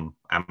from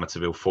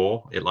Amityville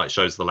 4. It like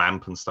shows the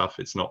lamp and stuff.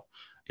 It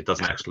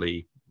doesn't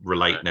actually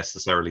relate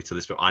necessarily to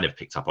this film. I never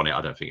picked up on it.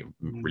 I don't think it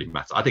really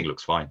matters. I think it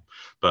looks fine.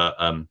 But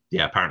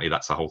apparently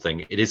that's the whole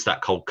thing. It is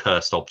that cold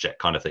cursed object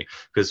kind of thing.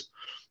 Because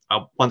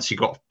once you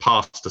got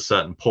past a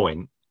certain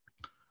point,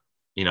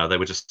 they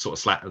were just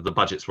sort of the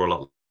budgets were a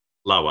lot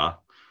lower.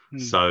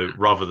 So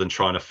rather than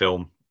trying to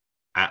film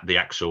at the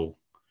actual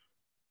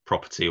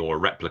property or a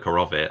replica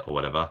of it or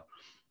whatever,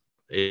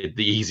 the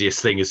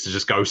easiest thing is to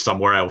just go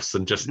somewhere else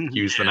and just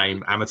use the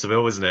name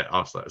Amityville, isn't it?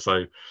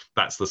 So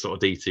that's the sort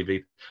of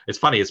DTV. It's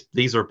funny,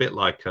 these are a bit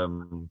like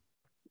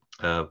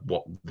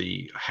what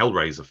the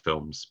Hellraiser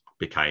films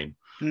became.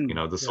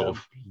 The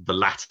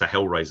latter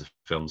Hellraiser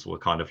films were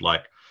kind of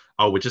like,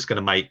 oh, we're just going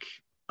to make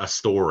a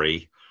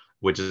story.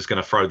 We're just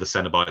going to throw the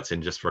Cenobites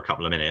in just for a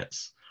couple of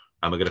minutes,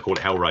 and we're going to call it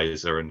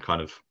Hellraiser and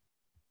kind of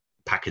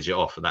package it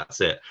off, and that's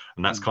it.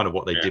 And that's kind of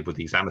what they did with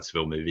these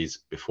Amityville movies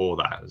before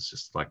that. It was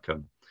just like,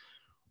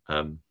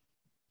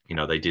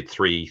 they did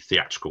 3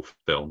 theatrical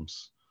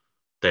films.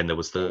 Then there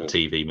was the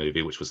TV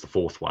movie, which was the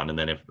 4th one, and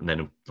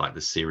then like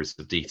this series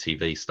of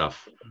DTV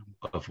stuff,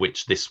 of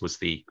which this was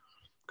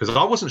because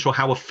I wasn't sure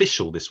how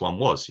official this one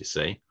was, you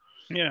see.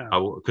 Yeah.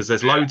 Because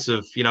there's loads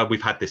of,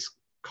 we've had this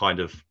kind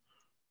of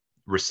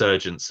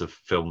resurgence of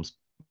films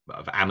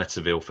of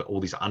Amityville, for all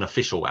these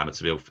unofficial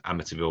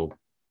Amityville,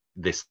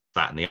 this,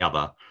 that, and the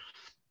other,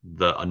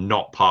 that are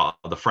not part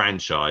of the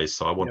franchise.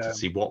 So I wanted to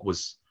see what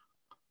was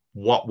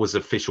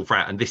official,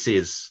 and this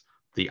is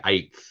the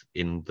 8th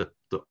in the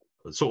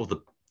sort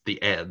of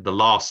the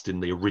last in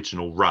the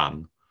original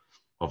run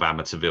of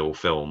Amityville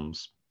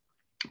films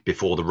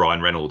before the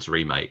Ryan Reynolds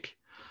remake.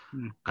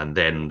 And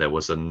then there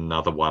was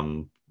another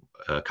one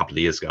a couple of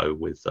years ago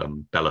with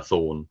Bella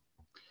Thorne,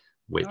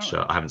 which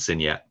I haven't seen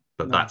yet,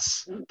 but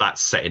that's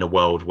set in a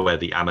world where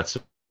the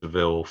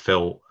Amityville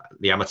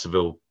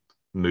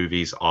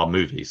movies are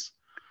movies.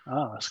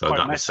 So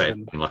that was set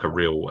in like a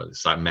real,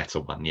 it's like meta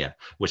one,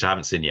 which I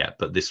haven't seen yet,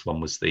 but this one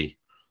was the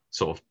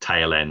sort of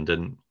tail end,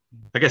 and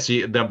I guess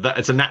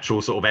it's a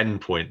natural sort of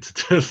end point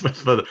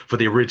for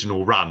the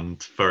original run,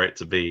 for it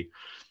to be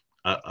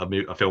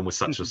a film with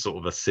such a sort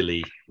of a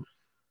silly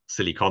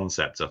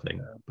concept, I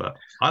think. But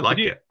I like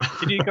it.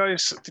 Did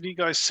you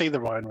guys see the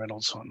Ryan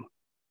Reynolds one?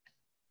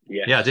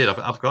 Yeah, I did.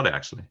 I've got it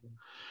actually.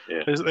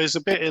 Yeah. There's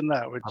a bit in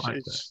that which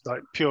is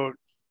like pure,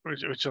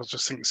 which I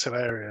just think is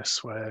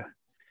hilarious, where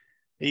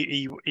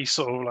he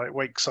sort of like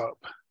wakes up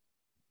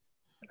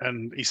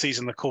and he sees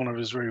in the corner of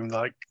his room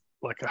like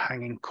a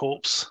hanging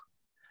corpse,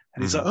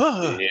 and he's like,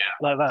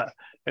 like that.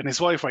 And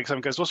his wife wakes up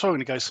and goes, "What's wrong?"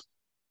 And he goes,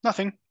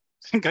 "Nothing,"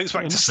 and goes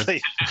back to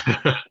sleep.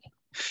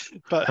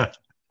 But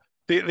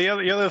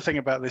the other thing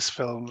about this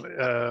film,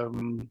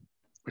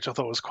 which I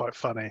thought was quite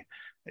funny,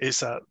 is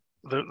that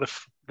the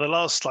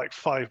last like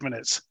 5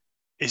 minutes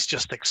is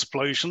just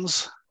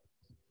explosions.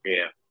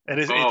 Yeah.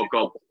 And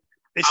God!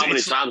 How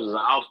many times does that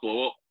house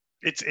blow up?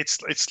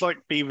 It's like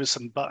Beavis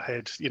and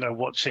Butthead,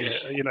 watching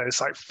it.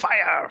 It's like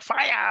fire,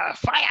 fire,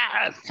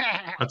 fire.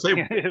 I'd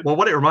say, well,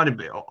 what it reminded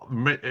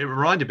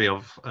me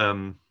of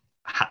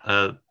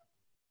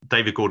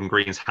David Gordon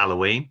Green's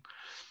Halloween,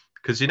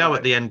 because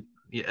at the end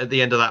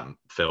of that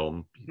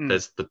film,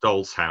 there's the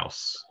doll's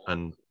house,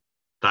 and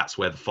that's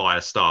where the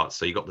fire starts.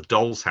 So you got the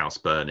doll's house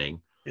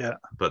burning,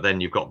 but then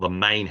you've got the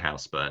main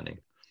house burning.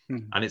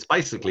 and it's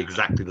basically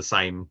exactly the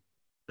same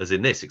as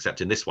in this,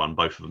 except in this one,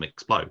 both of them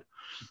explode.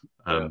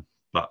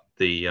 But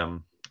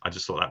I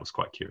just thought that was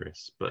quite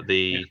curious. But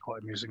it's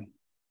quite amusing.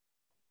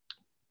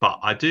 But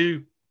I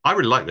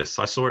really like this.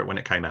 I saw it when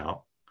it came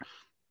out,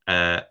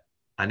 and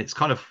it's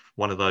kind of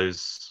one of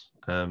those.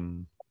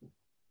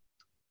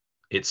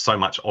 It's so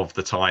much of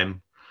the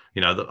time,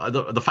 you know.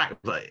 The fact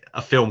that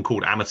a film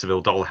called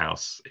Amityville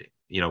Dollhouse,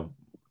 you know,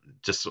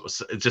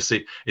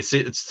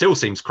 it still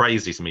seems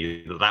crazy to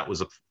me that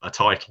was a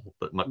title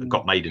that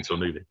got made into a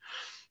movie.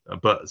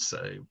 But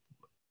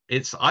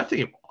I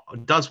think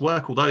it does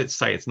work, although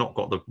it's not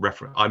got the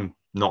reference. I'm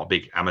not a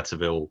big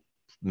Amityville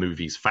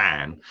movies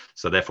fan,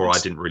 so therefore I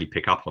didn't really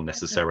pick up on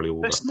necessarily all.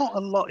 There's not a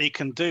lot you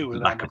can do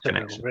with lack of Amityville,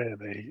 connection,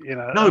 really. You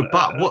know, no,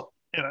 but what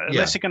you know,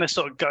 unless you're going to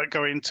sort of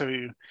go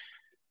into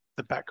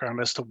the background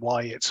as to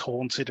why it's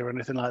haunted or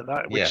anything like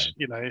that, which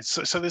you know,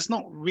 so there's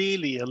not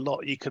really a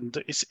lot you can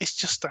do. It's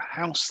just a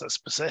house that's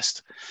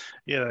possessed,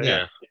 you know.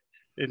 Yeah.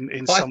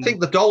 But I think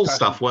the doll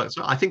stuff works.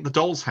 I think the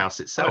doll's house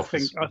itself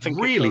is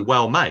really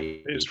well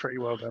made. It's pretty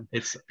well done.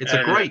 It's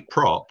a great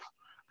prop,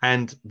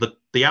 and the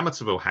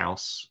Amityville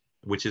house,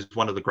 which is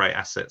one of the great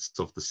assets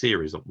of the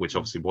series, which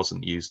obviously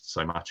wasn't used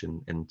so much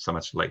in so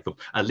much late film.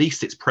 At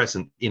least it's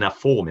present in a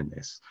form in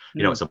this.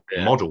 You know, it's a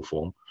model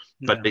form,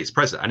 but it's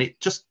present, and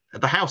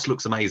the house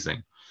looks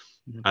amazing.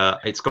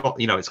 It's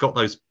got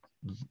those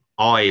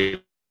eye,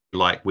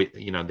 like, with,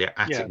 you know, the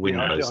attic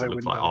windows that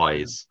look like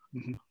eyes,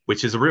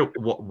 which is a real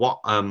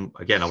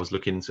again, I was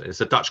looking into.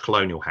 It's a Dutch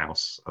colonial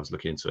house. I was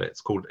looking into it.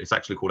 It's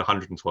actually called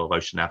 112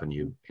 Ocean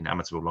Avenue in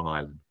Amityville, Long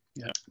Island.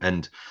 Yeah,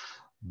 and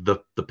the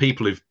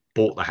people who've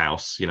bought the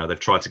house, you know, they've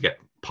tried to get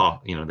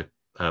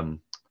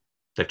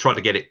they've tried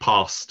to get it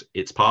past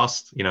its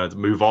past, you know, to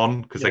move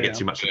on because they get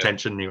too much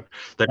attention.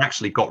 They've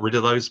actually got rid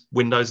of those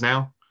windows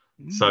now,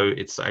 so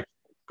it's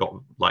got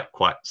like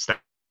quite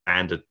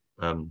standard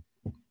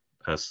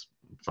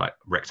like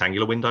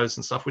rectangular windows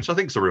and stuff, which I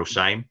think is a real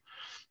shame,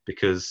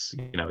 because,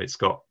 you know, it's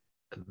got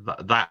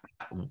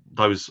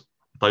those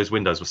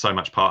windows were so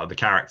much part of the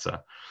character.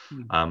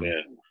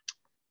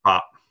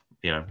 But,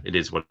 you know, it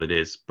is what it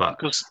is. But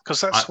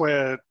because that's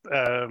where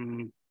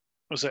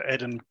was it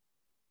Ed and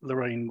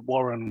Lorraine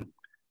Warren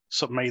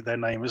sort of made their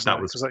name, isn't it? I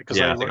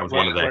think it was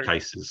one of their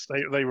cases.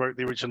 They wrote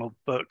the original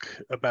book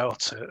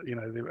about it, you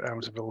know, the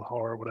Amityville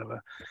Horror or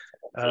whatever,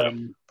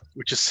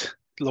 which is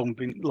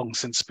long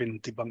since been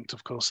debunked,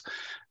 of course.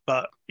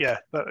 But yeah,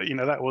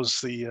 that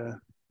was the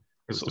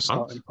sort of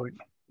starting point.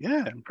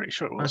 Yeah, I'm pretty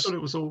sure it was. I thought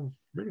it was all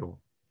real.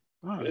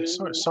 Oh,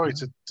 sorry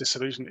to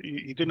disillusion you.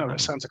 You do know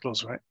about Santa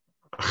Claus, right?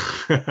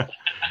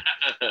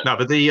 No,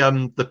 but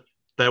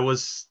there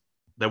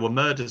were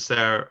murders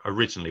there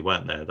originally,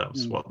 weren't there? That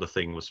was what the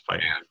thing was.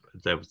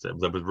 There was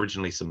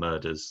originally some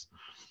murders,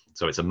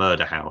 so it's a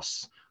murder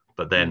house,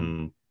 but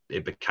then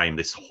it became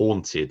this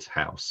haunted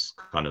house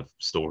kind of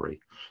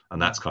story,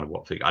 and that's kind of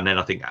what. And then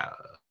I think,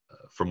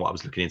 from what I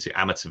was looking into,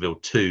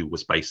 Amityville 2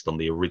 was based on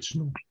the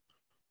original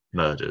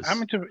murders.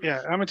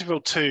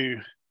 Amityville 2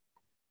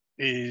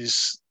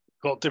 is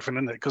a lot different,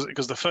 isn't it?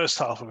 Because the first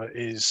half of it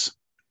is,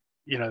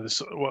 you know,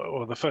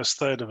 the first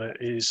third of it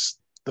is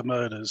the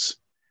murders,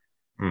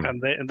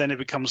 and then it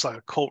becomes like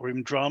a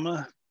courtroom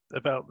drama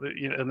about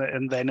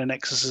and then an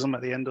exorcism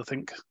at the end, I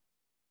think.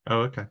 Oh,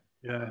 okay.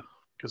 Yeah,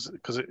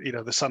 because you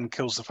know, the son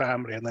kills the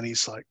family, and then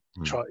he's like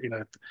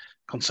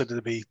considered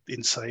to be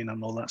insane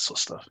and all that sort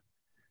of stuff.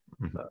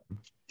 But,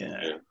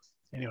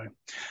 anyway,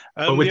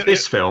 but with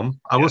this film,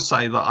 I will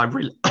say that I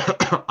really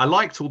I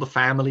liked all the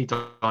family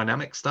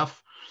dynamic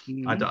stuff.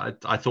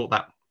 I thought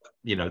that,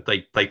 you know,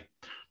 they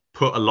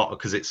put a lot,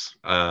 because it's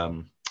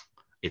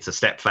a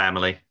step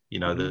family, you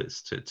know, that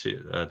it's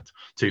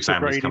two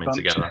families coming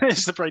together.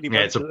 It's the Brady Bunch.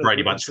 Yeah, it's a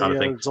Brady Bunch kind of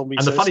thing.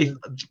 And the funny,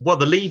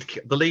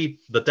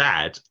 the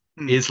dad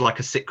is like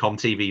a sitcom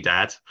TV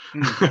dad,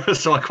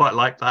 so I quite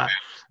like that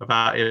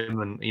about him.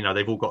 And, you know,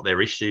 they've all got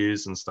their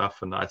issues and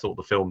stuff, and I thought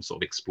the film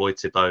sort of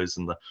exploited those,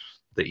 and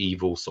the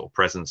evil sort of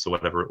presence or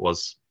whatever it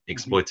was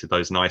exploited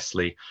those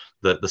nicely.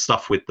 The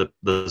stuff with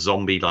the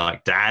zombie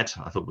like dad,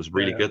 I thought was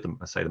really good.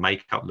 I say the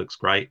makeup looks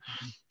great.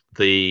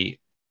 The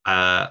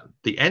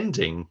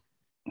ending,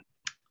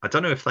 I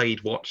don't know if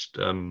they'd watched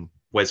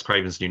Wes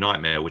Craven's New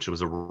Nightmare, which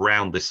was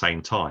around the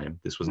same time.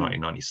 This was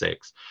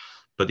 1996.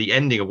 But the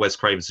ending of Wes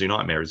Craven's New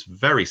Nightmare is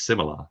very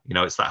similar. You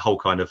know, it's that whole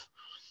kind of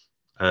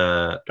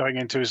going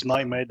into his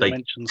nightmare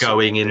dimensions,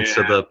 going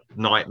into the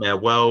nightmare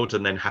world,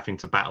 and then having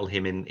to battle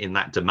him in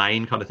that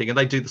domain kind of thing. And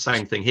they do the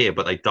same thing here,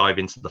 but they dive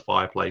into the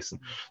fireplace,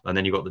 and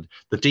then you've got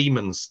the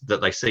demons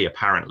that they see.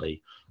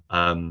 Apparently,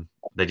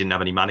 they didn't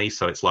have any money,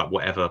 so it's like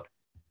whatever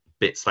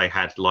bits they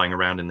had lying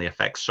around in the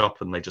effects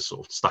shop, and they just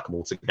sort of stuck them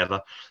all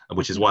together,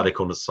 which is why they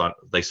call it,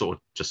 they sort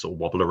of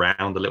wobble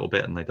around a little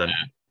bit, and they don't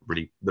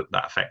really look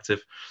that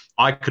effective.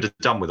 I could have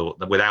done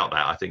without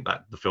that. I think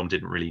that the film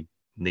didn't really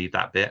need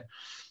that bit,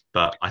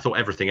 but I thought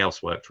everything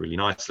else worked really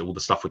nicely. All the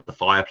stuff with the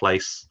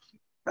fireplace,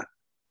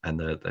 and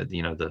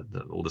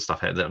the all the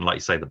stuff, and like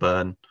you say, the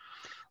burn.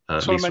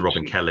 Lisa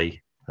Robin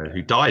Kelly,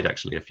 who died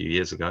actually a few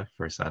years ago,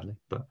 very sadly,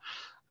 but.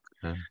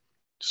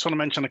 Just want to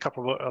mention a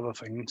couple of other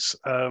things.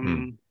 I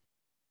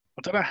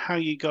don't know how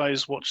you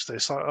guys watch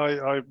this.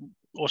 I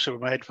watch it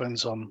with my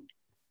headphones on,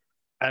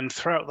 and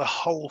throughout the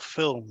whole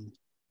film,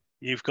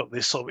 you've got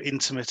this sort of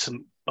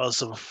intermittent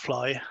buzz of a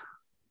fly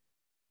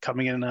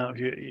coming in and out of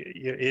your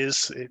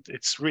ears.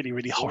 It's really,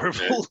 really horrible.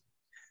 Yeah.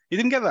 You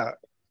didn't get that?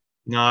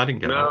 No, I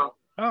didn't get that.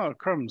 Oh,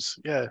 crumbs.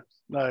 Yeah.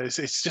 No, it's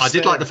just. I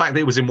did like the fact that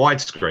it was in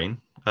widescreen.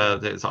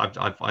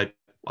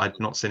 I'd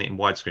not seen it in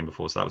widescreen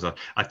before, so that was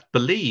I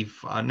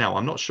believe now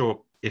I'm not sure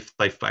if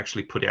they've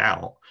actually put it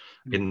out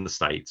in the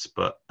States,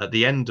 but at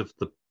the end of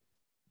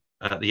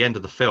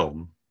the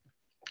film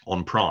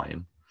on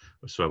Prime,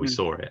 which is where we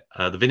saw it,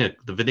 the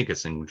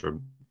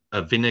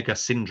Vinegar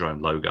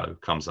Syndrome logo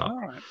comes up.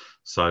 Right.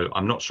 So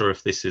I'm not sure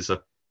if this is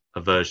a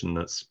version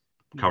that's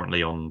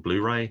currently on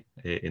Blu-ray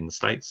in the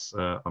States.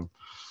 But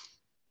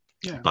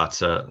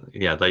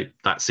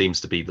that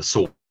seems to be the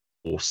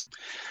source.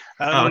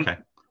 Okay.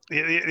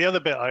 The other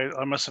bit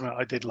I must admit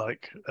I did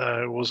like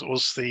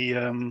was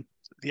the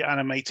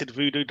animated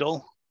voodoo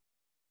doll.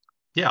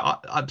 Yeah,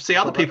 I see.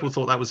 Other people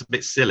thought that was a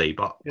bit silly,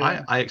 but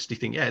I actually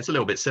think it's a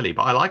little bit silly,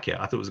 but I like it.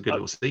 I thought it was a good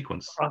little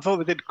sequence. I thought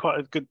they did quite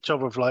a good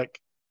job of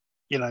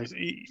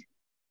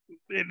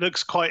it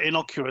looks quite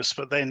innocuous,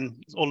 but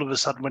then all of a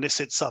sudden when it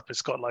sits up,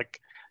 it's got like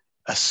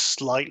a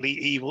slightly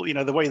evil,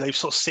 the way they've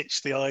sort of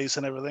stitched the eyes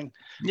and everything.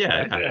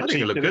 Yeah, I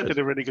think it looked good. Did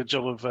a really good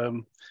job of,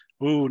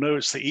 oh no,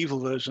 it's the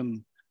evil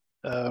version.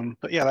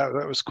 But yeah,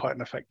 that was quite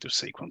an effective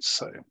sequence.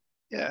 So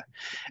yeah,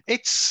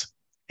 it's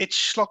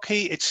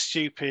schlocky, it's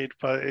stupid,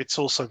 but it's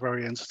also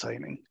very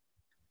entertaining.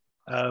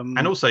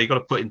 And also you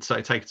got to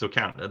take into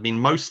account. I mean,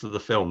 most of the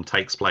film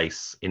takes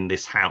place in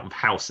this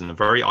house in a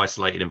very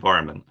isolated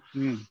environment.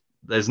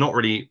 There's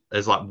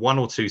like one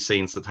or two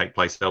scenes that take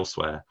place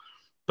elsewhere,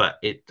 but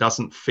it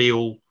doesn't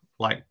feel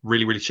like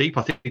really, really cheap.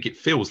 I think it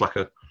feels like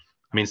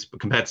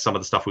compared to some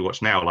of the stuff we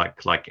watch now,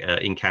 like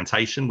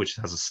Incantation, which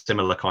has a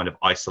similar kind of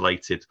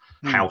isolated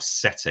house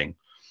setting.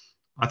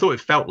 I thought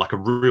it felt like a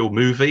real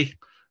movie,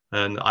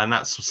 and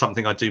that's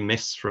something I do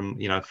miss from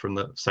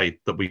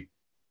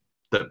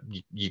that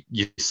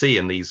you see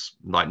in these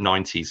like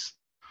 90s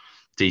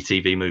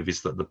DTV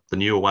movies that the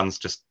newer ones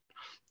just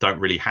don't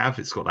really have.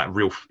 It's got that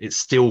real. It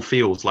still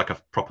feels like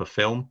a proper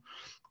film,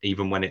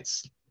 even when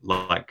it's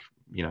like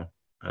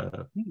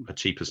a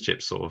cheap as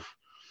chips sort of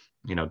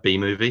B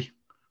movie.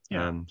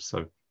 Yeah.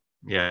 So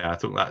yeah, I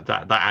thought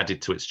that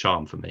added to its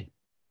charm for me.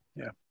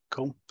 Yeah,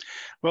 cool.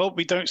 Well,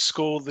 we don't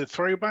score the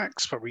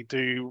throwbacks, but we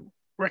do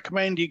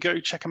recommend you go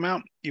check them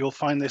out. You'll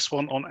find this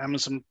one on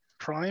Amazon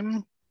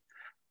Prime.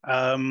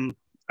 And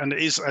it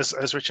is,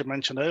 as Richard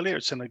mentioned earlier,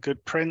 it's in a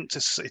good print.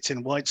 It's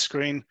in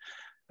widescreen.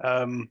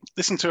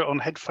 Listen to it on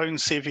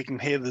headphones. See if you can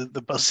hear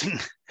the buzzing,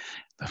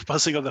 the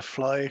buzzing of the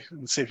fly,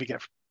 and see if you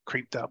get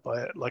creeped out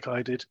by it like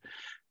I did.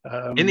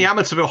 In the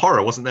Amityville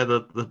Horror, wasn't there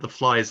the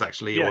flies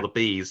actually, or the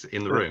bees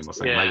in the room or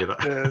something? Maybe that.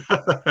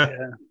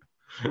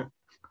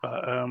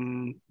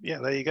 But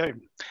there you go.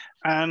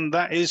 And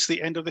that is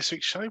the end of this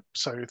week's show.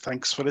 So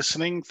thanks for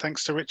listening.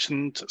 Thanks to Rich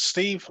and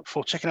Steve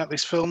for checking out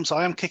these films.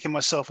 I am kicking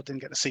myself I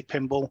didn't get to see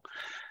Pinball.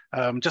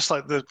 Just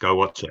like Go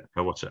watch it.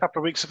 A couple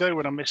of weeks ago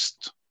when I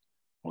missed,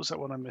 what was that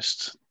one I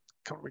missed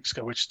a couple of weeks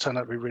ago, which turned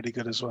out to be really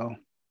good as well.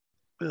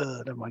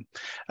 Never mind.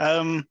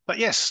 But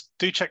yes,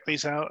 do check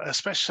these out,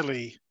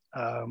 especially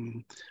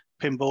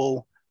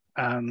Pinball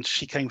and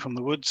She Came from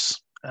the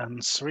Woods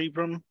and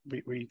Cerebrum.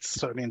 We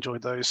certainly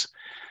enjoyed those.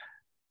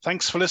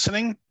 Thanks for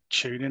listening.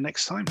 Tune in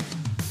next time.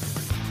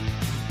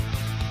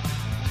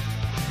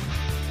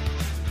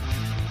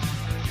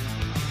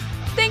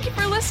 Thank you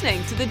for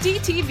listening to the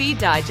DTV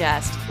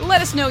Digest.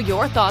 Let us know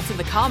your thoughts in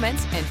the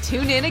comments and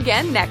tune in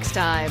again next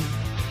time.